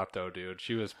pretty hot though, dude.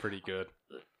 She was pretty good.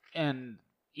 And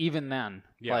even then,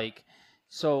 Yeah. like,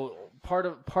 so part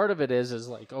of it is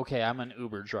like, okay, I'm an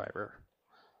Uber driver,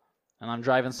 and I'm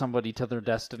driving somebody to their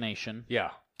destination. Yeah.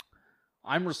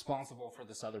 I'm responsible for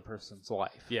this other person's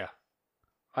life. Yeah.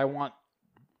 I want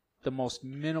the most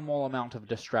minimal amount of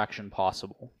distraction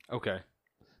possible. Okay.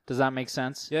 Does that make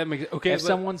sense? Yeah. Okay. If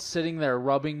someone's sitting there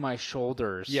rubbing my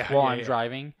shoulders while I'm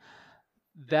driving,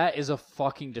 that is a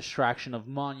fucking distraction of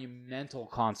monumental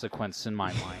consequence in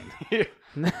my mind.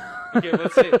 Okay,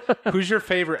 let's say, who's your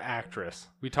favorite actress?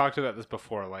 We talked about this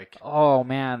before, like Oh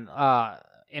man,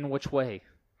 in which way?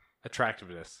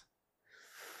 attractiveness.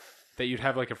 That you'd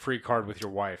have like a free card with your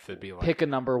wife. That'd be like Pick a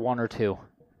number, 1 or 2.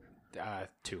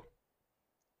 2.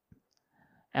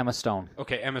 Emma Stone.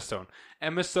 Okay, Emma Stone.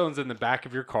 Emma Stone's in the back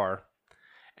of your car,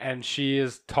 and she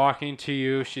is talking to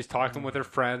you. She's talking with her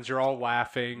friends. You're all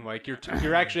laughing, like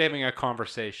you're actually having a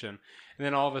conversation. And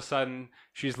then all of a sudden,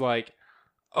 she's like,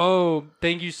 "Oh,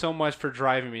 thank you so much for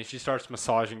driving me." She starts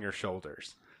massaging your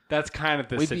shoulders. That's kind of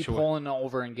the We'd situation. be pulling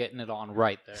over and getting it on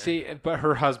right there. See, but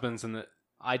her husband's in the.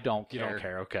 I don't care. You don't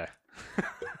care, okay.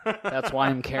 That's why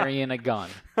I'm carrying a gun.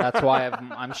 That's why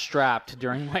I'm strapped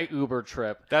during my Uber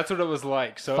trip. That's what it was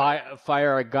like. So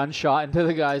Fire a gunshot into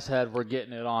the guy's head. We're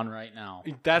getting it on right now.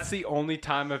 that's the only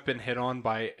time I've been hit on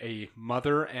by a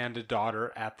mother and a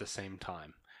daughter at the same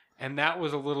time. And that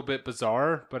was a little bit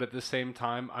bizarre, but at the same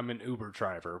time, I'm an Uber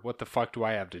driver. What the fuck do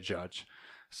I have to judge?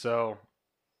 So,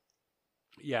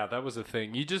 yeah, that was a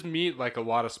thing. You just meet like a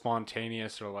lot of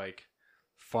spontaneous or like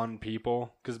fun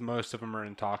people because most of them are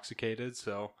intoxicated.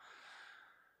 So,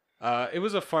 it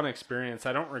was a fun experience.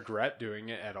 I don't regret doing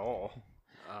it at all.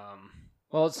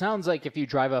 Well, it sounds like if you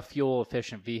drive a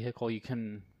fuel-efficient vehicle, you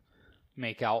can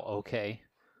make out okay.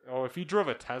 Oh, if you drove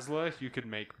a Tesla, you could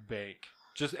make bank.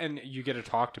 And you get to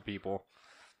talk to people.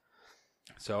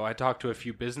 So I talked to a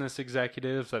few business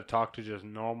executives. I've talked to just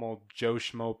normal Joe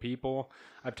Schmo people.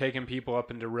 I've taken people up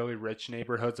into really rich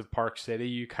neighborhoods of Park City.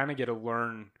 You kind of get to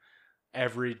learn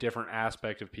every different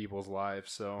aspect of people's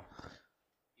lives. So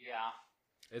Yeah.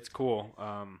 it's cool.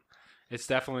 It's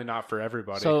definitely not for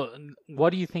everybody. So,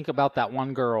 what do you think about that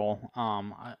one girl?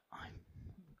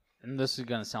 And this is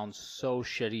gonna sound so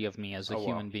shitty of me as a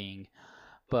human being,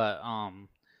 but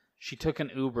she took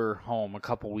an Uber home a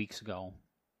couple weeks ago,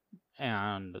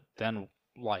 and then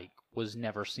like was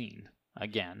never seen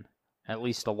again, at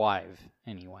least alive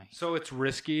anyway. So it's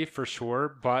risky for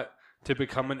sure, but to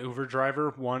become an Uber driver,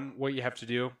 what you have to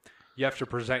do, you have to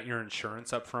present your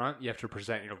insurance up front. You have to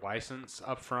present your license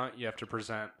up front. You have to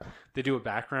present. They do a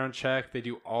background check. They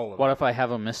do all of it. What if I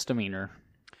have a misdemeanor?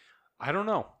 I don't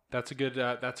know. That's a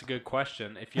good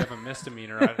question. If you have a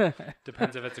misdemeanor,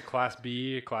 depends if it's a class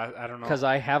B, I don't know. Because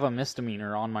I have a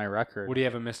misdemeanor on my record. What do you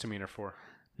have a misdemeanor for?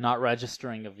 Not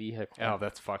registering a vehicle. Oh,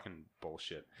 that's fucking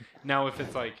bullshit. Now, if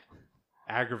it's like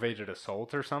aggravated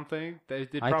assault or something,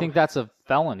 I think that's a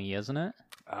felony, isn't it?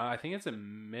 I think it's a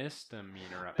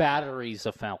misdemeanor. Battery's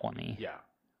a felony. Yeah.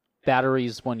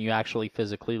 Battery's when you actually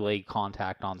physically lay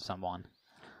contact on someone.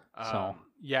 So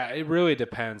yeah, it really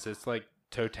depends. It's like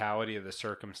totality of the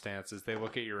circumstances. They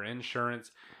look at your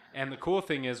insurance, and the cool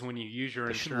thing is when you use your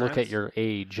they should insurance, look at your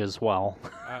age as well.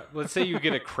 let's say you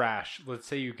get a crash. Let's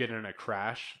say you get in a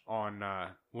crash on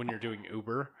when you're doing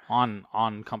Uber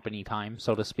on company time,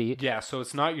 so to speak. Yeah, so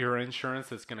it's not your insurance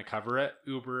that's going to cover it.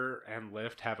 Uber and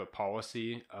Lyft have a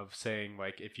policy of saying,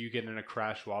 like, if you get in a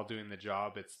crash while doing the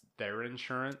job, it's their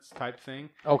insurance type thing.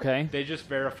 Okay. They just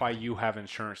verify you have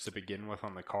insurance to begin with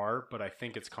on the car, but I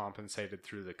think it's compensated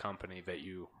through the company that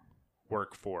you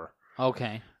work for.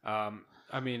 Okay.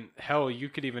 I mean, hell, you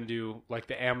could even do, like,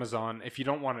 the Amazon. If you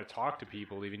don't want to talk to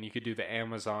people, even, you could do the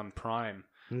Amazon Prime.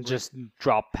 Just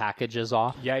drop packages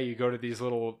off? Yeah, you go to these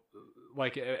little,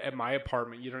 like at my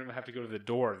apartment, you don't even have to go to the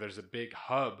door. There's a big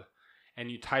hub, and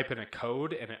you type in a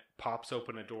code, and it pops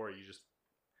open a door.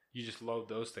 You just load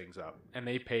those things up, and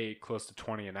they pay close to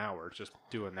 $20 an hour just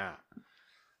doing that.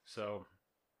 So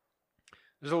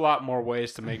there's a lot more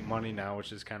ways to make money now,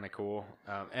 which is kind of cool,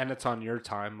 and it's on your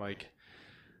time. Like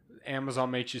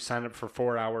Amazon makes you sign up for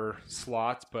 4-hour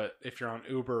slots, but if you're on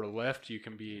Uber or Lyft, you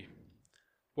can be,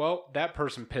 well, that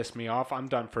person pissed me off. I'm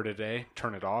done for today.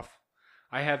 Turn it off.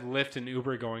 I had Lyft and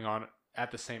Uber going on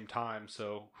at the same time,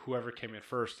 so whoever came in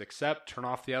first, except turn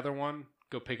off the other one,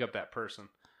 go pick up that person.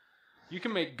 You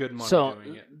can make good money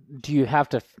doing it. Do you have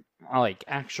to like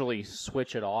actually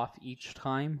switch it off each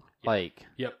time?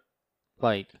 Yep.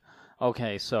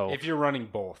 Okay, so if you're running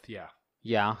both, yeah.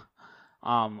 Yeah.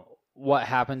 What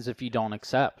happens if you don't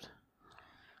accept?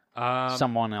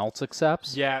 Someone else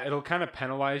accepts? Yeah, it'll kind of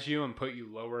penalize you and put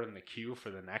you lower in the queue for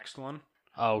the next one.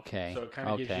 Okay. So it kind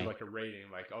of gives you like a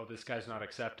rating, like, oh, this guy's not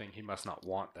accepting, he must not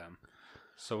want them.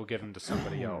 So we'll give them to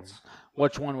somebody else.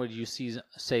 Which one would you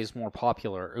say is more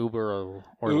popular, Uber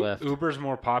or Lyft? Uber's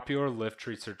more popular. Lyft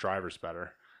treats their drivers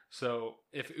better. So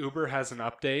if Uber has an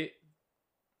update,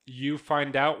 you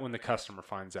find out when the customer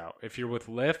finds out. If you're with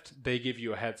Lyft, they give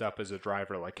you a heads up as a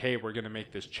driver, like, hey, we're going to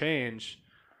make this change.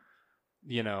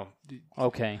 You know.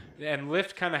 Okay. And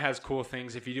Lyft kind of has cool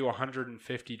things. If you do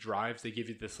 150 drives, they give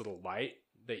you this little light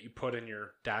that you put in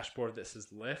your dashboard that says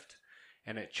Lyft,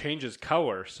 and it changes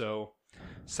color. So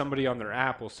somebody on their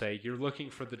app will say, you're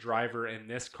looking for the driver in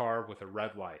this car with a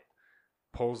red light.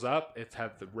 Pulls up, it's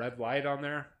had the red light on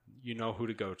there. You know who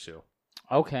to go to.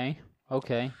 Okay.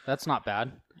 That's not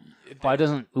bad. Why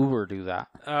doesn't Uber do that?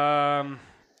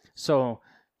 So,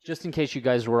 just in case you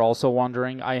guys were also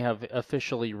wondering, I have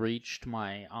officially reached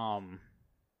my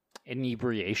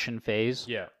inebriation phase.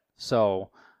 Yeah. So,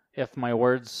 if my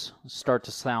words start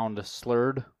to sound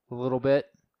slurred a little bit,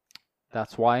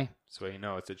 that's why. So you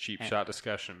know it's a cheap shot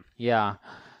discussion. Yeah.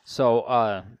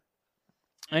 So,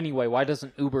 anyway, why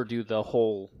doesn't Uber do the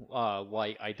whole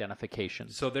light identification?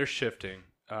 So they're shifting.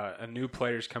 A new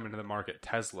player's coming to the market,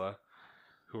 Tesla,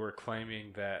 who are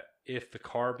claiming that if the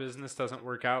car business doesn't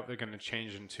work out, they're going to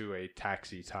change into a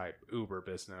taxi type Uber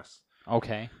business.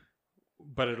 Okay.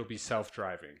 But it'll be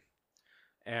self-driving.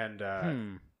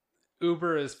 And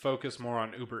Uber is focused more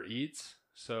on Uber Eats.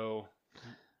 So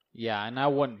yeah, and I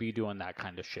wouldn't be doing that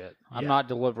kind of shit. I'm not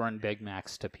delivering Big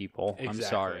Macs to people. Exactly. I'm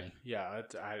sorry. Yeah,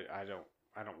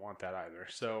 I don't want that either.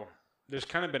 So there's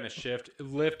kind of been a shift.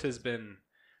 Lyft has been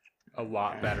a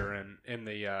lot better in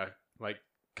the like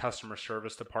customer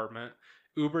service department.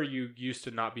 Uber, you used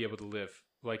to not be able to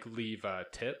leave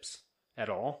tips at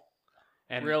all.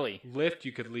 And really? Lyft,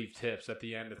 you could leave tips at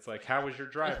the end. It's like, how was your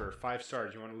driver? 5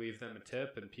 stars. You want to leave them a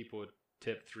tip? And people would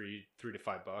tip $3 to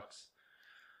 $5.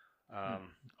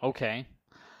 Okay.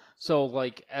 So,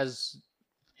 like, as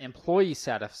employee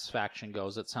satisfaction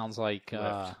goes, it sounds like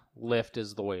Lyft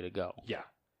is the way to go. Yeah.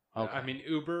 Okay. I mean,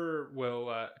 Uber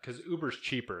will, because Uber's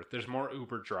cheaper. There's more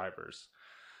Uber drivers.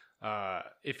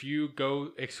 If you go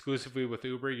exclusively with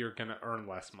Uber, you're going to earn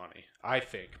less money, I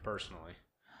think, personally.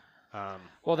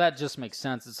 Well, that just makes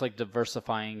sense. It's like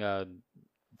diversifying a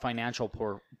financial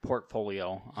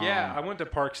portfolio. Yeah, I went to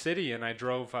Park City and I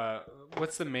drove,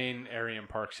 what's the main area in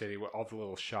Park City with all the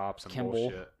little shops and Kimball.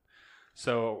 bullshit?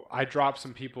 So I dropped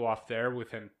some people off there.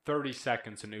 Within 30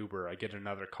 seconds in Uber, I get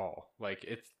another call. Like,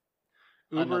 it's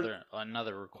Uber,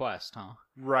 another request, huh?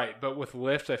 Right, but with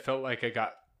Lyft, I felt like I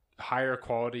got higher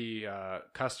quality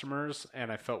customers,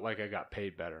 and I felt like I got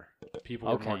paid better. People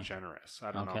were more generous.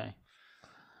 I don't know.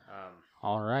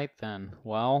 All right then.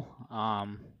 Well,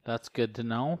 that's good to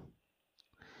know.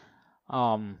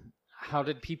 How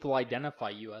did people identify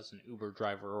you as an Uber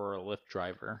driver or a Lyft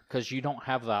driver? Because you don't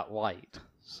have that light.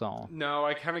 So No,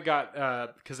 I kind of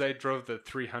got because I drove the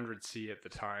 300C at the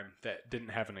time that didn't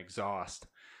have an exhaust,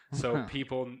 so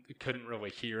people couldn't really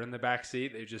hear in the back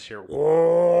seat. They just hear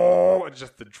whoa,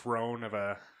 just the drone of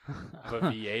a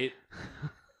V8.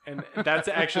 And that's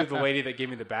actually the lady that gave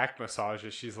me the back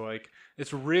massages. She's like,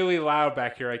 it's really loud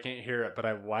back here. I can't hear it, but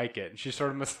I like it. And she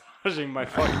started massaging my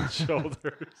fucking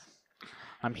shoulders.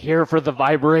 I'm here for the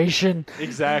vibration.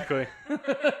 Exactly.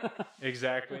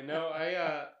 Exactly. No,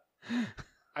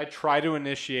 I try to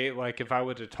initiate, like, if I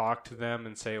were to talk to them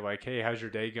and say, like, hey, how's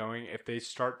your day going? If they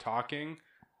start talking,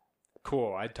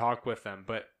 cool, I'd talk with them.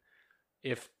 But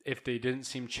if they didn't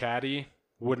seem chatty,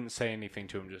 wouldn't say anything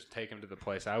to them. Just take them to the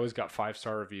place. I always got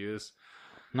 5-star reviews.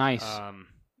 Nice.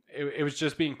 It was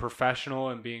just being professional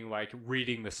and being, like,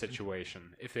 reading the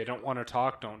situation. If they don't want to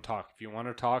talk, don't talk. If you want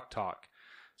to talk, talk.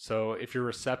 So if you're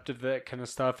receptive to that kind of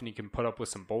stuff and you can put up with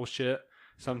some bullshit,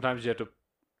 sometimes you have to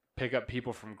pick up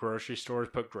people from grocery stores,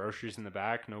 put groceries in the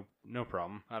back. No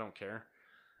problem. I don't care.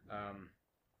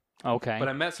 Okay. But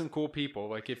I met some cool people.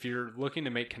 Like, if you're looking to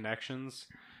make connections,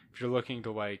 if you're looking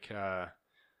to, like,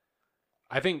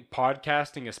 I think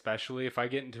podcasting, especially, if I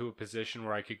get into a position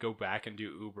where I could go back and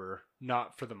do Uber,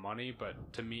 not for the money,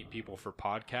 but to meet people for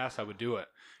podcasts, I would do it.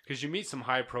 Because you meet some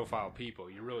high-profile people.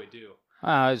 You really do.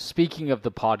 Speaking of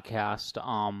the podcast,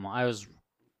 I was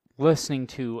listening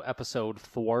to episode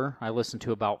 4. I listened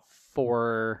to about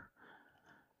 40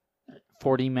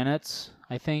 minutes,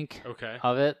 I think,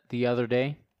 of it the other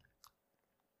day.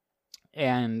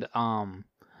 And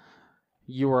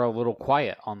you were a little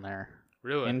quiet on there.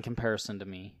 Really? In comparison to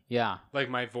me. Yeah. Like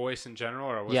my voice in general,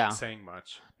 or I wasn't saying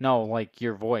much? No, like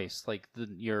your voice, like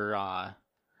your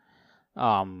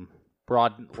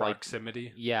broad proximity.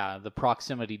 Like, yeah, the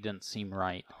proximity didn't seem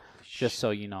right. Just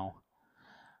so you know.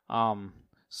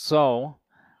 So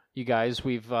you guys,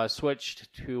 we've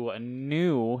switched to a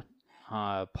new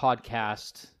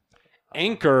podcast.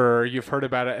 Anchor, you've heard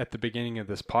about it at the beginning of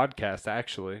this podcast,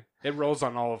 actually. It rolls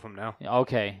on all of them now.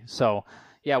 Okay, so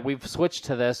yeah, we've switched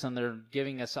to this, and they're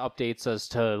giving us updates as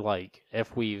to, like,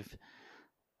 if we've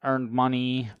earned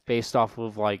money based off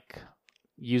of, like,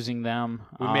 using them.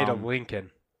 We made a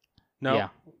Lincoln. No.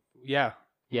 Yeah.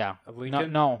 Yeah. A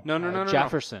Lincoln? No.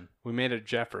 Jefferson. We made a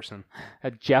Jefferson.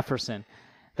 A Jefferson.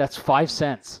 That's 5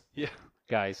 cents. Yeah.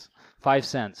 Guys, 5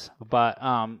 cents. But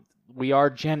we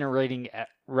are generating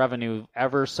revenue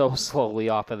ever so slowly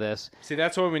off of this. See,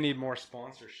 that's why we need more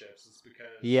sponsorships. It's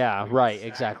because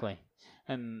exactly.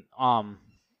 And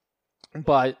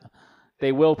but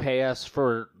they will pay us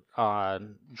for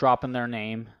dropping their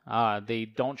name. They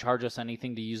don't charge us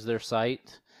anything to use their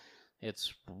site.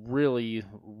 It's really,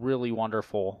 really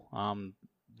wonderful.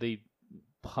 They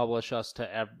publish us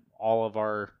to all of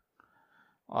our.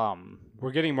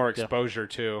 We're getting more exposure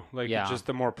too. Like, just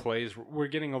the more plays, we're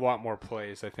getting a lot more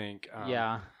plays, I think.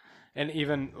 And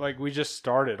even, like, we just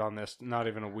started on this not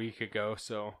even a week ago,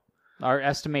 so. Our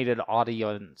estimated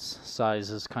audience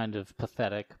size is kind of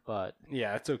pathetic, but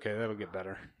yeah, it's okay. That'll get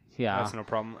better. Yeah, that's no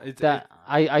problem.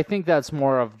 I think that's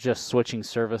more of just switching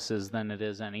services than it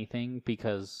is anything,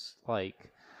 because,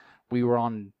 like, we were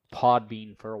on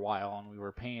Podbean for a while and we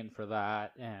were paying for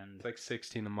that, and it's like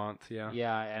 $16 a month. Yeah,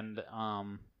 and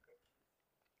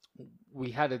we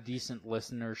had a decent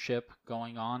listenership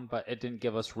going on, but it didn't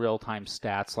give us real-time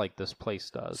stats like this place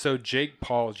does. So Jake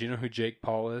Paul, do you know who Jake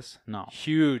Paul is? No.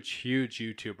 Huge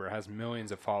YouTuber, has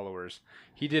millions of followers.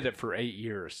 He did it for 8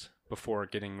 years before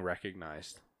getting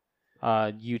recognized.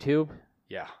 YouTube?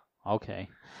 Yeah. Okay.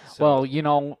 So, well, you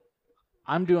know,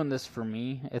 I'm doing this for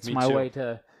me. It's my way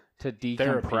to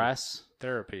decompress.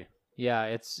 Therapy. Yeah,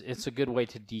 it's a good way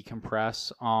to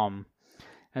decompress. And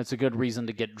it's a good reason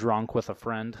to get drunk with a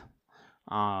friend.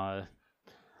 That's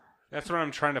what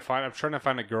I'm trying to find. I'm trying to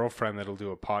find a girlfriend that'll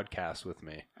do a podcast with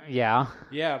me. Yeah.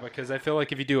 Yeah, because I feel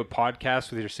like if you do a podcast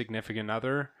with your significant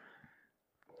other,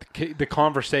 the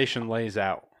conversation lays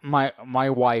out. My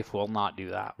wife will not do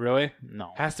that. Really?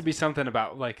 No. Has to be something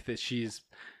about, like, that she's,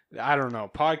 I don't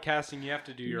know, podcasting. You have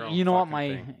to do your own. You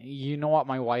know what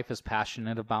my wife is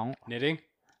passionate about? Knitting.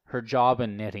 Her job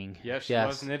in knitting. Yeah, she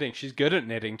loves knitting. She's good at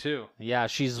knitting too. Yeah,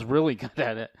 she's really good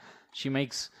at it. She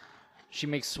makes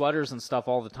sweaters and stuff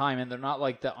all the time, and they're not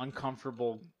like the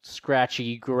uncomfortable,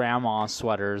 scratchy grandma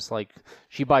sweaters. Like,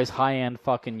 she buys high-end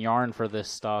fucking yarn for this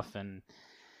stuff, and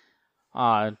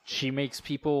she makes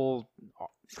people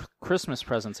Christmas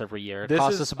presents every year. It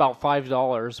costs us about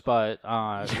 $5, but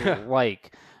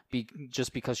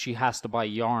just because she has to buy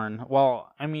yarn. Well,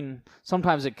 I mean,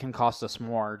 sometimes it can cost us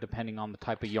more depending on the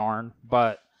type of yarn,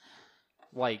 but,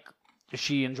 like,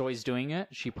 she enjoys doing it.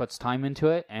 She puts time into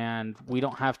it, and we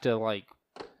don't have to like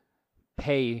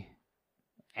pay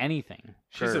anything.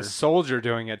 She's a soldier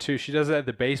doing it too. She does it at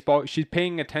the baseball. She's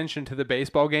paying attention to the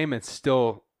baseball game and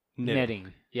still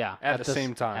knitting. Yeah, at the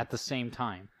same time. At the same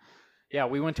time. Yeah,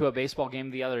 we went to a baseball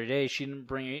game the other day. She didn't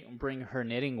bring her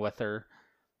knitting with her,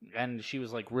 and she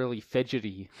was like really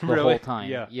fidgety the whole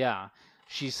time. Yeah.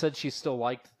 She said she still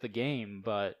liked the game,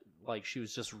 but like she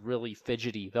was just really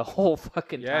fidgety the whole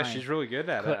fucking time. Yeah, she's really good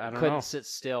at it. I don't know. Couldn't sit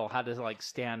still. Had to like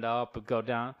stand up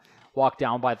and walk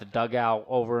down by the dugout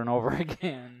over and over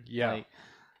again. Yeah. Like,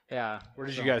 yeah. Where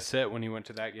did you guys sit when you went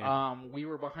to that game? We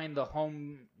were behind the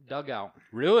home dugout.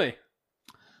 Really?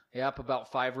 Yep,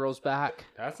 about 5 rows back.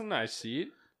 That's a nice seat.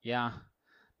 Yeah.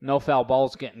 No foul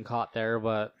balls getting caught there,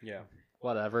 but yeah,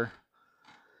 whatever.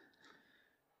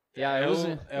 Yeah, it was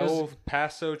El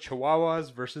Paso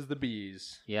Chihuahuas versus the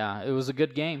Bees. Yeah, it was a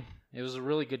good game. It was a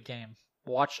really good game.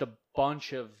 Watched a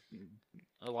bunch of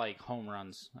like home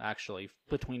runs actually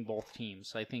between both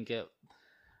teams. I think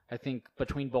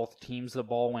between both teams the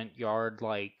ball went yard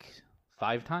like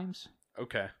 5 times.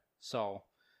 Okay. So,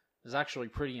 it was actually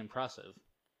pretty impressive.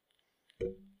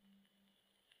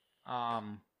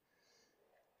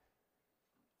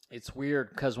 It's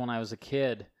weird because when I was a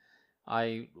kid,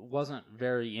 I wasn't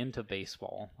very into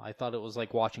baseball. I thought it was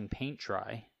like watching paint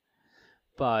dry.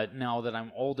 But now that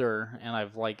I'm older and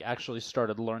I've like actually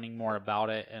started learning more about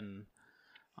it and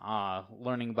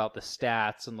learning about the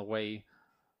stats and the way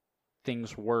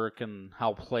things work and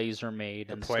how plays are made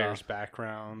the and players' stuff,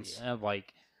 backgrounds. Yeah,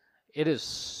 like it is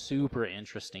super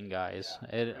interesting, guys.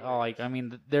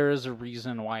 There is a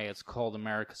reason why it's called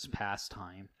America's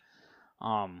pastime.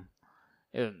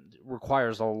 It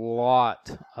requires a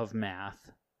lot of math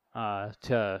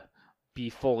to be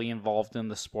fully involved in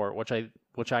the sport,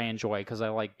 which I enjoy because I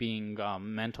like being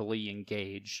mentally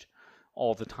engaged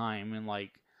all the time and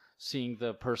like seeing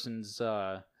the person's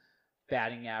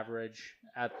batting average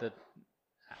at the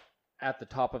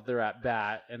top of their at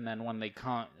bat, and then when they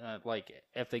like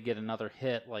if they get another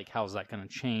hit, like how's that going to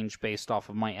change based off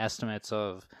of my estimates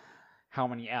of how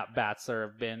many at bats there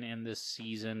have been in this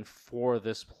season for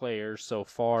this player so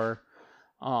far.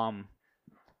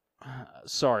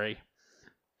 Sorry.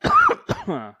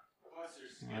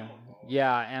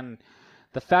 Yeah, and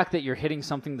the fact that you're hitting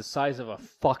something the size of a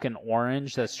fucking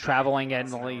orange that's traveling at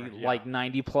like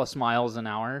 90 plus miles an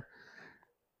hour,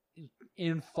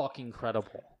 fucking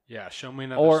incredible. Yeah, show me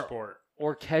another sport.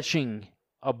 Or catching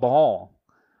a ball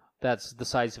that's the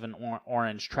size of an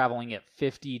orange traveling at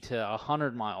 50 to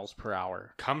 100 miles per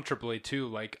hour. Comfortably, too.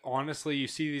 Like, honestly, you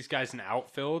see these guys in the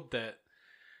outfield that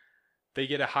they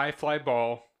get a high fly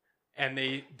ball and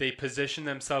they position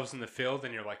themselves in the field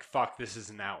and you're like, fuck, this is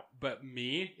an out. But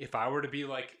me, if I were to be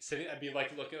like sitting, I'd be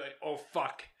like looking like, oh,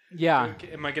 fuck. Yeah.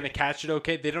 Am I going to catch it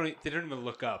okay? They don't even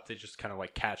look up. They just kind of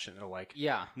like catch it. And they're like,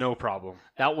 yeah, no problem.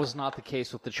 That was not the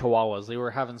case with the Chihuahuas. They were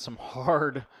having some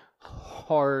hard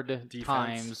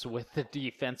times with the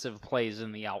defensive plays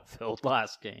in the outfield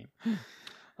last game.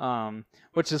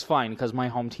 Which is fine because my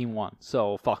home team won,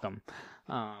 so fuck them.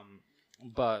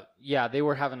 But yeah, they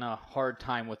were having a hard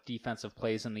time with defensive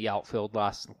plays in the outfield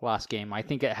last game. I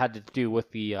think it had to do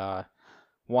with the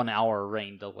 1 hour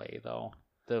rain delay, though.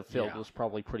 The field was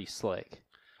probably pretty slick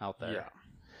out there. Yeah.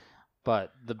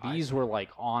 But the Bees were like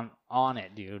on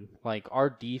it, dude. Like our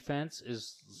defense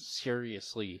is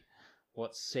seriously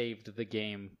what saved the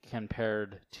game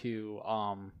compared to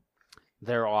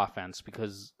their offense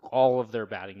because all of their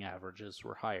batting averages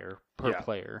were higher per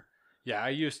player. Yeah, I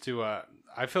used to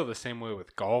I feel the same way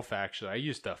with golf actually. I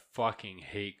used to fucking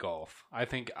hate golf. I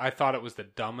thought it was the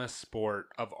dumbest sport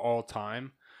of all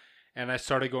time. And I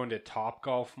started going to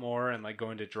Topgolf more and like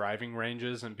going to driving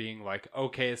ranges and being like,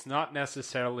 okay, it's not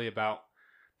necessarily about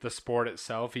the sport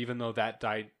itself, even though that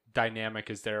dynamic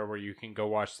is there where you can go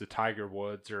watch the Tiger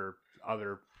Woods or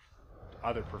other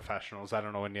professionals. I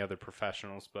don't know any other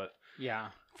professionals, but yeah,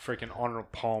 freaking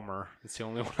Arnold Palmer. It's the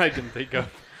only one I can think of.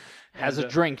 Has a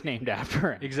drink named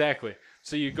after him. Exactly.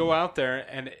 So you go out there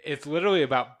and it's literally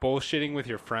about bullshitting with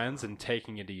your friends and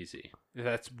taking it easy.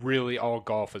 That's really all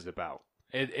golf is about.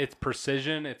 It's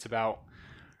precision. It's about,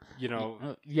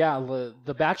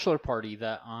 the bachelor party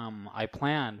that I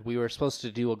planned. We were supposed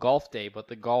to do a golf day, but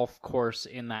the golf course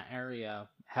in that area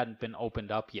hadn't been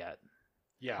opened up yet.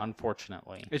 Yeah,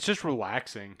 unfortunately, it's just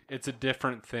relaxing. It's a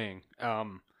different thing.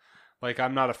 Like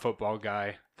I'm not a football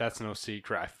guy. That's no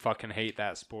secret. I fucking hate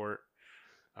that sport.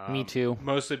 Me too.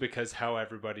 Mostly because how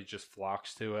everybody just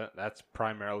flocks to it. That's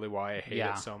primarily why I hate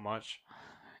it so much.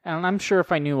 And I'm sure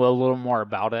if I knew a little more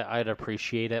about it, I'd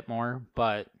appreciate it more.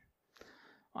 But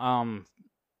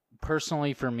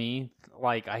personally for me,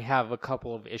 like, I have a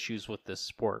couple of issues with this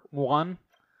sport. One,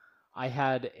 I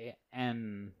had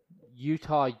an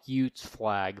Utah Utes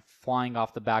flag flying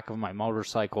off the back of my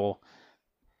motorcycle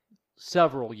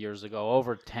several years ago,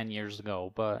 over 10 years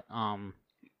ago, but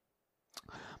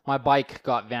my bike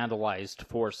got vandalized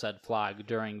for said flag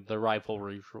during the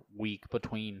rivalry week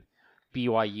between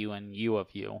BYU and U of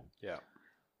U. Yeah.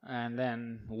 And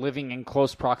then living in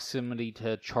close proximity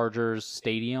to Chargers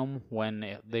Stadium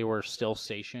when they were still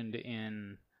stationed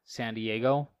in San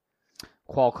Diego,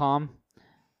 Qualcomm,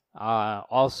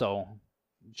 also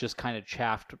just kind of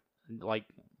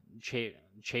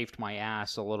chafed my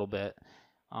ass a little bit.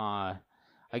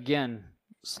 Again,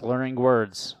 slurring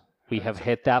words. We have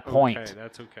hit that point. Okay,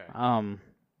 that's okay.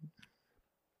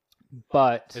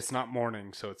 But it's not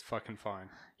morning, so it's fucking fine.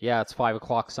 Yeah, it's 5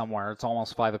 o'clock somewhere. It's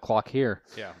almost 5 o'clock here.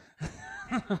 Yeah.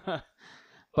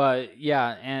 But yeah,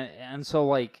 and so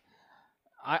like,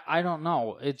 I don't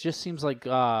know. It just seems like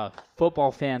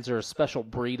football fans are a special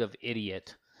breed of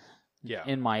idiot. Yeah.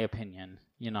 In my opinion,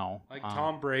 you know. Like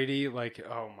Tom Brady, like,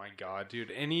 oh my god,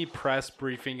 dude. Any press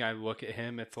briefing I look at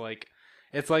him, it's like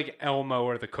Elmo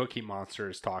or the Cookie Monster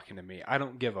is talking to me. I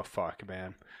don't give a fuck,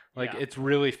 man. Like, it's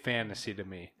really fantasy to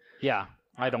me. Yeah,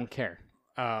 I don't care.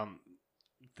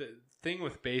 The thing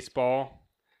with baseball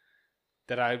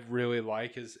that I really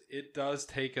like is it does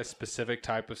take a specific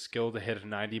type of skill to hit a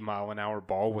 90-mile-an-hour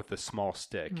ball with a small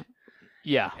stick.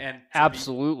 Yeah, and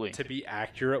absolutely. To be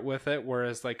accurate with it,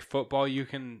 whereas like football, you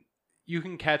can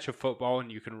catch a football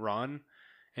and you can run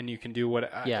and you can do what.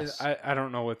 Yes. I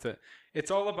don't know what it's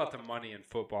all about the money in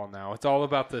football now. It's all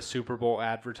about the Super Bowl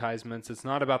advertisements. It's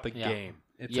not about the game.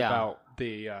 It's about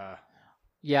the.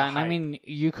 Yeah, and I mean,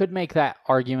 you could make that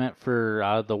argument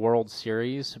for the World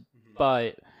Series,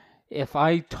 but if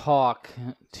I talk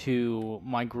to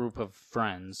my group of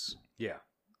friends,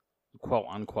 quote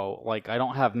unquote, like, I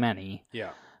don't have many,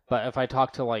 but if I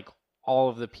talk to like all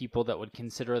of the people that would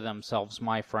consider themselves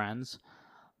my friends,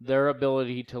 their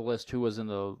ability to list who was in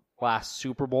the last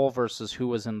Super Bowl versus who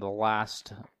was in the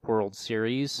last World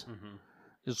Series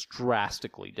is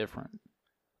drastically different.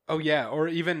 Oh yeah, or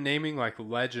even naming like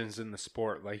legends in the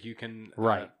sport. Like you can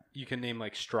you can name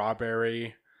like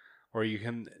Strawberry, or you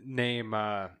can name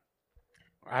I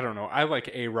don't know. I like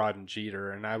A-Rod and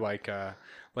Jeter, and I like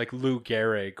Lou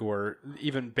Gehrig, or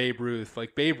even Babe Ruth.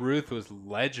 Like Babe Ruth was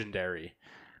legendary.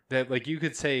 That like you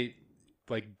could say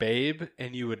like Babe,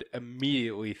 and you would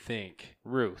immediately think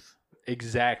Ruth.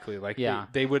 Exactly. Like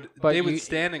they would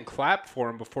stand and clap for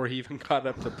him before he even got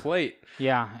up to plate.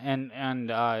 Yeah,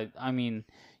 and I mean,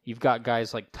 you've got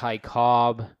guys like Ty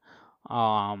Cobb,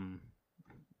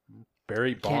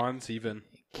 Barry Bonds,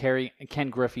 Ken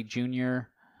Griffey Jr.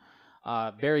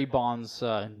 Barry Bonds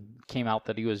came out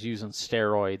that he was using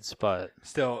steroids, but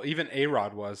still, even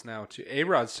A-Rod was now too.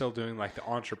 A-Rod's still doing like the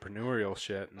entrepreneurial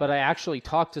shit. But I actually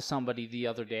talked to somebody the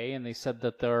other day, and they said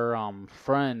that their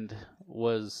friend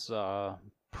was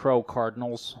pro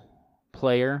Cardinals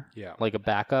player, like a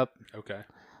backup. Okay.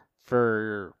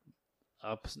 For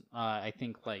I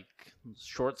think like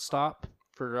shortstop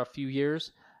for a few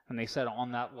years, and they said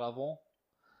on that level,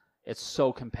 it's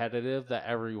so competitive that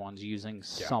everyone's using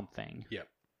something. Yeah.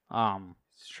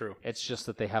 It's true. It's just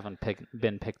that they haven't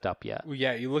been picked up yet. Well,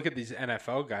 yeah, you look at these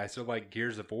NFL guys; they're like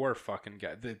Gears of War fucking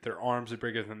guys. Their arms are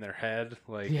bigger than their head.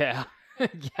 Like yeah.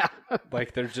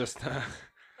 Like they're just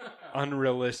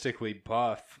unrealistically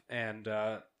buff, and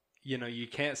you know, you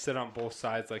can't sit on both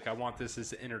sides. Like, I want this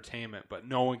as entertainment, but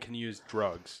no one can use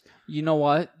drugs. You know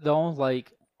what though?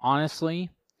 Like,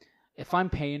 honestly, if I'm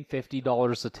paying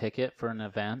 $50 a ticket for an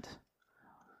event,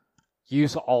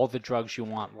 use all the drugs you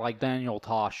want, like Daniel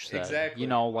Tosh said. Exactly. You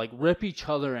know, like, rip each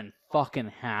other in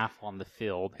fucking half on the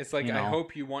field. It's like, you know? I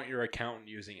hope you want your accountant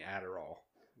using Adderall.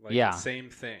 Like, same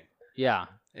thing. Yeah.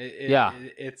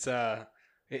 It's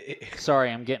Sorry,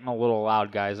 I'm getting a little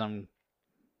loud, guys. I'm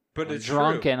it's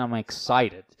drunk true. And I'm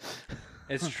excited.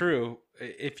 It's true.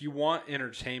 If you want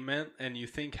entertainment and you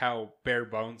think how bare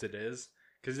bones it is,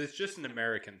 because it's just an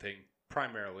American thing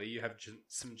primarily. You have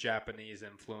some Japanese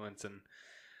influence and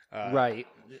right,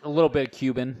 a little bit of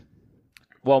Cuban.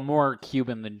 Well, more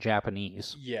Cuban than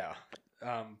Japanese. Yeah,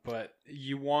 but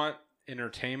you want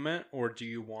entertainment, or do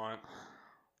you want,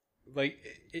 like,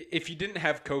 if you didn't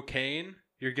have cocaine,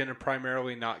 you're gonna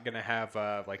primarily not gonna have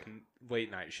like late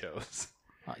night shows.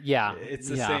 Yeah, it's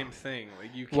the same thing.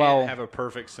 Like, you can't have a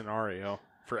perfect scenario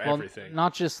for everything.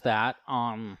 Not just that.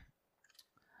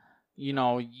 You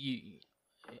know,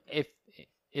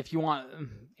 if you want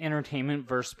entertainment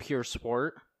versus pure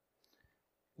sport,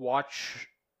 watch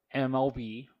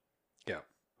MLB. Yeah.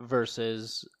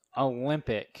 Versus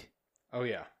Olympic. Oh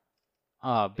yeah.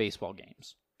 baseball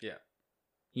games. Yeah.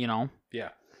 You know? Yeah.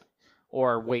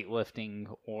 Or weightlifting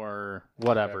or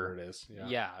whatever. it is. Yeah.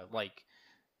 Yeah, like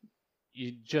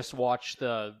you just watch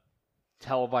the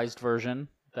televised version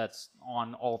that's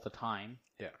on all the time.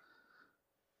 Yeah.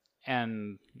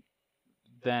 And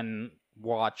then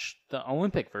watch the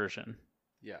Olympic version.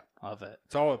 Yeah. Of it.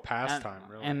 It's all a pastime,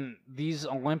 really. And these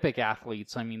Olympic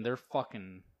athletes, I mean, they're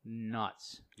fucking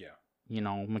nuts. Yeah. You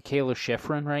know, Michaela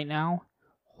Schifrin right now,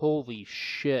 holy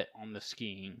shit on the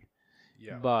skiing.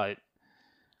 Yeah. But,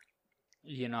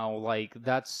 you know, like,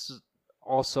 that's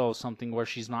also something where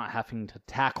she's not having to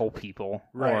tackle people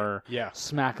or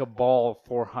smack a ball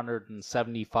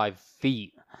 475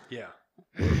 feet. Yeah.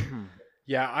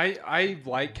 Yeah, I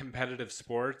like competitive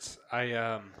sports.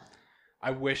 I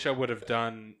wish I would have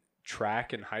done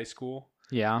track in high school.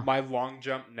 Yeah. My long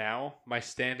jump now, my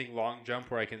standing long jump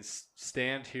where I can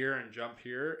stand here and jump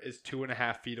here is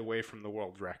 2.5 feet away from the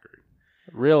world record.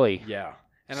 Really? Yeah.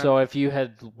 And so if you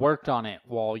had worked on it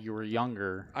while you were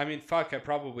younger. I mean, fuck, I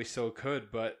probably still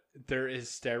could, but there is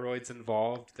steroids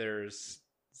involved. There's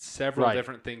several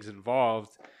different things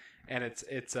involved. And it's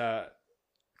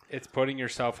putting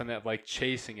yourself in that, like,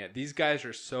 chasing it. These guys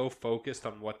are so focused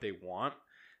on what they want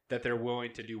that they're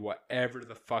willing to do whatever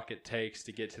the fuck it takes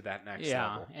to get to that next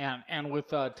level. Yeah, and with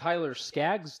Tyler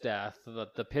Skaggs' death,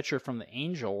 the pitcher from the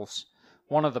Angels,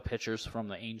 one of the pitchers from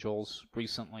the Angels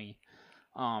recently,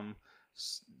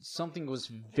 something was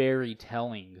very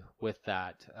telling with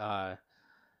that.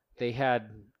 They had,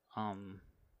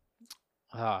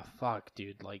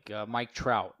 Mike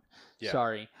Trout.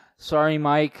 Yeah. Sorry,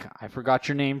 Mike. I forgot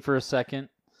your name for a second.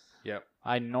 Yep.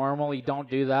 I normally don't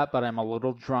do that, but I'm a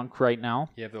little drunk right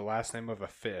now. You have the last name of a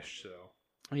fish, so.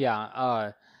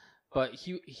 Yeah, but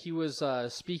he was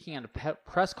speaking at a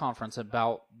press conference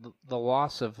about the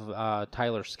loss of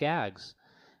Tyler Skaggs,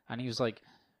 and he was like,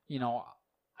 you know,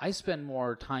 I spend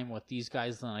more time with these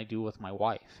guys than I do with my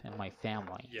wife and my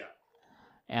family. Yeah.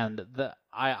 And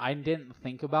I didn't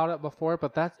think about it before,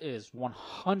 but that is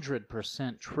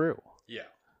 100% true. Yeah.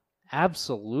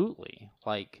 Absolutely.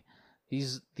 Like,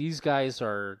 these guys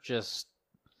are just,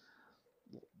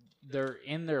 they're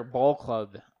in their ball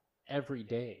club every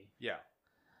day. Yeah.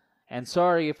 And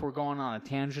sorry if we're going on a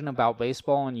tangent about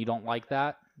baseball and you don't like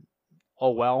that.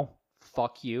 Oh, well,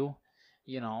 fuck you.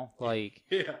 You know, like,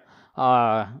 yeah.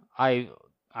 I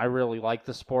really like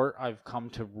the sport. I've come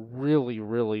to really,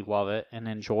 really love it and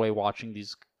enjoy watching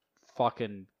these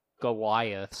fucking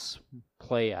Goliaths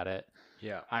play at it.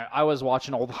 Yeah. I was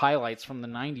watching old highlights from the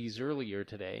 90s earlier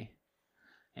today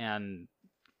and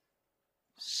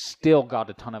still got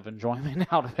a ton of enjoyment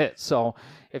out of it. So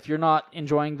if you're not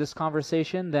enjoying this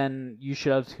conversation, then you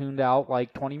should have tuned out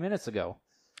like 20 minutes ago.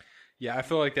 Yeah, I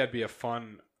feel like that'd be a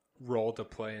fun role to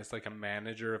play as like a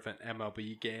manager of an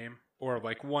MLB game, or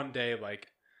like one day like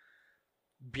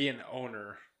be an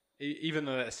owner. Even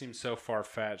though that seems so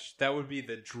far-fetched, that would be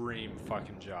the dream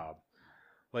fucking job.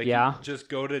 Like, yeah. Just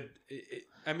go to...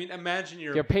 I mean, imagine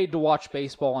you're paid to watch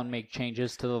baseball and make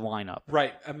changes to the lineup.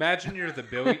 Right. Imagine you're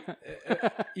the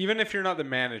even if you're not the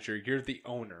manager, you're the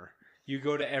owner. You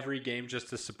go to every game just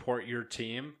to support your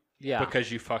team. Yeah.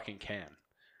 Because you fucking can.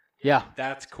 Yeah.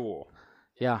 That's cool.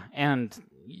 Yeah. And,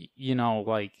 you know,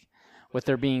 like, with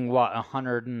there being,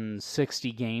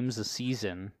 160 games a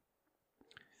season...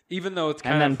 Even though it's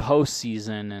kind of... And then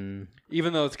postseason and...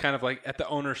 Even though it's kind of like, at the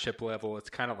ownership level, it's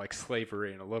kind of like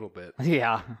slavery in a little bit.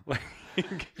 Yeah.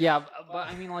 Yeah, but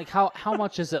I mean, like, how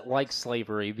much is it like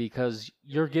slavery? Because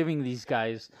you're giving these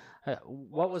guys...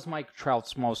 what was Mike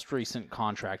Trout's most recent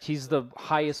contract? He's the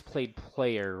highest paid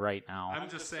player right now. I'm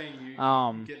just saying, you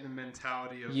get the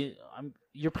mentality of...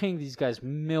 You're paying these guys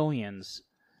millions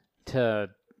to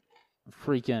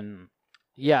freaking...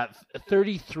 Yeah,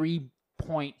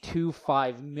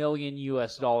 33.25 million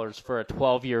US dollars for a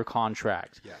 12-year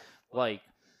contract. Yeah. Like,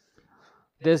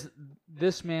 this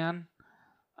man,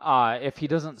 if he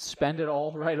doesn't spend it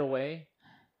all right away,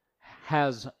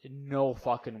 has no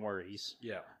fucking worries.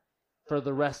 Yeah. For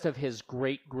the rest of his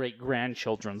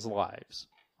great-great-grandchildren's lives.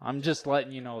 I'm just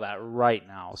letting you know that right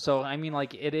now. So, I mean,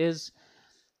 like, it is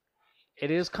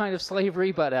kind of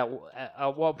slavery, but at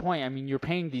what point? I mean, you're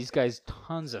paying these guys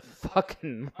tons of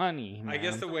fucking money, man. I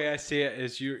guess the way I see it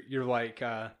is you're like,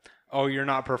 oh, you're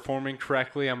not performing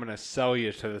correctly, I'm going to sell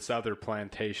you to this other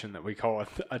plantation that we call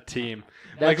a team.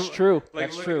 That's true. Like,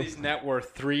 That's look true. at these net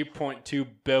worth $3.2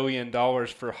 billion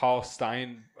for Hal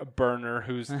Steinbrenner,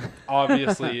 who's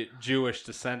obviously Jewish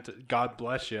descent. God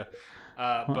bless you.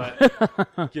 But,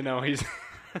 you know, he's...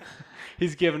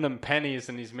 He's giving them pennies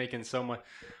and he's making so much.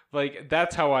 Like,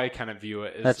 that's how I kind of view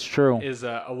it. That's true. Is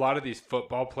a lot of these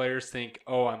football players think,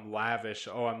 oh, I'm lavish.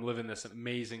 Oh, I'm living this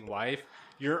amazing life.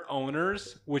 Your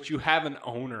owners, which you have an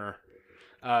owner,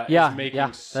 is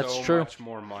making so much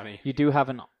more money. You do have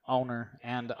an owner,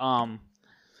 and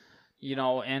you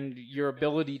know, and your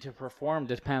ability to perform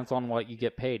depends on what you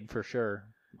get paid for sure.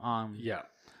 Yeah.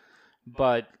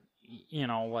 But you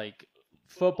know, like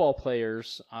football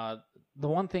players, the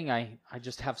one thing I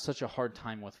just have such a hard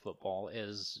time with football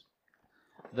is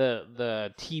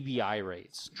the TBI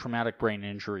rates, traumatic brain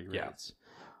injury rates.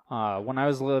 When I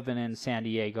was living in San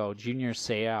Diego, Junior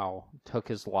Seau took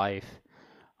his life.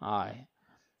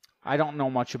 I don't know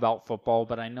much about football,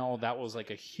 but I know that was like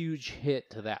a huge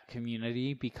hit to that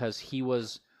community because he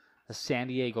was a San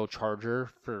Diego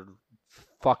Charger for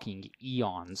fucking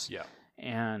eons. Yeah.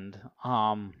 And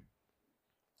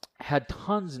had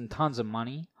tons and tons of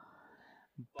money,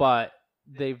 but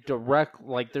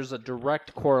there's a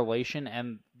direct correlation,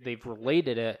 and they've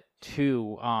related it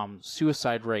to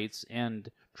suicide rates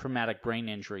and traumatic brain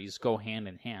injuries go hand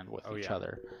in hand with each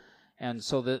other. And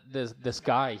so this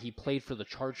guy, he played for the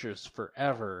Chargers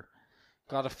forever,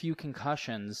 got a few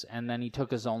concussions, and then he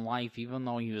took his own life, even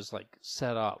though he was like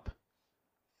set up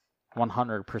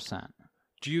 100%.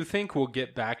 Do you think we'll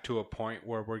get back to a point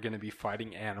where we're going to be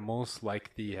fighting animals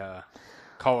like the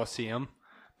Coliseum?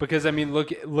 Because, I mean,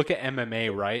 look at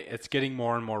MMA, right? It's getting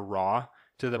more and more raw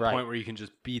to the point where you can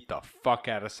just beat the fuck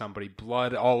out of somebody.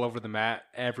 Blood all over the mat.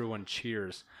 Everyone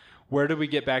cheers. Where do we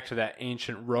get back to that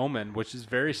ancient Roman, which is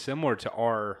very similar to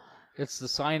our... It's the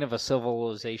sign of a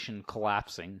civilization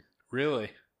collapsing.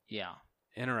 Really? Yeah.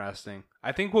 Interesting.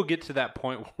 I think we'll get to that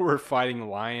point where we're fighting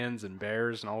lions and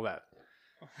bears and all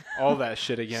that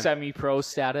shit again. Semi-pro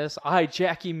status.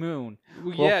 Jackie Moon.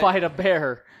 We'll fight a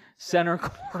bear. Center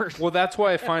court. Well, that's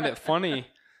why I find it funny.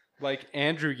 Like,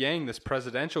 Andrew Yang, this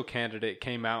presidential candidate,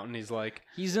 came out and he's like...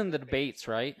 He's in the debates,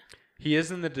 right? He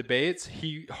is in the debates.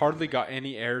 He hardly got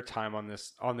any airtime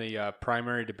on the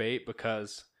primary debate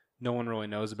because no one really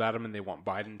knows about him and they want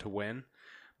Biden to win.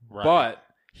 Right. But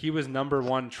he was number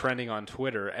one trending on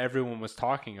Twitter. Everyone was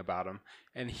talking about him.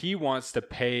 And he wants to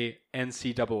pay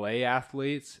NCAA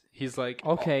athletes. He's like...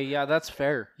 Okay, yeah, that's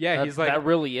fair. Yeah, he's like... That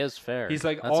really is fair. He's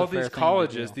like, all these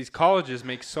colleges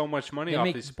make so much money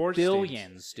off these sports teams.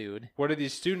 Billions, dude. What do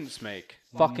these students make?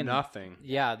 Fucking nothing.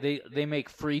 Yeah, they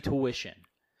make free tuition.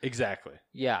 Exactly.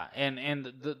 Yeah,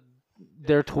 and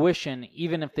their tuition,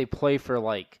 even if they play for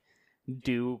like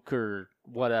Duke or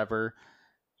whatever,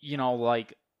 you know,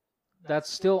 like that's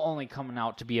still only coming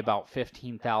out to be about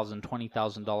 $15,000,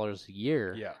 $20,000 a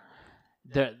year.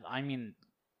 Yeah. I mean,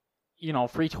 you know,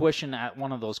 free tuition at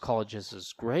one of those colleges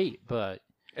is great, but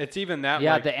it's even that.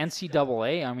 Yeah, the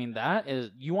NCAA. I mean, that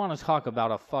is, you want to talk about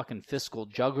a fucking fiscal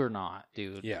juggernaut,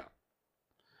 dude. Yeah.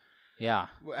 Yeah.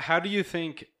 How do you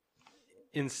think?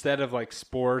 Instead of like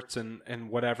sports and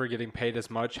whatever getting paid as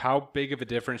much, how big of a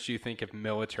difference do you think if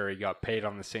military got paid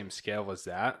on the same scale as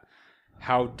that?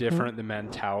 How different the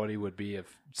mentality would be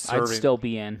if I'd still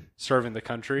be in. Serving the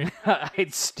country?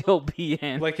 I'd still be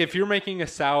in. Like if you're making a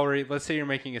salary, let's say you're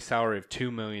making a salary of $2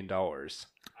 million.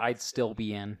 I'd still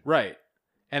be in. Right.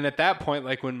 And at that point,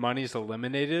 like when money's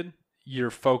eliminated,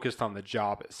 you're focused on the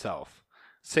job itself.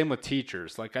 Same with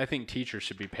teachers. Like, I think teachers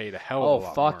should be paid a hell of a lot more.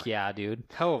 Oh, fuck yeah, dude.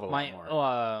 Hell of a lot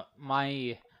more.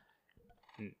 My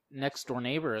next door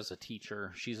neighbor is a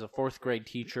teacher. She's a 4th grade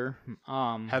teacher.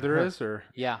 Heather is, or?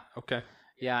 Yeah. Okay.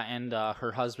 Yeah, and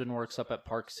her husband works up at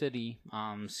Park City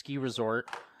ski resort.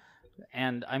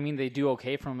 And, I mean, they do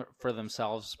okay for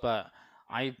themselves, but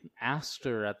I asked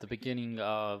her at the beginning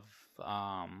of...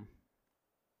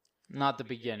 not the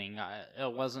beginning.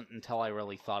 It wasn't until I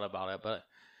really thought about it, but...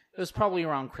 It was probably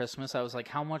around Christmas. I was like,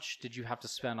 how much did you have to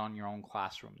spend on your own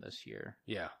classroom this year?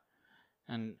 Yeah.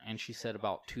 And she said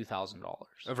about $2,000.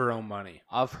 Of her own money.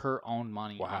 Of her own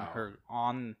money. Wow.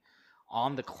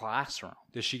 On the classroom.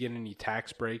 Does she get any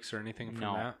tax breaks or anything from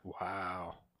that?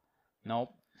 Wow.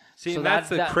 Nope. See, so and that's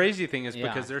the crazy thing is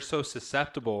because they're so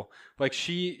susceptible. Like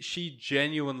she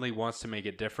genuinely wants to make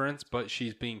a difference, but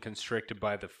she's being constricted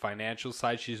by the financial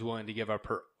side. She's willing to give up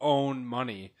her own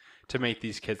money to make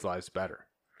these kids' lives better.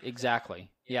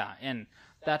 Exactly. Yeah, and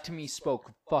that to me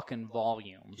spoke fucking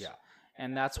volumes. Yeah.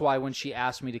 And that's why when she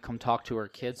asked me to come talk to her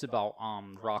kids about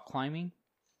rock climbing,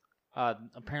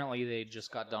 apparently they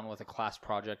just got done with a class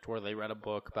project where they read a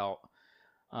book about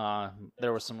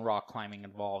there was some rock climbing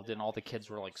involved, and all the kids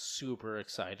were like super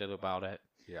excited about it.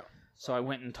 Yeah. So I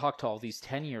went and talked to all these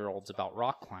 10-year-olds about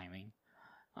rock climbing.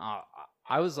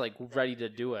 I was like ready to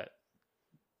do it,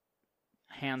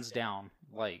 hands down,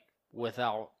 like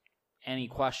without any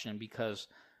question, because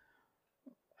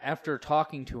after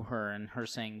talking to her and her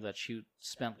saying that she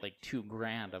spent like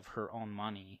 $2,000 of her own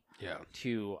money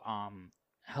to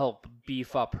help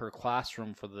beef up her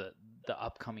classroom for the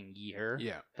upcoming year.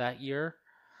 Yeah. That year,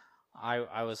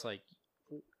 I was like,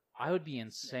 I would be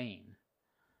insane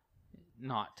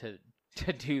not to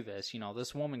do this.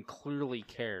 This woman clearly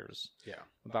cares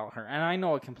about her. And I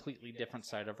know a completely different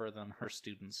side of her than her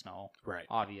students know. Right.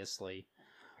 Obviously.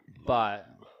 But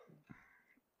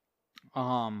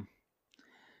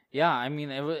yeah, I mean,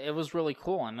 it was really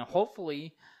cool, and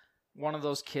hopefully one of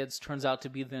those kids turns out to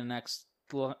be the next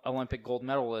Olympic gold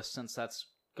medalist, since that's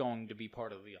going to be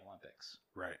part of the Olympics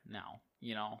right now,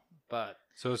 but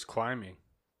so it's climbing.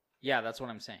 Yeah, that's what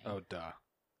I'm saying. Oh, duh.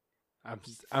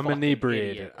 I'm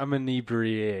inebriated. Idiot. I'm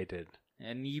inebriated.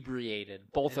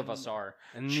 Both of us are.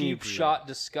 Cheap shot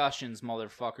discussions,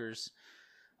 motherfuckers.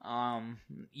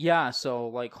 Yeah, so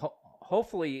like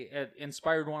hopefully it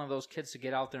inspired one of those kids to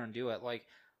get out there and do it. Like,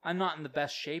 I'm not in the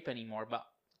best shape anymore, but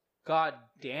god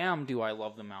damn do I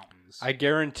love the mountains. I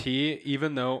guarantee,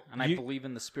 even though... And I believe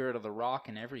in the spirit of the rock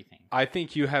and everything. I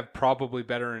think you have probably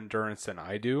better endurance than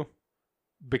I do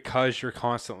because you're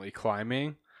constantly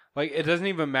climbing. Like, it doesn't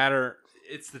even matter.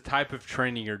 It's the type of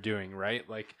training you're doing, right?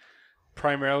 Like,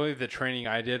 primarily the training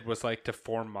I did was like to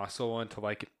form muscle and to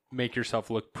like make yourself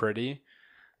look pretty.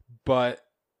 But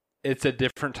it's a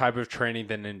different type of training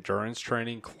than endurance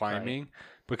training, climbing,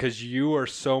 because you are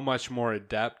so much more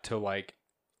adept to like,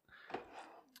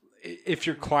 if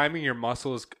you're climbing, your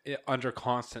muscle is under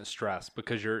constant stress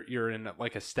because you're in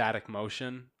like a static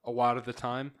motion a lot of the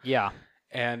time. Yeah.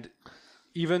 And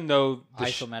even though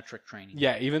isometric training.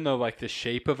 Yeah, even though like the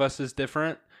shape of us is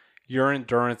different, your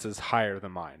endurance is higher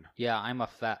than mine. Yeah, I'm a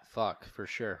fat fuck for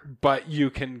sure. But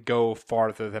you can go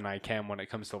farther than I can when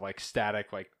it comes to like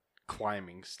static like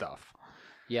climbing stuff.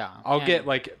 Yeah. I'll get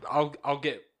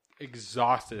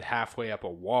exhausted halfway up a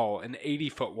wall, an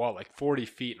 80-foot wall, like 40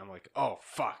 feet, and I'm like, oh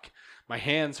fuck, my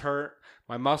hands hurt,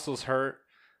 my muscles hurt.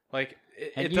 Like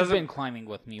and you've been climbing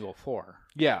with me before.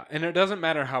 Yeah, and it doesn't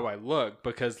matter how I look,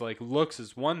 because like looks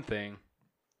is one thing,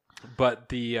 but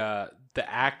the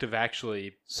act of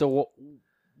actually. So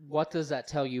what does that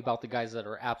tell you about the guys that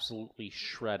are absolutely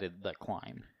shredded that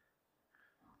climb?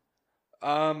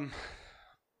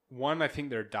 One, I think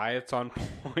their diet's on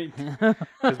point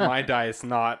because my diet's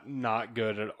not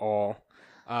good at all.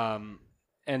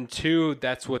 And two,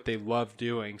 that's what they love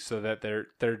doing, so that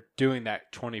they're doing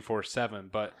that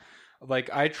 24/7. But like,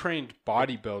 I trained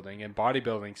bodybuilding, and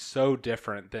bodybuilding's so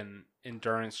different than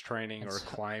endurance training or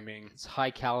climbing. It's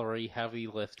high calorie, heavy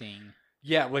lifting.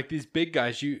 Yeah, like these big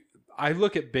guys. I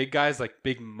look at big guys, like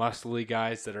big muscly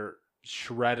guys that are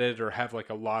shredded or have like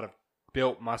a lot of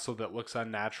built muscle that looks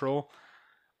unnatural.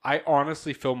 I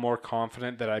honestly feel more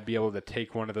confident that I'd be able to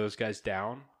take one of those guys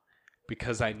down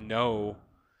because I know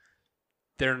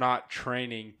they're not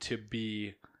training to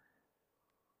be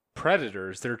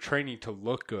predators. They're training to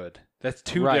look good. That's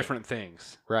two different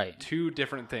things. Right. Two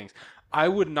different things. I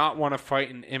would not want to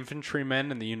fight an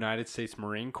infantryman in the United States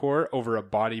Marine Corps over a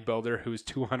bodybuilder who's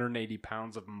 280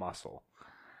 pounds of muscle.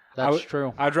 That's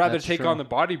true. I'd rather take on the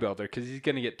bodybuilder because he's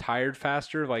going to get tired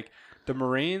faster. Like the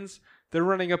Marines, they're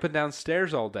running up and down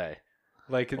stairs all day.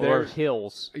 Like or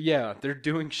hills. Yeah, they're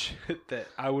doing shit that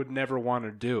I would never want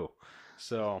to do.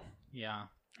 So yeah,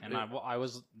 and I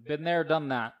was been there, done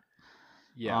that.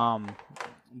 Yeah.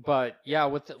 But yeah,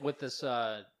 with this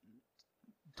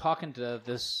talking to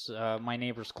this my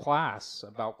neighbor's class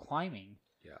about climbing.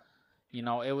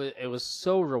 Yeah. It was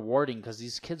so rewarding because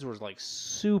these kids were like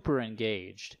super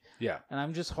engaged. Yeah. And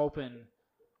I'm just hoping,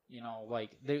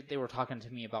 like they were talking to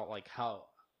me about like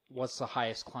what's the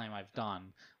highest climb I've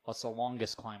done? What's the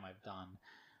longest climb I've done?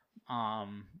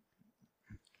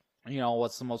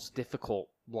 What's the most difficult?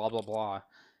 Blah, blah, blah.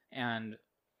 And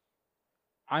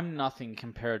I'm nothing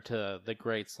compared to the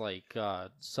greats like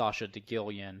Sasha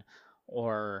DeGillian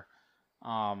or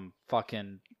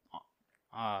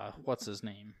what's his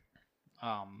name?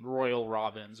 Royal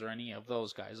Robbins or any of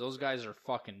those guys. Those guys are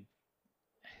fucking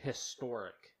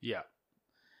historic. Yeah.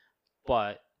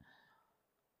 But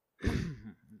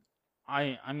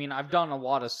I mean, I've done a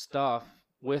lot of stuff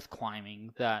with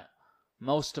climbing that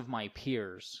most of my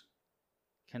peers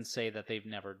can say that they've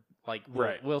never,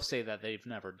 will say that they've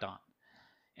never done.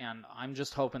 And I'm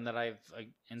just hoping that I've,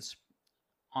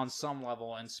 on some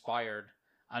level, inspired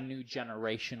a new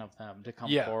generation of them to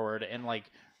come forward and,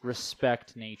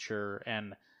 respect nature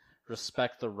and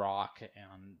respect the rock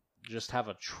and just have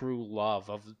a true love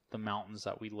of the mountains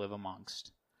that we live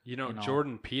amongst.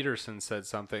 Jordan Peterson said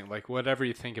something, like, whatever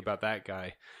you think about that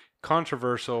guy,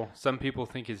 controversial. Some people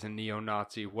think he's a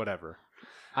neo-Nazi, whatever.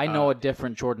 I know a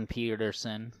different Jordan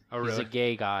Peterson. Oh, He's really? a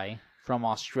gay guy from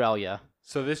Australia.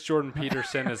 So this Jordan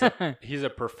Peterson he's a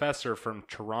professor from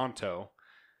Toronto,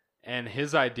 and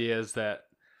his idea is that,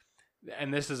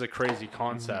 and this is a crazy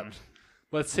concept.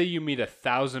 Let's say you meet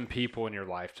 1,000 people in your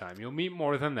lifetime. You'll meet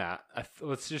more than that.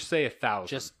 Let's just say 1,000.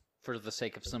 Just for the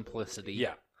sake of simplicity.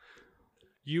 Yeah.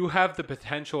 You have the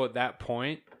potential at that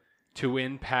point to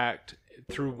impact,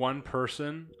 through one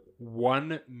person,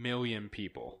 1 million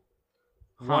people.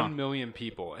 1 million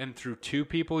people. And through 2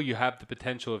 people, you have the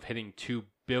potential of hitting 2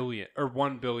 billion or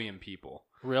 1 billion people.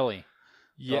 Really?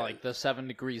 Yeah. Like the 7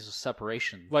 degrees of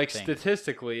separation. Like thing.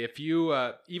 statistically, if you,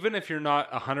 even if you're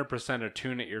not 100%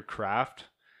 attuned at your craft,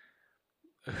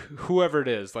 whoever it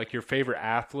is, like your favorite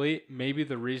athlete, maybe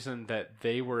the reason that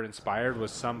they were inspired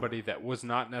was somebody that was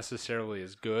not necessarily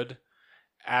as good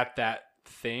at that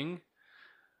thing,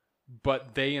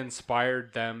 but they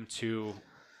inspired them to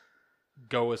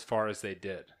go as far as they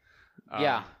did.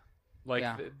 Yeah. Like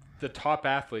Yeah. the top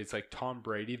athletes, like Tom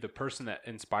Brady, the person that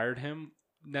inspired him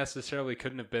necessarily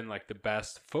couldn't have been like the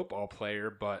best football player,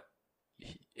 but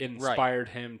he inspired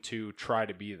him to try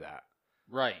to be that.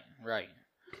 Right.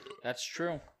 That's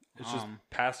true. It's just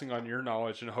passing on your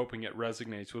knowledge and hoping it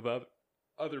resonates with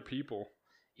other people.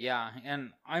 Yeah,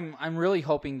 and I'm really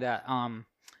hoping that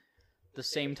the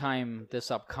same time this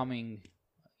upcoming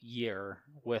year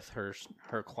with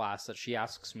her class that she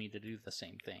asks me to do the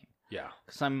same thing. Yeah.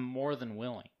 Because I'm more than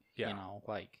willing. Yeah. You know,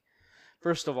 like,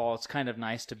 first of all, it's kind of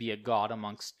nice to be a god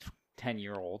amongst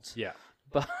 10-year-olds. Yeah.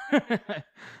 But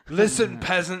Listen,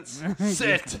 peasants,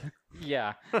 sit.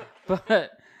 Yeah.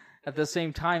 But at the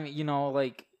same time, you know,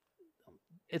 like,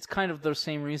 it's kind of the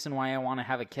same reason why I want to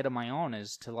have a kid of my own,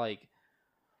 is to, like,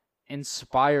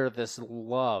 inspire this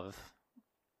love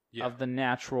of the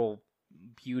natural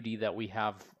beauty that we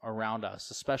have around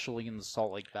us, especially in the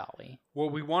Salt Lake Valley. Well,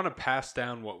 we want to pass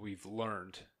down what we've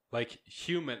learned. Like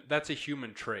that's a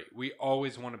human trait. We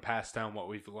always want to pass down what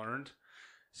we've learned.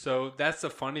 So that's the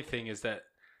funny thing, is that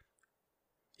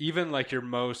even like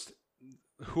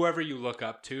whoever you look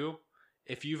up to,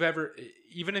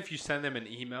 even if you send them an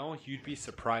email, you'd be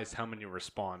surprised how many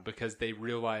respond, because they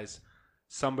realize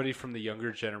somebody from the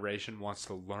younger generation wants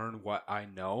to learn what I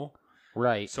know.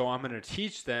 Right. So I'm going to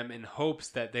teach them in hopes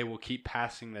that they will keep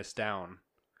passing this down.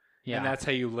 Yeah. And that's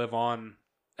how you live on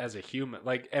as a human.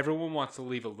 Like, everyone wants to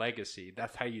leave a legacy.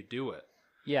 That's how you do it.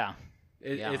 Yeah.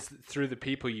 It's through the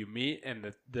people you meet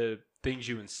and the things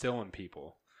you instill in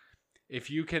people. If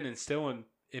you can instill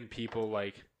in people,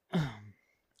 like,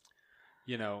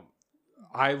 you know,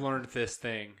 I learned this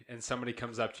thing, and somebody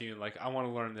comes up to you and like, I want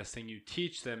to learn this thing. You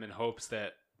teach them in hopes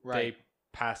that they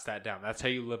pass that down. That's how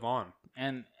you live on.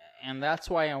 And that's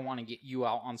why I want to get you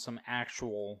out on some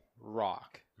actual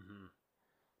rock.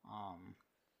 Mm-hmm.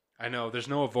 I know. There's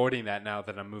no avoiding that now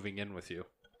that I'm moving in with you.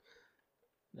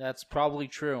 That's probably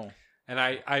true. And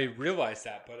I realize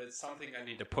that, but it's something I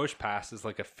need to push past, is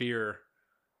like a fear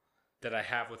that I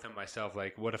have within myself.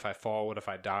 Like, what if I fall? What if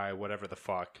I die? Whatever the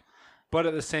fuck. But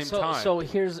at the same time. So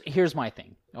here's my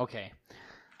thing. Okay.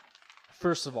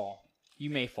 First of all,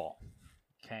 you may fall.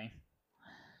 Okay.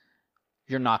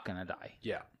 You're not going to die.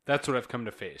 Yeah. That's what I've come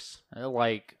to face.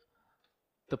 Like,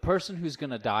 the person who's going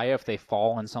to die if they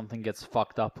fall and something gets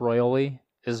fucked up royally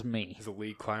is me. He's a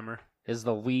lead climber. Is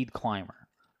the lead climber.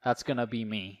 That's going to be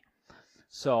me.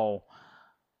 So,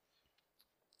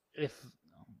 if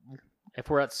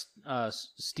we're at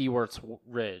Stewart's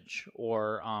Ridge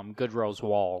or Goodrow's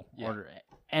Wall or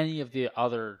any of the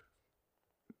other,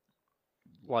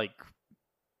 like,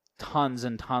 tons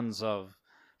and tons of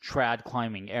trad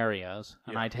climbing areas,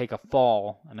 and I take a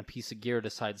fall and a piece of gear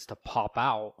decides to pop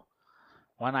out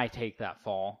when I take that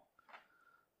fall,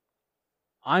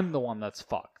 I'm the one that's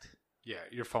fucked. Yeah,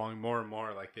 you're falling more and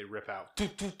more, like they rip out.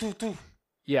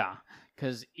 Yeah,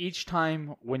 because each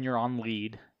time when you're on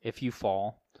lead, if you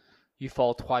fall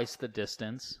twice the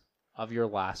distance of your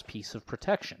last piece of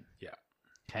protection. Yeah.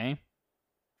 Okay?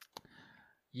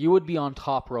 You would be on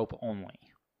top rope only.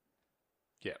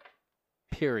 Yeah.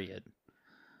 Period.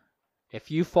 If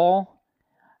you fall,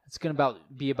 it's going to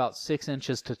be about 6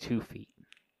 inches to 2 feet,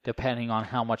 depending on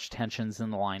how much tension's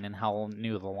in the line and how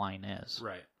new the line is.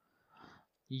 Right.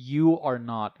 You are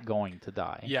not going to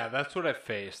die. Yeah, that's what I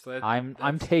faced.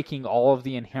 I'm taking all of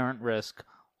the inherent risk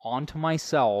onto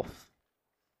myself.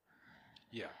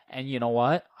 Yeah. And you know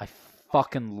what? I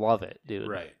fucking love it, dude.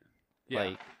 Right. Yeah.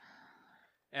 Like,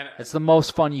 and it's the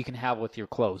most fun you can have with your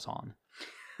clothes on.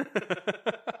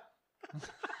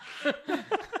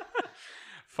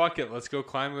 Fuck it, let's go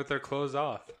climb with our clothes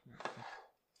off.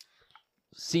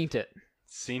 Seen it.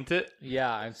 Seen it?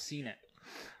 Yeah, I've seen it.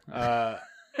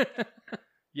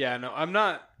 Yeah, no, I'm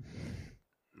not.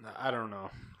 I don't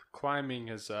know. Climbing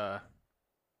is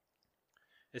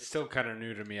it's still kind of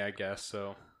new to me, I guess.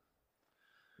 So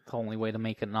The only way to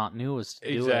make it not new is to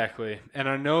do it. exactly, and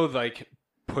I know like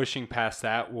pushing past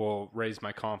that will raise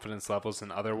my confidence levels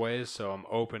in other ways. So I'm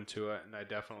open to it, and I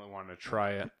definitely want to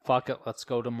try it. Fuck it, let's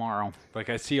go tomorrow. Like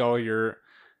I see all your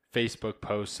Facebook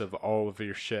posts of all of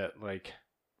your shit. Like,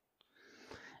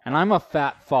 And I'm a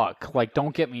fat fuck. Like,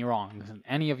 don't get me wrong.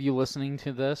 Any of you listening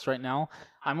to this right now,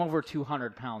 I'm over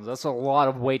 200 pounds. That's a lot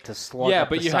of weight to slug up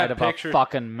the side of a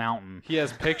fucking mountain. He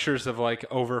has pictures of like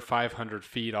over 500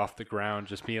 feet off the ground,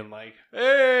 just being like,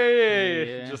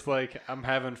 "Hey!" Just like I'm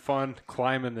having fun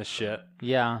climbing this shit.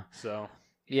 Yeah. So.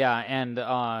 Yeah, and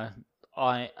I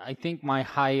think my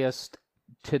highest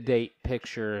to date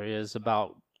picture is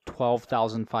about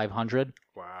 12,500.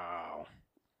 Wow.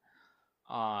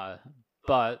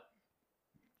 But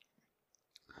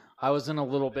I was in a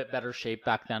little bit better shape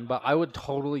back then, but I would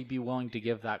totally be willing to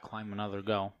give that climb another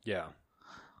go. Yeah.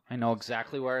 I know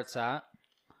exactly where it's at.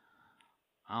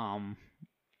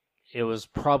 It was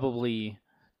probably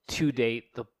to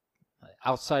date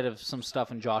outside of some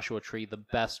stuff in Joshua Tree, the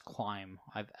best climb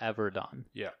I've ever done.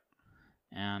 Yeah.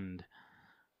 And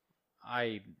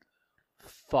I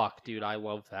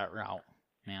love that route,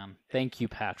 man. Thank you,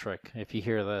 Patrick. If you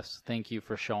hear this, thank you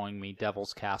for showing me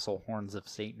Devil's Castle, Horns of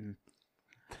Satan.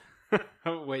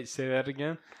 Wait, say that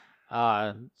again?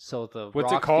 So the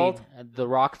what's it called? The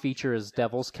rock feature is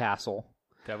Devil's Castle.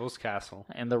 Devil's Castle.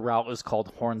 And the route is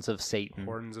called Horns of Satan.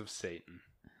 Horns of Satan.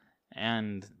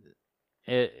 And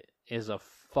it is a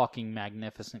fucking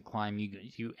magnificent climb.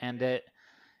 You end it,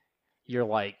 you're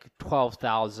like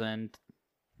 12,000,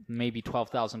 maybe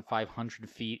 12,500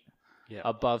 feet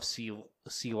above sea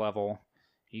level.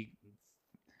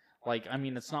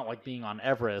 It's not like being on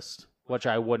Everest, which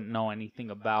I wouldn't know anything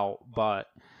about, but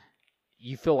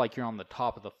you feel like you're on the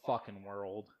top of the fucking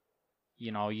world.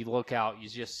 You know, you look out, you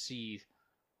just see,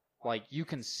 like, you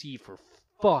can see for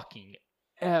fucking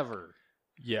ever.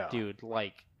 Yeah. Dude,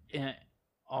 like,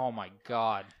 oh my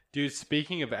God. Dude,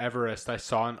 speaking of Everest, I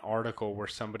saw an article where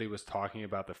somebody was talking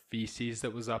about the feces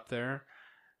that was up there.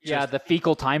 The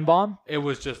fecal time bomb? It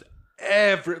was just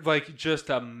just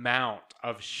a amount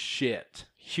of shit.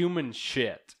 Human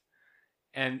shit.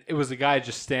 And it was a guy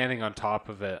just standing on top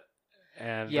of it.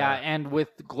 And and with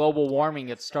global warming,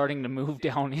 it's starting to move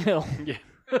downhill.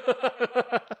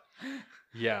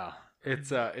 Yeah.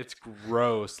 It's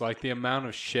gross. Like, the amount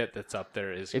of shit that's up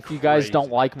there is If you guys crazy.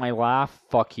 don't like my laugh,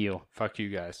 fuck you. Fuck you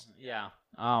guys. Yeah.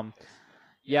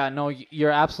 No,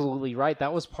 you're absolutely right.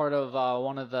 That was part of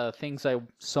one of the things I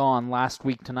saw on Last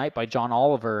Week Tonight by John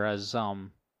Oliver, as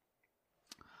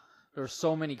there's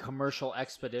so many commercial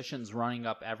expeditions running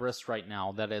up Everest right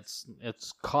now that it's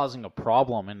causing a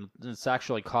problem, and it's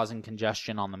actually causing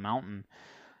congestion on the mountain.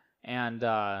 And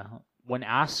when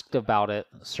asked about it,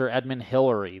 Sir Edmund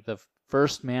Hillary, the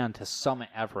first man to summit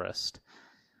Everest,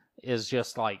 is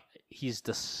just like, he's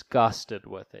disgusted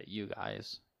with it, you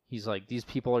guys. He's like, these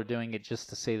people are doing it just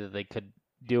to say that they could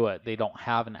do it. They don't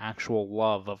have an actual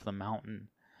love of the mountain.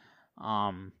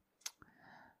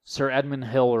 Sir Edmund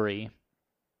Hillary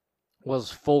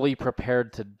was fully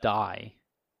prepared to die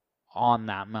on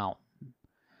that mountain.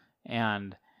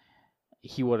 And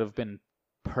he would have been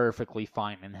perfectly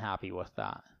fine and happy with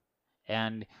that.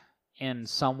 And in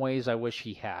some ways, I wish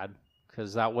he had,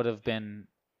 because that would have been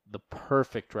the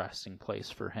perfect resting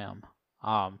place for him.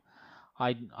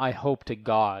 I hope to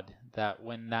God that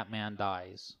when that man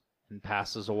dies and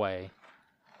passes away,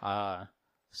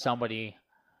 somebody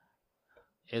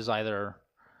is either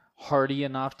hardy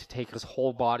enough to take his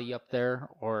whole body up there,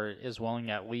 or is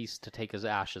willing at least to take his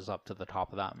ashes up to the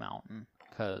top of that mountain,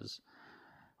 because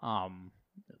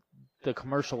the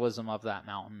commercialism of that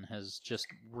mountain has just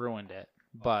ruined it.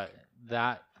 But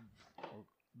that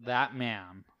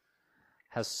man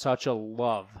has such a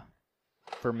love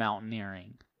for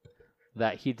mountaineering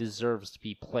that he deserves to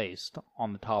be placed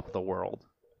on the top of the world.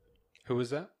 Who was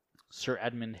that? Sir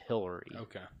Edmund Hillary.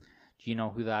 Okay. Do you know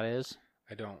who that is?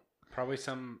 I don't. Probably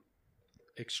some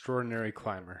extraordinary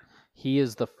climber. He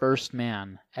is the first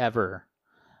man ever,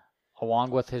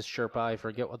 along with his Sherpa. I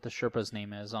forget what the Sherpa's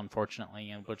name is,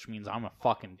 unfortunately, which means I'm a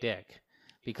fucking dick.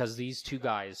 Because these two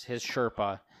guys, his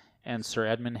Sherpa and Sir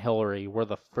Edmund Hillary, were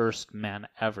the first men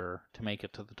ever to make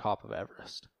it to the top of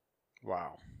Everest.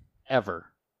 Wow. Ever.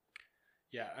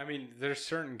 Yeah, I mean, there's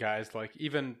certain guys, like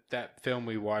even that film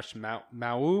we watched,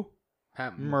 Maru?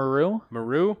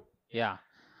 Maru? Yeah.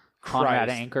 Conrad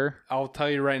Anchor. I'll tell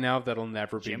you right now, that'll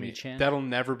never be Jimmy me. Chin. That'll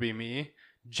never be me.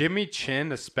 Jimmy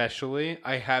Chin, especially,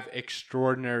 I have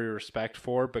extraordinary respect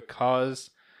for,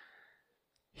 because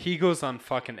he goes on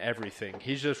fucking everything.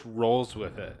 He just rolls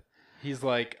with it. He's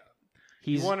like,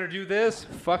 you want to do this?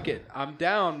 Fuck it. I'm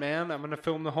down, man. I'm going to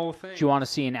film the whole thing. Do you want to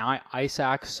see an ice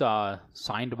axe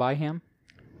signed by him?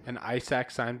 An ice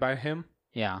axe signed by him?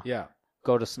 Yeah. Yeah.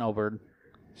 Go to Snowbird.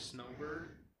 Snowbird?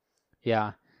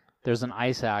 Yeah. There's an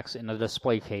ice axe in a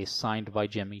display case signed by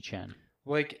Jimmy Chin.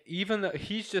 Like, even though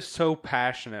he's just so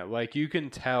passionate. Like, you can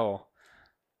tell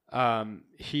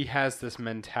he has this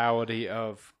mentality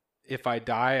of, if I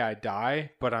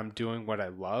die, but I'm doing what I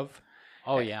love.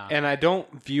 Oh, yeah. And I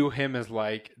don't view him as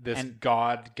like this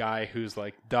God guy who's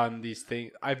like done these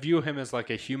things. I view him as like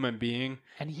a human being.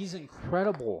 And he's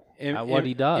incredible at what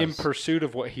he does. In pursuit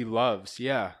of what he loves,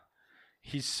 yeah.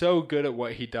 He's so good at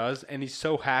what he does, and he's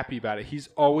so happy about it. He's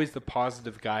always the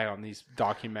positive guy on these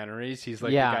documentaries. He's like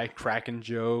the guy cracking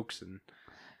jokes. And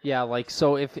yeah, like,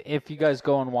 so if you guys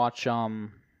go and watch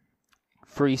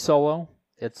Free Solo,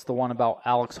 it's the one about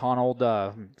Alex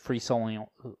Honnold free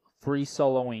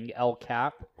soloing El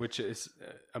Cap, which is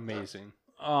amazing.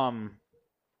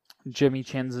 Jimmy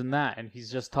Chin's in that, and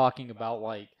he's just talking about,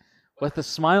 like, with a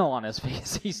smile on his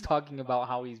face, he's talking about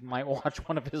how he might watch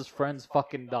one of his friends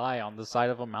fucking die on the side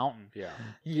of a mountain. Yeah.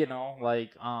 You know, like,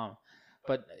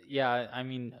 but yeah, I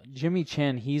mean, Jimmy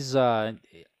Chin, he's, to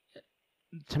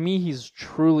me, he's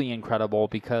truly incredible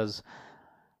because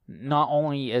not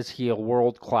only is he a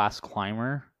world-class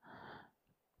climber,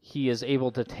 he is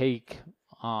able to take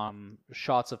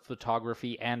shots of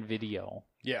photography and video.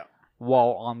 Yeah.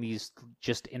 While on these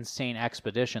just insane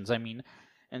expeditions. I mean,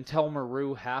 until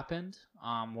Meru happened,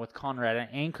 with Conrad and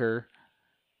Anchor,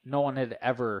 no one had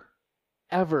ever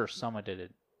summited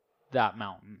that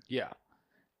mountain. Yeah.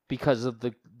 Because of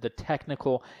the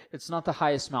technical, it's not the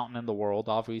highest mountain in the world,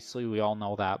 obviously, we all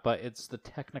know that, but it's the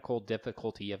technical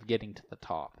difficulty of getting to the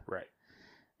top. Right.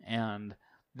 And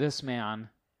this man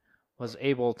was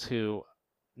able to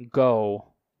go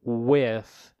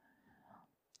with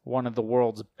one of the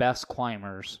world's best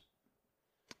climbers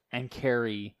and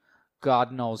carry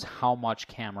God knows how much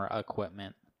camera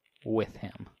equipment with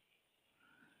him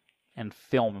and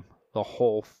film the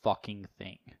whole fucking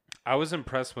thing. I was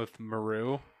impressed with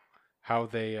Meru, how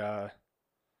they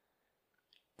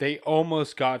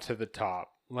almost got to the top.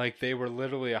 Like, they were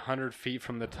literally 100 feet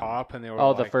from the top, and they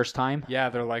were the first time? Yeah,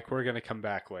 they're like, we're going to come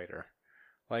back later.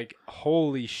 Like,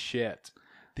 holy shit.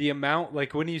 The amount,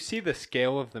 like, when you see the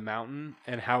scale of the mountain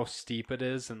and how steep it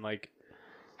is and, like,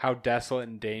 how desolate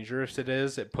and dangerous it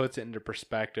is, it puts it into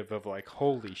perspective of, like,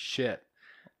 holy shit.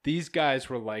 These guys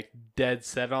were, like, dead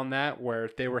set on that, where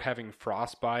they were having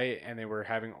frostbite and they were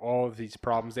having all of these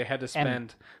problems. They had to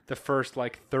spend the first,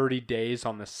 like, 30 days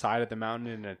on the side of the mountain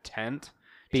in a tent.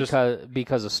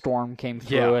 Because a storm came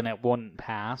through and it wouldn't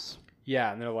pass.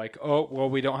 Yeah, and they're like, oh, well,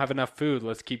 we don't have enough food.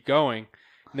 Let's keep going.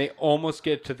 And they almost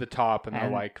get to the top, and they're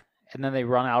like... And then they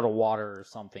run out of water or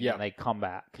something, and they come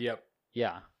back. Yep.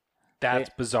 Yeah. That's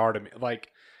bizarre to me. Like,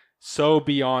 so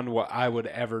beyond what I would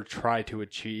ever try to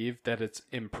achieve that it's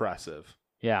impressive.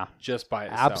 Yeah. Just by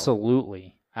itself.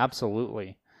 Absolutely.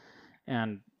 Absolutely.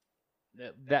 And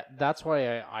that's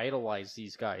why I idolize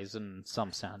these guys in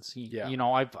some sense. You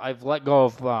know, I've let go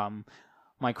of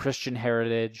my Christian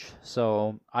heritage,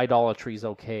 so idolatry's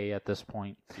okay at this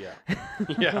point. Yeah.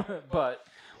 Yeah. But...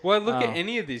 Well, I look at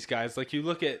any of these guys. Like, you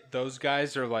look at those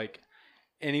guys, or, like,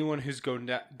 anyone who's gone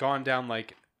down,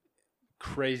 like,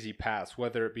 crazy paths,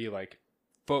 whether it be, like,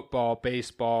 football,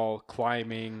 baseball,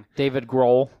 climbing. David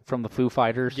Grohl from the Foo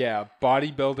Fighters. Yeah,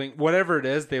 bodybuilding, whatever it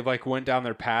is, they, like, went down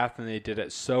their path and they did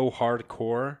it so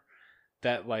hardcore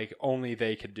that, like, only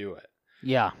they could do it.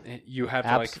 Yeah. You have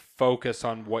to, like, focus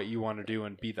on what you want to do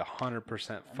and be the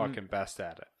 100% fucking best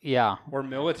at it. Yeah. Or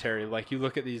military. Like, you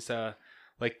look at these...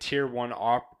 like tier 1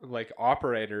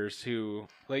 operators who,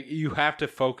 like, you have to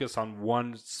focus on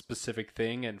one specific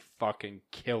thing and fucking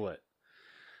kill it.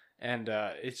 And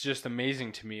it's just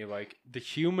amazing to me. Like, the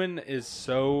human is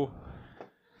so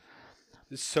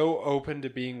open to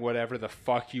being whatever the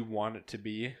fuck you want it to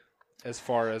be, as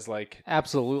far as, like,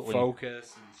 absolutely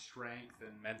focus and strength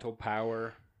and mental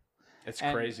power. It's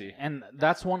crazy. And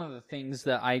that's one of the things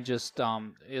that I just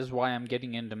is why I'm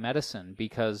getting into medicine,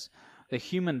 because the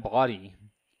human body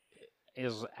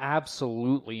is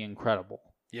absolutely incredible.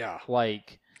 Yeah.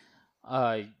 Like,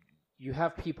 you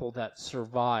have people that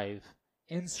survive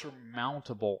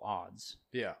insurmountable odds.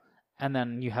 Yeah. And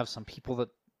then you have some people that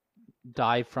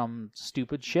die from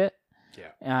stupid shit.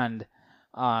 Yeah. And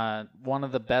one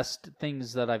of the best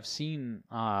things that I've seen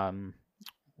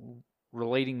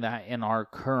relating that in our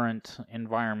current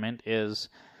environment is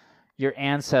your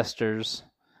ancestors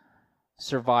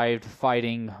survived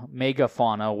fighting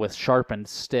megafauna with sharpened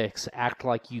sticks. Act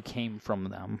like you came from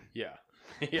them. Yeah.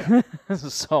 Yeah.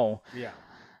 So, Yeah.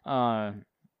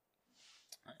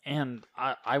 and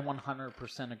I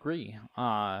 100% agree.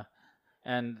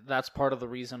 And that's part of the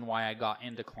reason why I got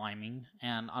into climbing.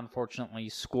 And unfortunately,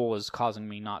 school is causing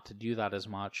me not to do that as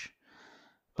much.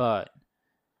 But,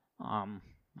 I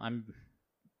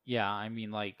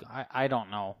mean, like, I don't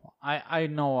know. I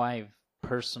know I've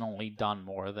personally done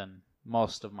more than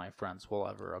most of my friends will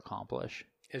ever accomplish.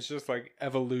 It's just like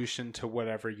evolution to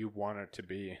whatever you want it to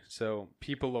be. So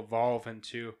people evolve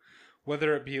into,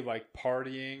 whether it be like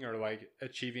partying or like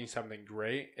achieving something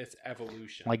great, it's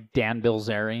evolution. Like Dan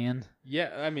Bilzerian.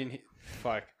 Yeah, I mean,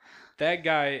 fuck. That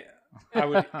guy,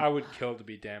 I would kill to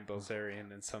be Dan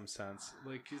Bilzerian in some sense.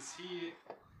 Like, 'cause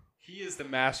he is the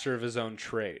master of his own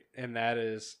trait, and that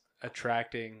is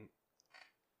attracting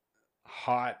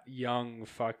hot, young,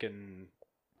 fucking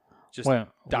just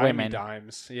women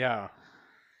dimes. Yeah.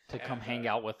 to come hang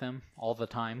out with him all the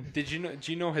time. Do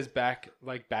you know his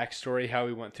backstory, how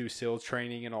he went through SEAL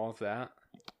training and all of that?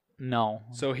 No.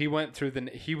 So he went through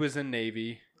he was in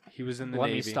Navy. He was in the Navy.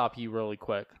 Let me stop you really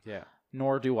quick. Yeah.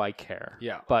 Nor do I care.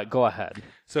 Yeah. But go ahead.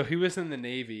 So he was in the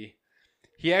Navy.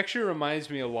 He actually reminds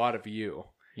me a lot of you.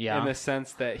 Yeah. In the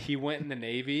sense that he went in the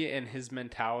Navy and his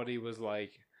mentality was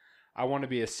like, I want to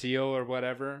be a SEAL or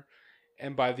whatever.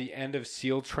 And by the end of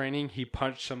SEAL training, he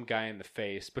punched some guy in the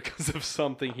face because of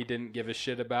something he didn't give a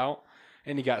shit about.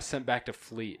 And he got sent back to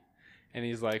Fleet. And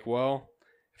he's like, well,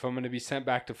 if I'm going to be sent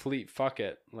back to Fleet, fuck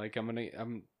it. Like,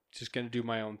 I'm just going to do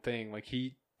my own thing. Like,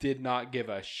 he did not give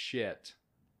a shit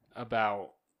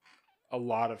about a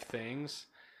lot of things.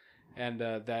 And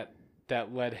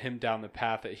that led him down the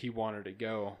path that he wanted to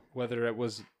go. Whether it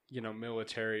was,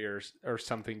 military or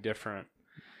something different.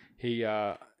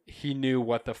 He knew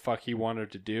what the fuck he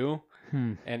wanted to do.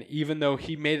 And even though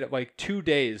he made it like 2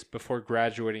 days before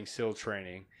graduating SEAL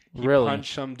training, he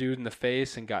punched some dude in the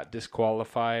face and got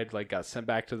disqualified, like got sent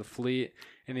back to the Fleet.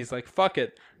 And he's like, fuck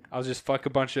it. I'll just fuck a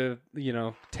bunch of,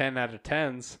 10 out of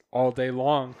 10s all day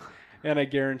long. And I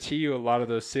guarantee you a lot of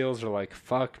those SEALs are like,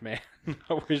 fuck, man.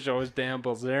 I wish I was Dan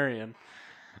Bilzerian.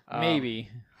 Maybe.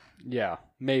 Yeah,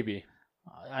 maybe.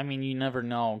 I mean, you never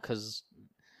know, because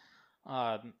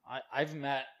I've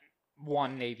met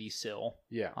one Navy SEAL.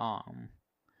 Yeah.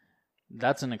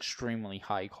 That's an extremely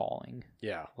high calling.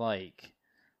 Yeah. Like,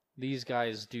 these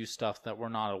guys do stuff that we're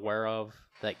not aware of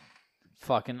that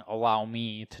fucking allow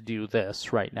me to do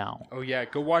this right now. Oh, yeah.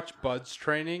 Go watch Bud's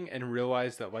training and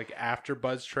realize that, like, after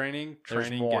Bud's training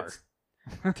gets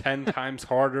 10 times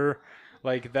harder.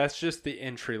 Like, that's just the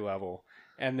entry level.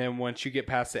 And then once you get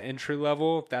past the entry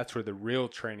level, that's where the real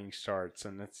training starts.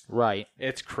 And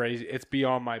it's crazy. It's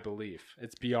beyond my belief.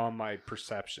 It's beyond my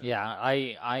perception. Yeah,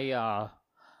 I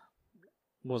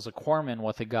was a corpsman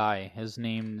with a guy. His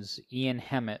name's Ian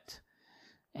Hemmett.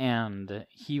 And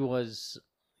he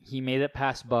made it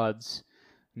past Bud's.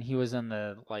 And he was in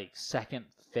the, like, second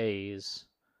phase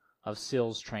of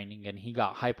SEALs training. And he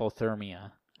got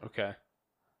hypothermia. Okay.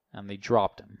 And they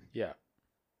dropped him. Yeah.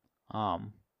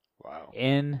 Wow.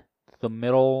 In the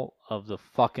middle of the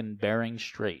fucking Bering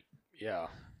Strait. Yeah.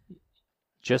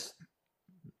 Just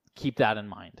keep that in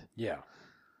mind. Yeah.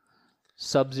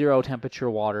 Sub-zero temperature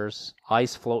waters,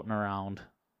 ice floating around.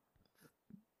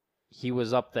 He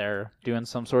was up there doing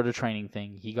some sort of training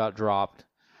thing. He got dropped.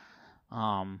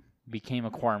 Became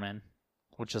a corpsman,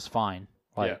 which is fine.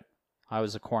 Like, yeah. I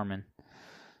was a corpsman.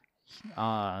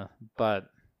 But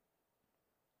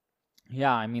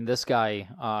yeah, I mean, this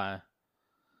guy,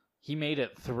 he made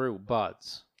it through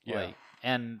Bud's. Yeah. Like,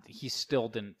 and he still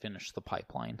didn't finish the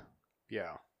pipeline.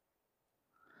 Yeah.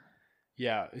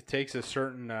 Yeah, it takes a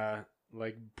certain,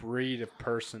 breed of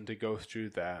person to go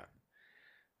through that.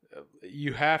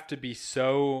 You have to be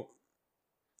so...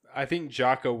 I think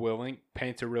Jocko Willink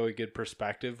paints a really good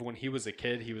perspective. When he was a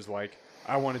kid, he was like,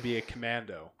 I want to be a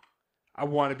commando. I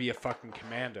want to be a fucking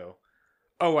commando.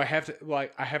 Oh, I have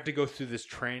to go through this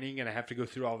training and I have to go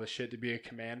through all this shit to be a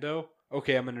commando.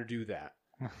 Okay, I'm going to do that.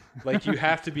 Like, you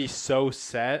have to be so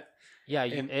set. Yeah,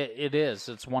 it is.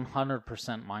 It's 100%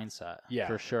 mindset. Yeah.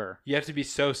 For sure. You have to be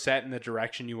so set in the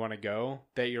direction you want to go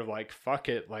that you're like, fuck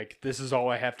it. Like, this is all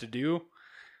I have to do.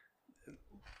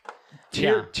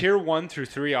 Tier 1 through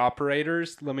 3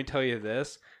 operators, let me tell you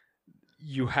this.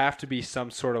 You have to be some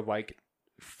sort of, like,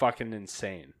 fucking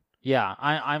insane. Yeah,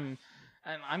 I'm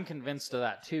convinced of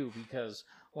that too, because,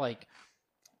 like,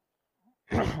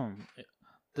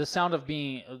 the sound of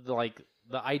being, like,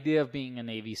 the idea of being a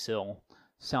Navy SEAL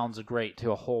sounds great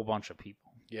to a whole bunch of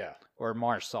people. Yeah. Or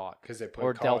MARSOC. Because they played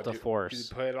or Delta Force.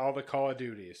 You played all the Call of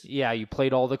Duties. Yeah, you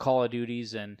played all the Call of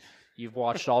Duties, and you've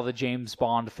watched all the James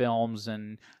Bond films,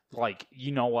 and, like,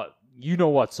 you know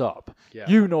what's up. Yeah.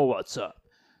 You know what's up.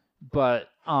 But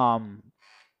I'm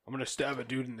gonna stab a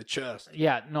dude in the chest.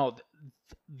 yeah, no,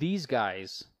 these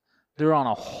guys, they're on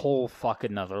a whole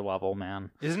fucking other level,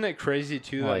 man. Isn't it crazy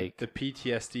too? Like the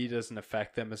PTSD doesn't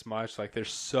affect them as much. Like they're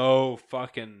so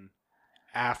fucking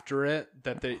after it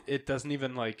that it doesn't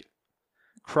even like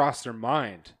cross their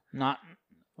mind. not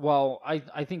well. I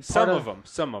think Some part of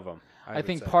them. I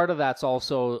think part of that's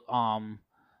also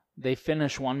they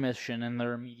finish one mission and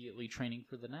they're immediately training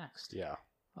for the next. Yeah.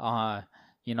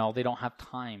 They don't have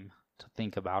time to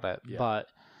think about it. Yeah. But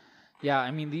yeah,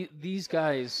 I mean these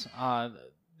guys,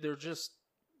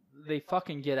 they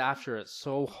fucking get after it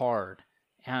so hard,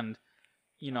 and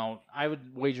I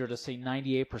would wager to say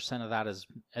 98% of that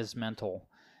is mental.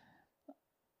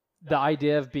 The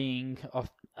idea of being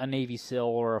a Navy SEAL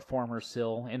or a former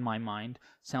SEAL, in my mind,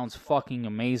 sounds fucking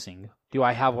amazing. Do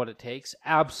I have what it takes?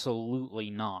 Absolutely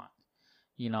not.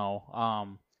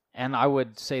 And I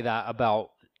would say that about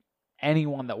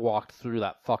anyone that walked through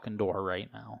that fucking door right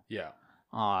now. Yeah.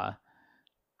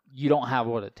 You don't have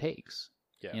what it takes.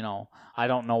 Yeah. I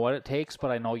don't know what it takes,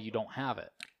 but I know you don't have it.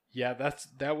 Yeah,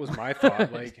 that was my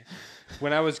thought. Like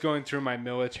when I was going through my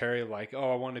military, like,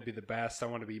 oh, I want to be the best. I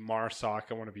want to be MARSOC.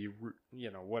 I want to be,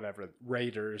 whatever,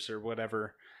 Raiders or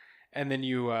whatever. And then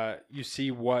you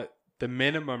see what the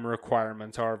minimum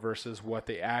requirements are versus what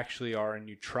they actually are, and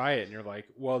you try it, and you're like,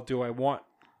 well, do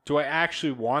I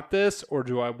actually want this, or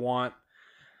do I want?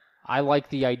 I like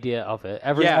the idea of it.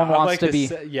 Everyone wants to be.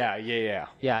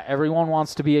 Yeah. Everyone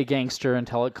wants to be a gangster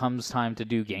until it comes time to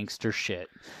do gangster shit.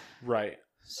 Right.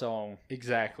 So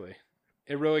exactly,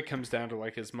 it really comes down to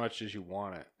like as much as you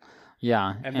want it.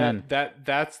 Yeah, and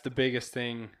that's the biggest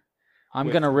thing. I'm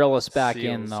gonna reel us back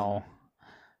in though,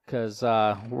 because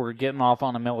we're getting off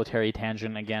on a military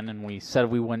tangent again, and we said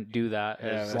we wouldn't do that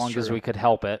as long as we could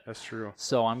help it. That's true.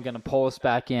 So I'm gonna pull us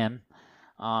back in.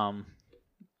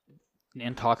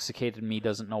 Intoxicated me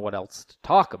doesn't know what else to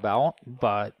talk about,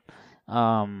 but.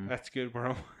 That's good.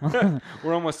 We're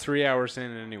almost 3 hours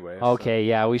in anyway. Okay,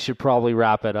 yeah, we should probably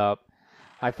wrap it up.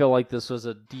 I feel like this was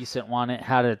a decent one. It's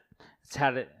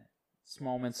had its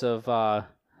moments of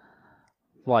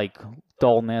like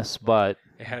dullness, but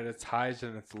it had its highs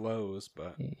and its lows.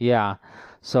 But yeah,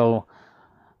 so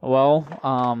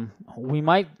we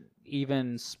might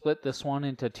even split this one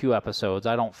into 2 episodes.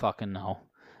 I don't fucking know.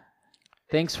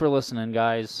 Thanks for listening,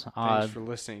 guys. Thanks for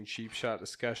listening. Cheap Shot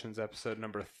Discussions, episode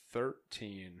number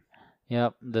 13.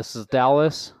 Yep, this is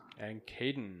Dallas. And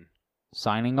Caden.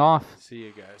 Signing off. See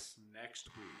you guys next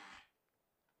week.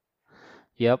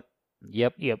 Yep.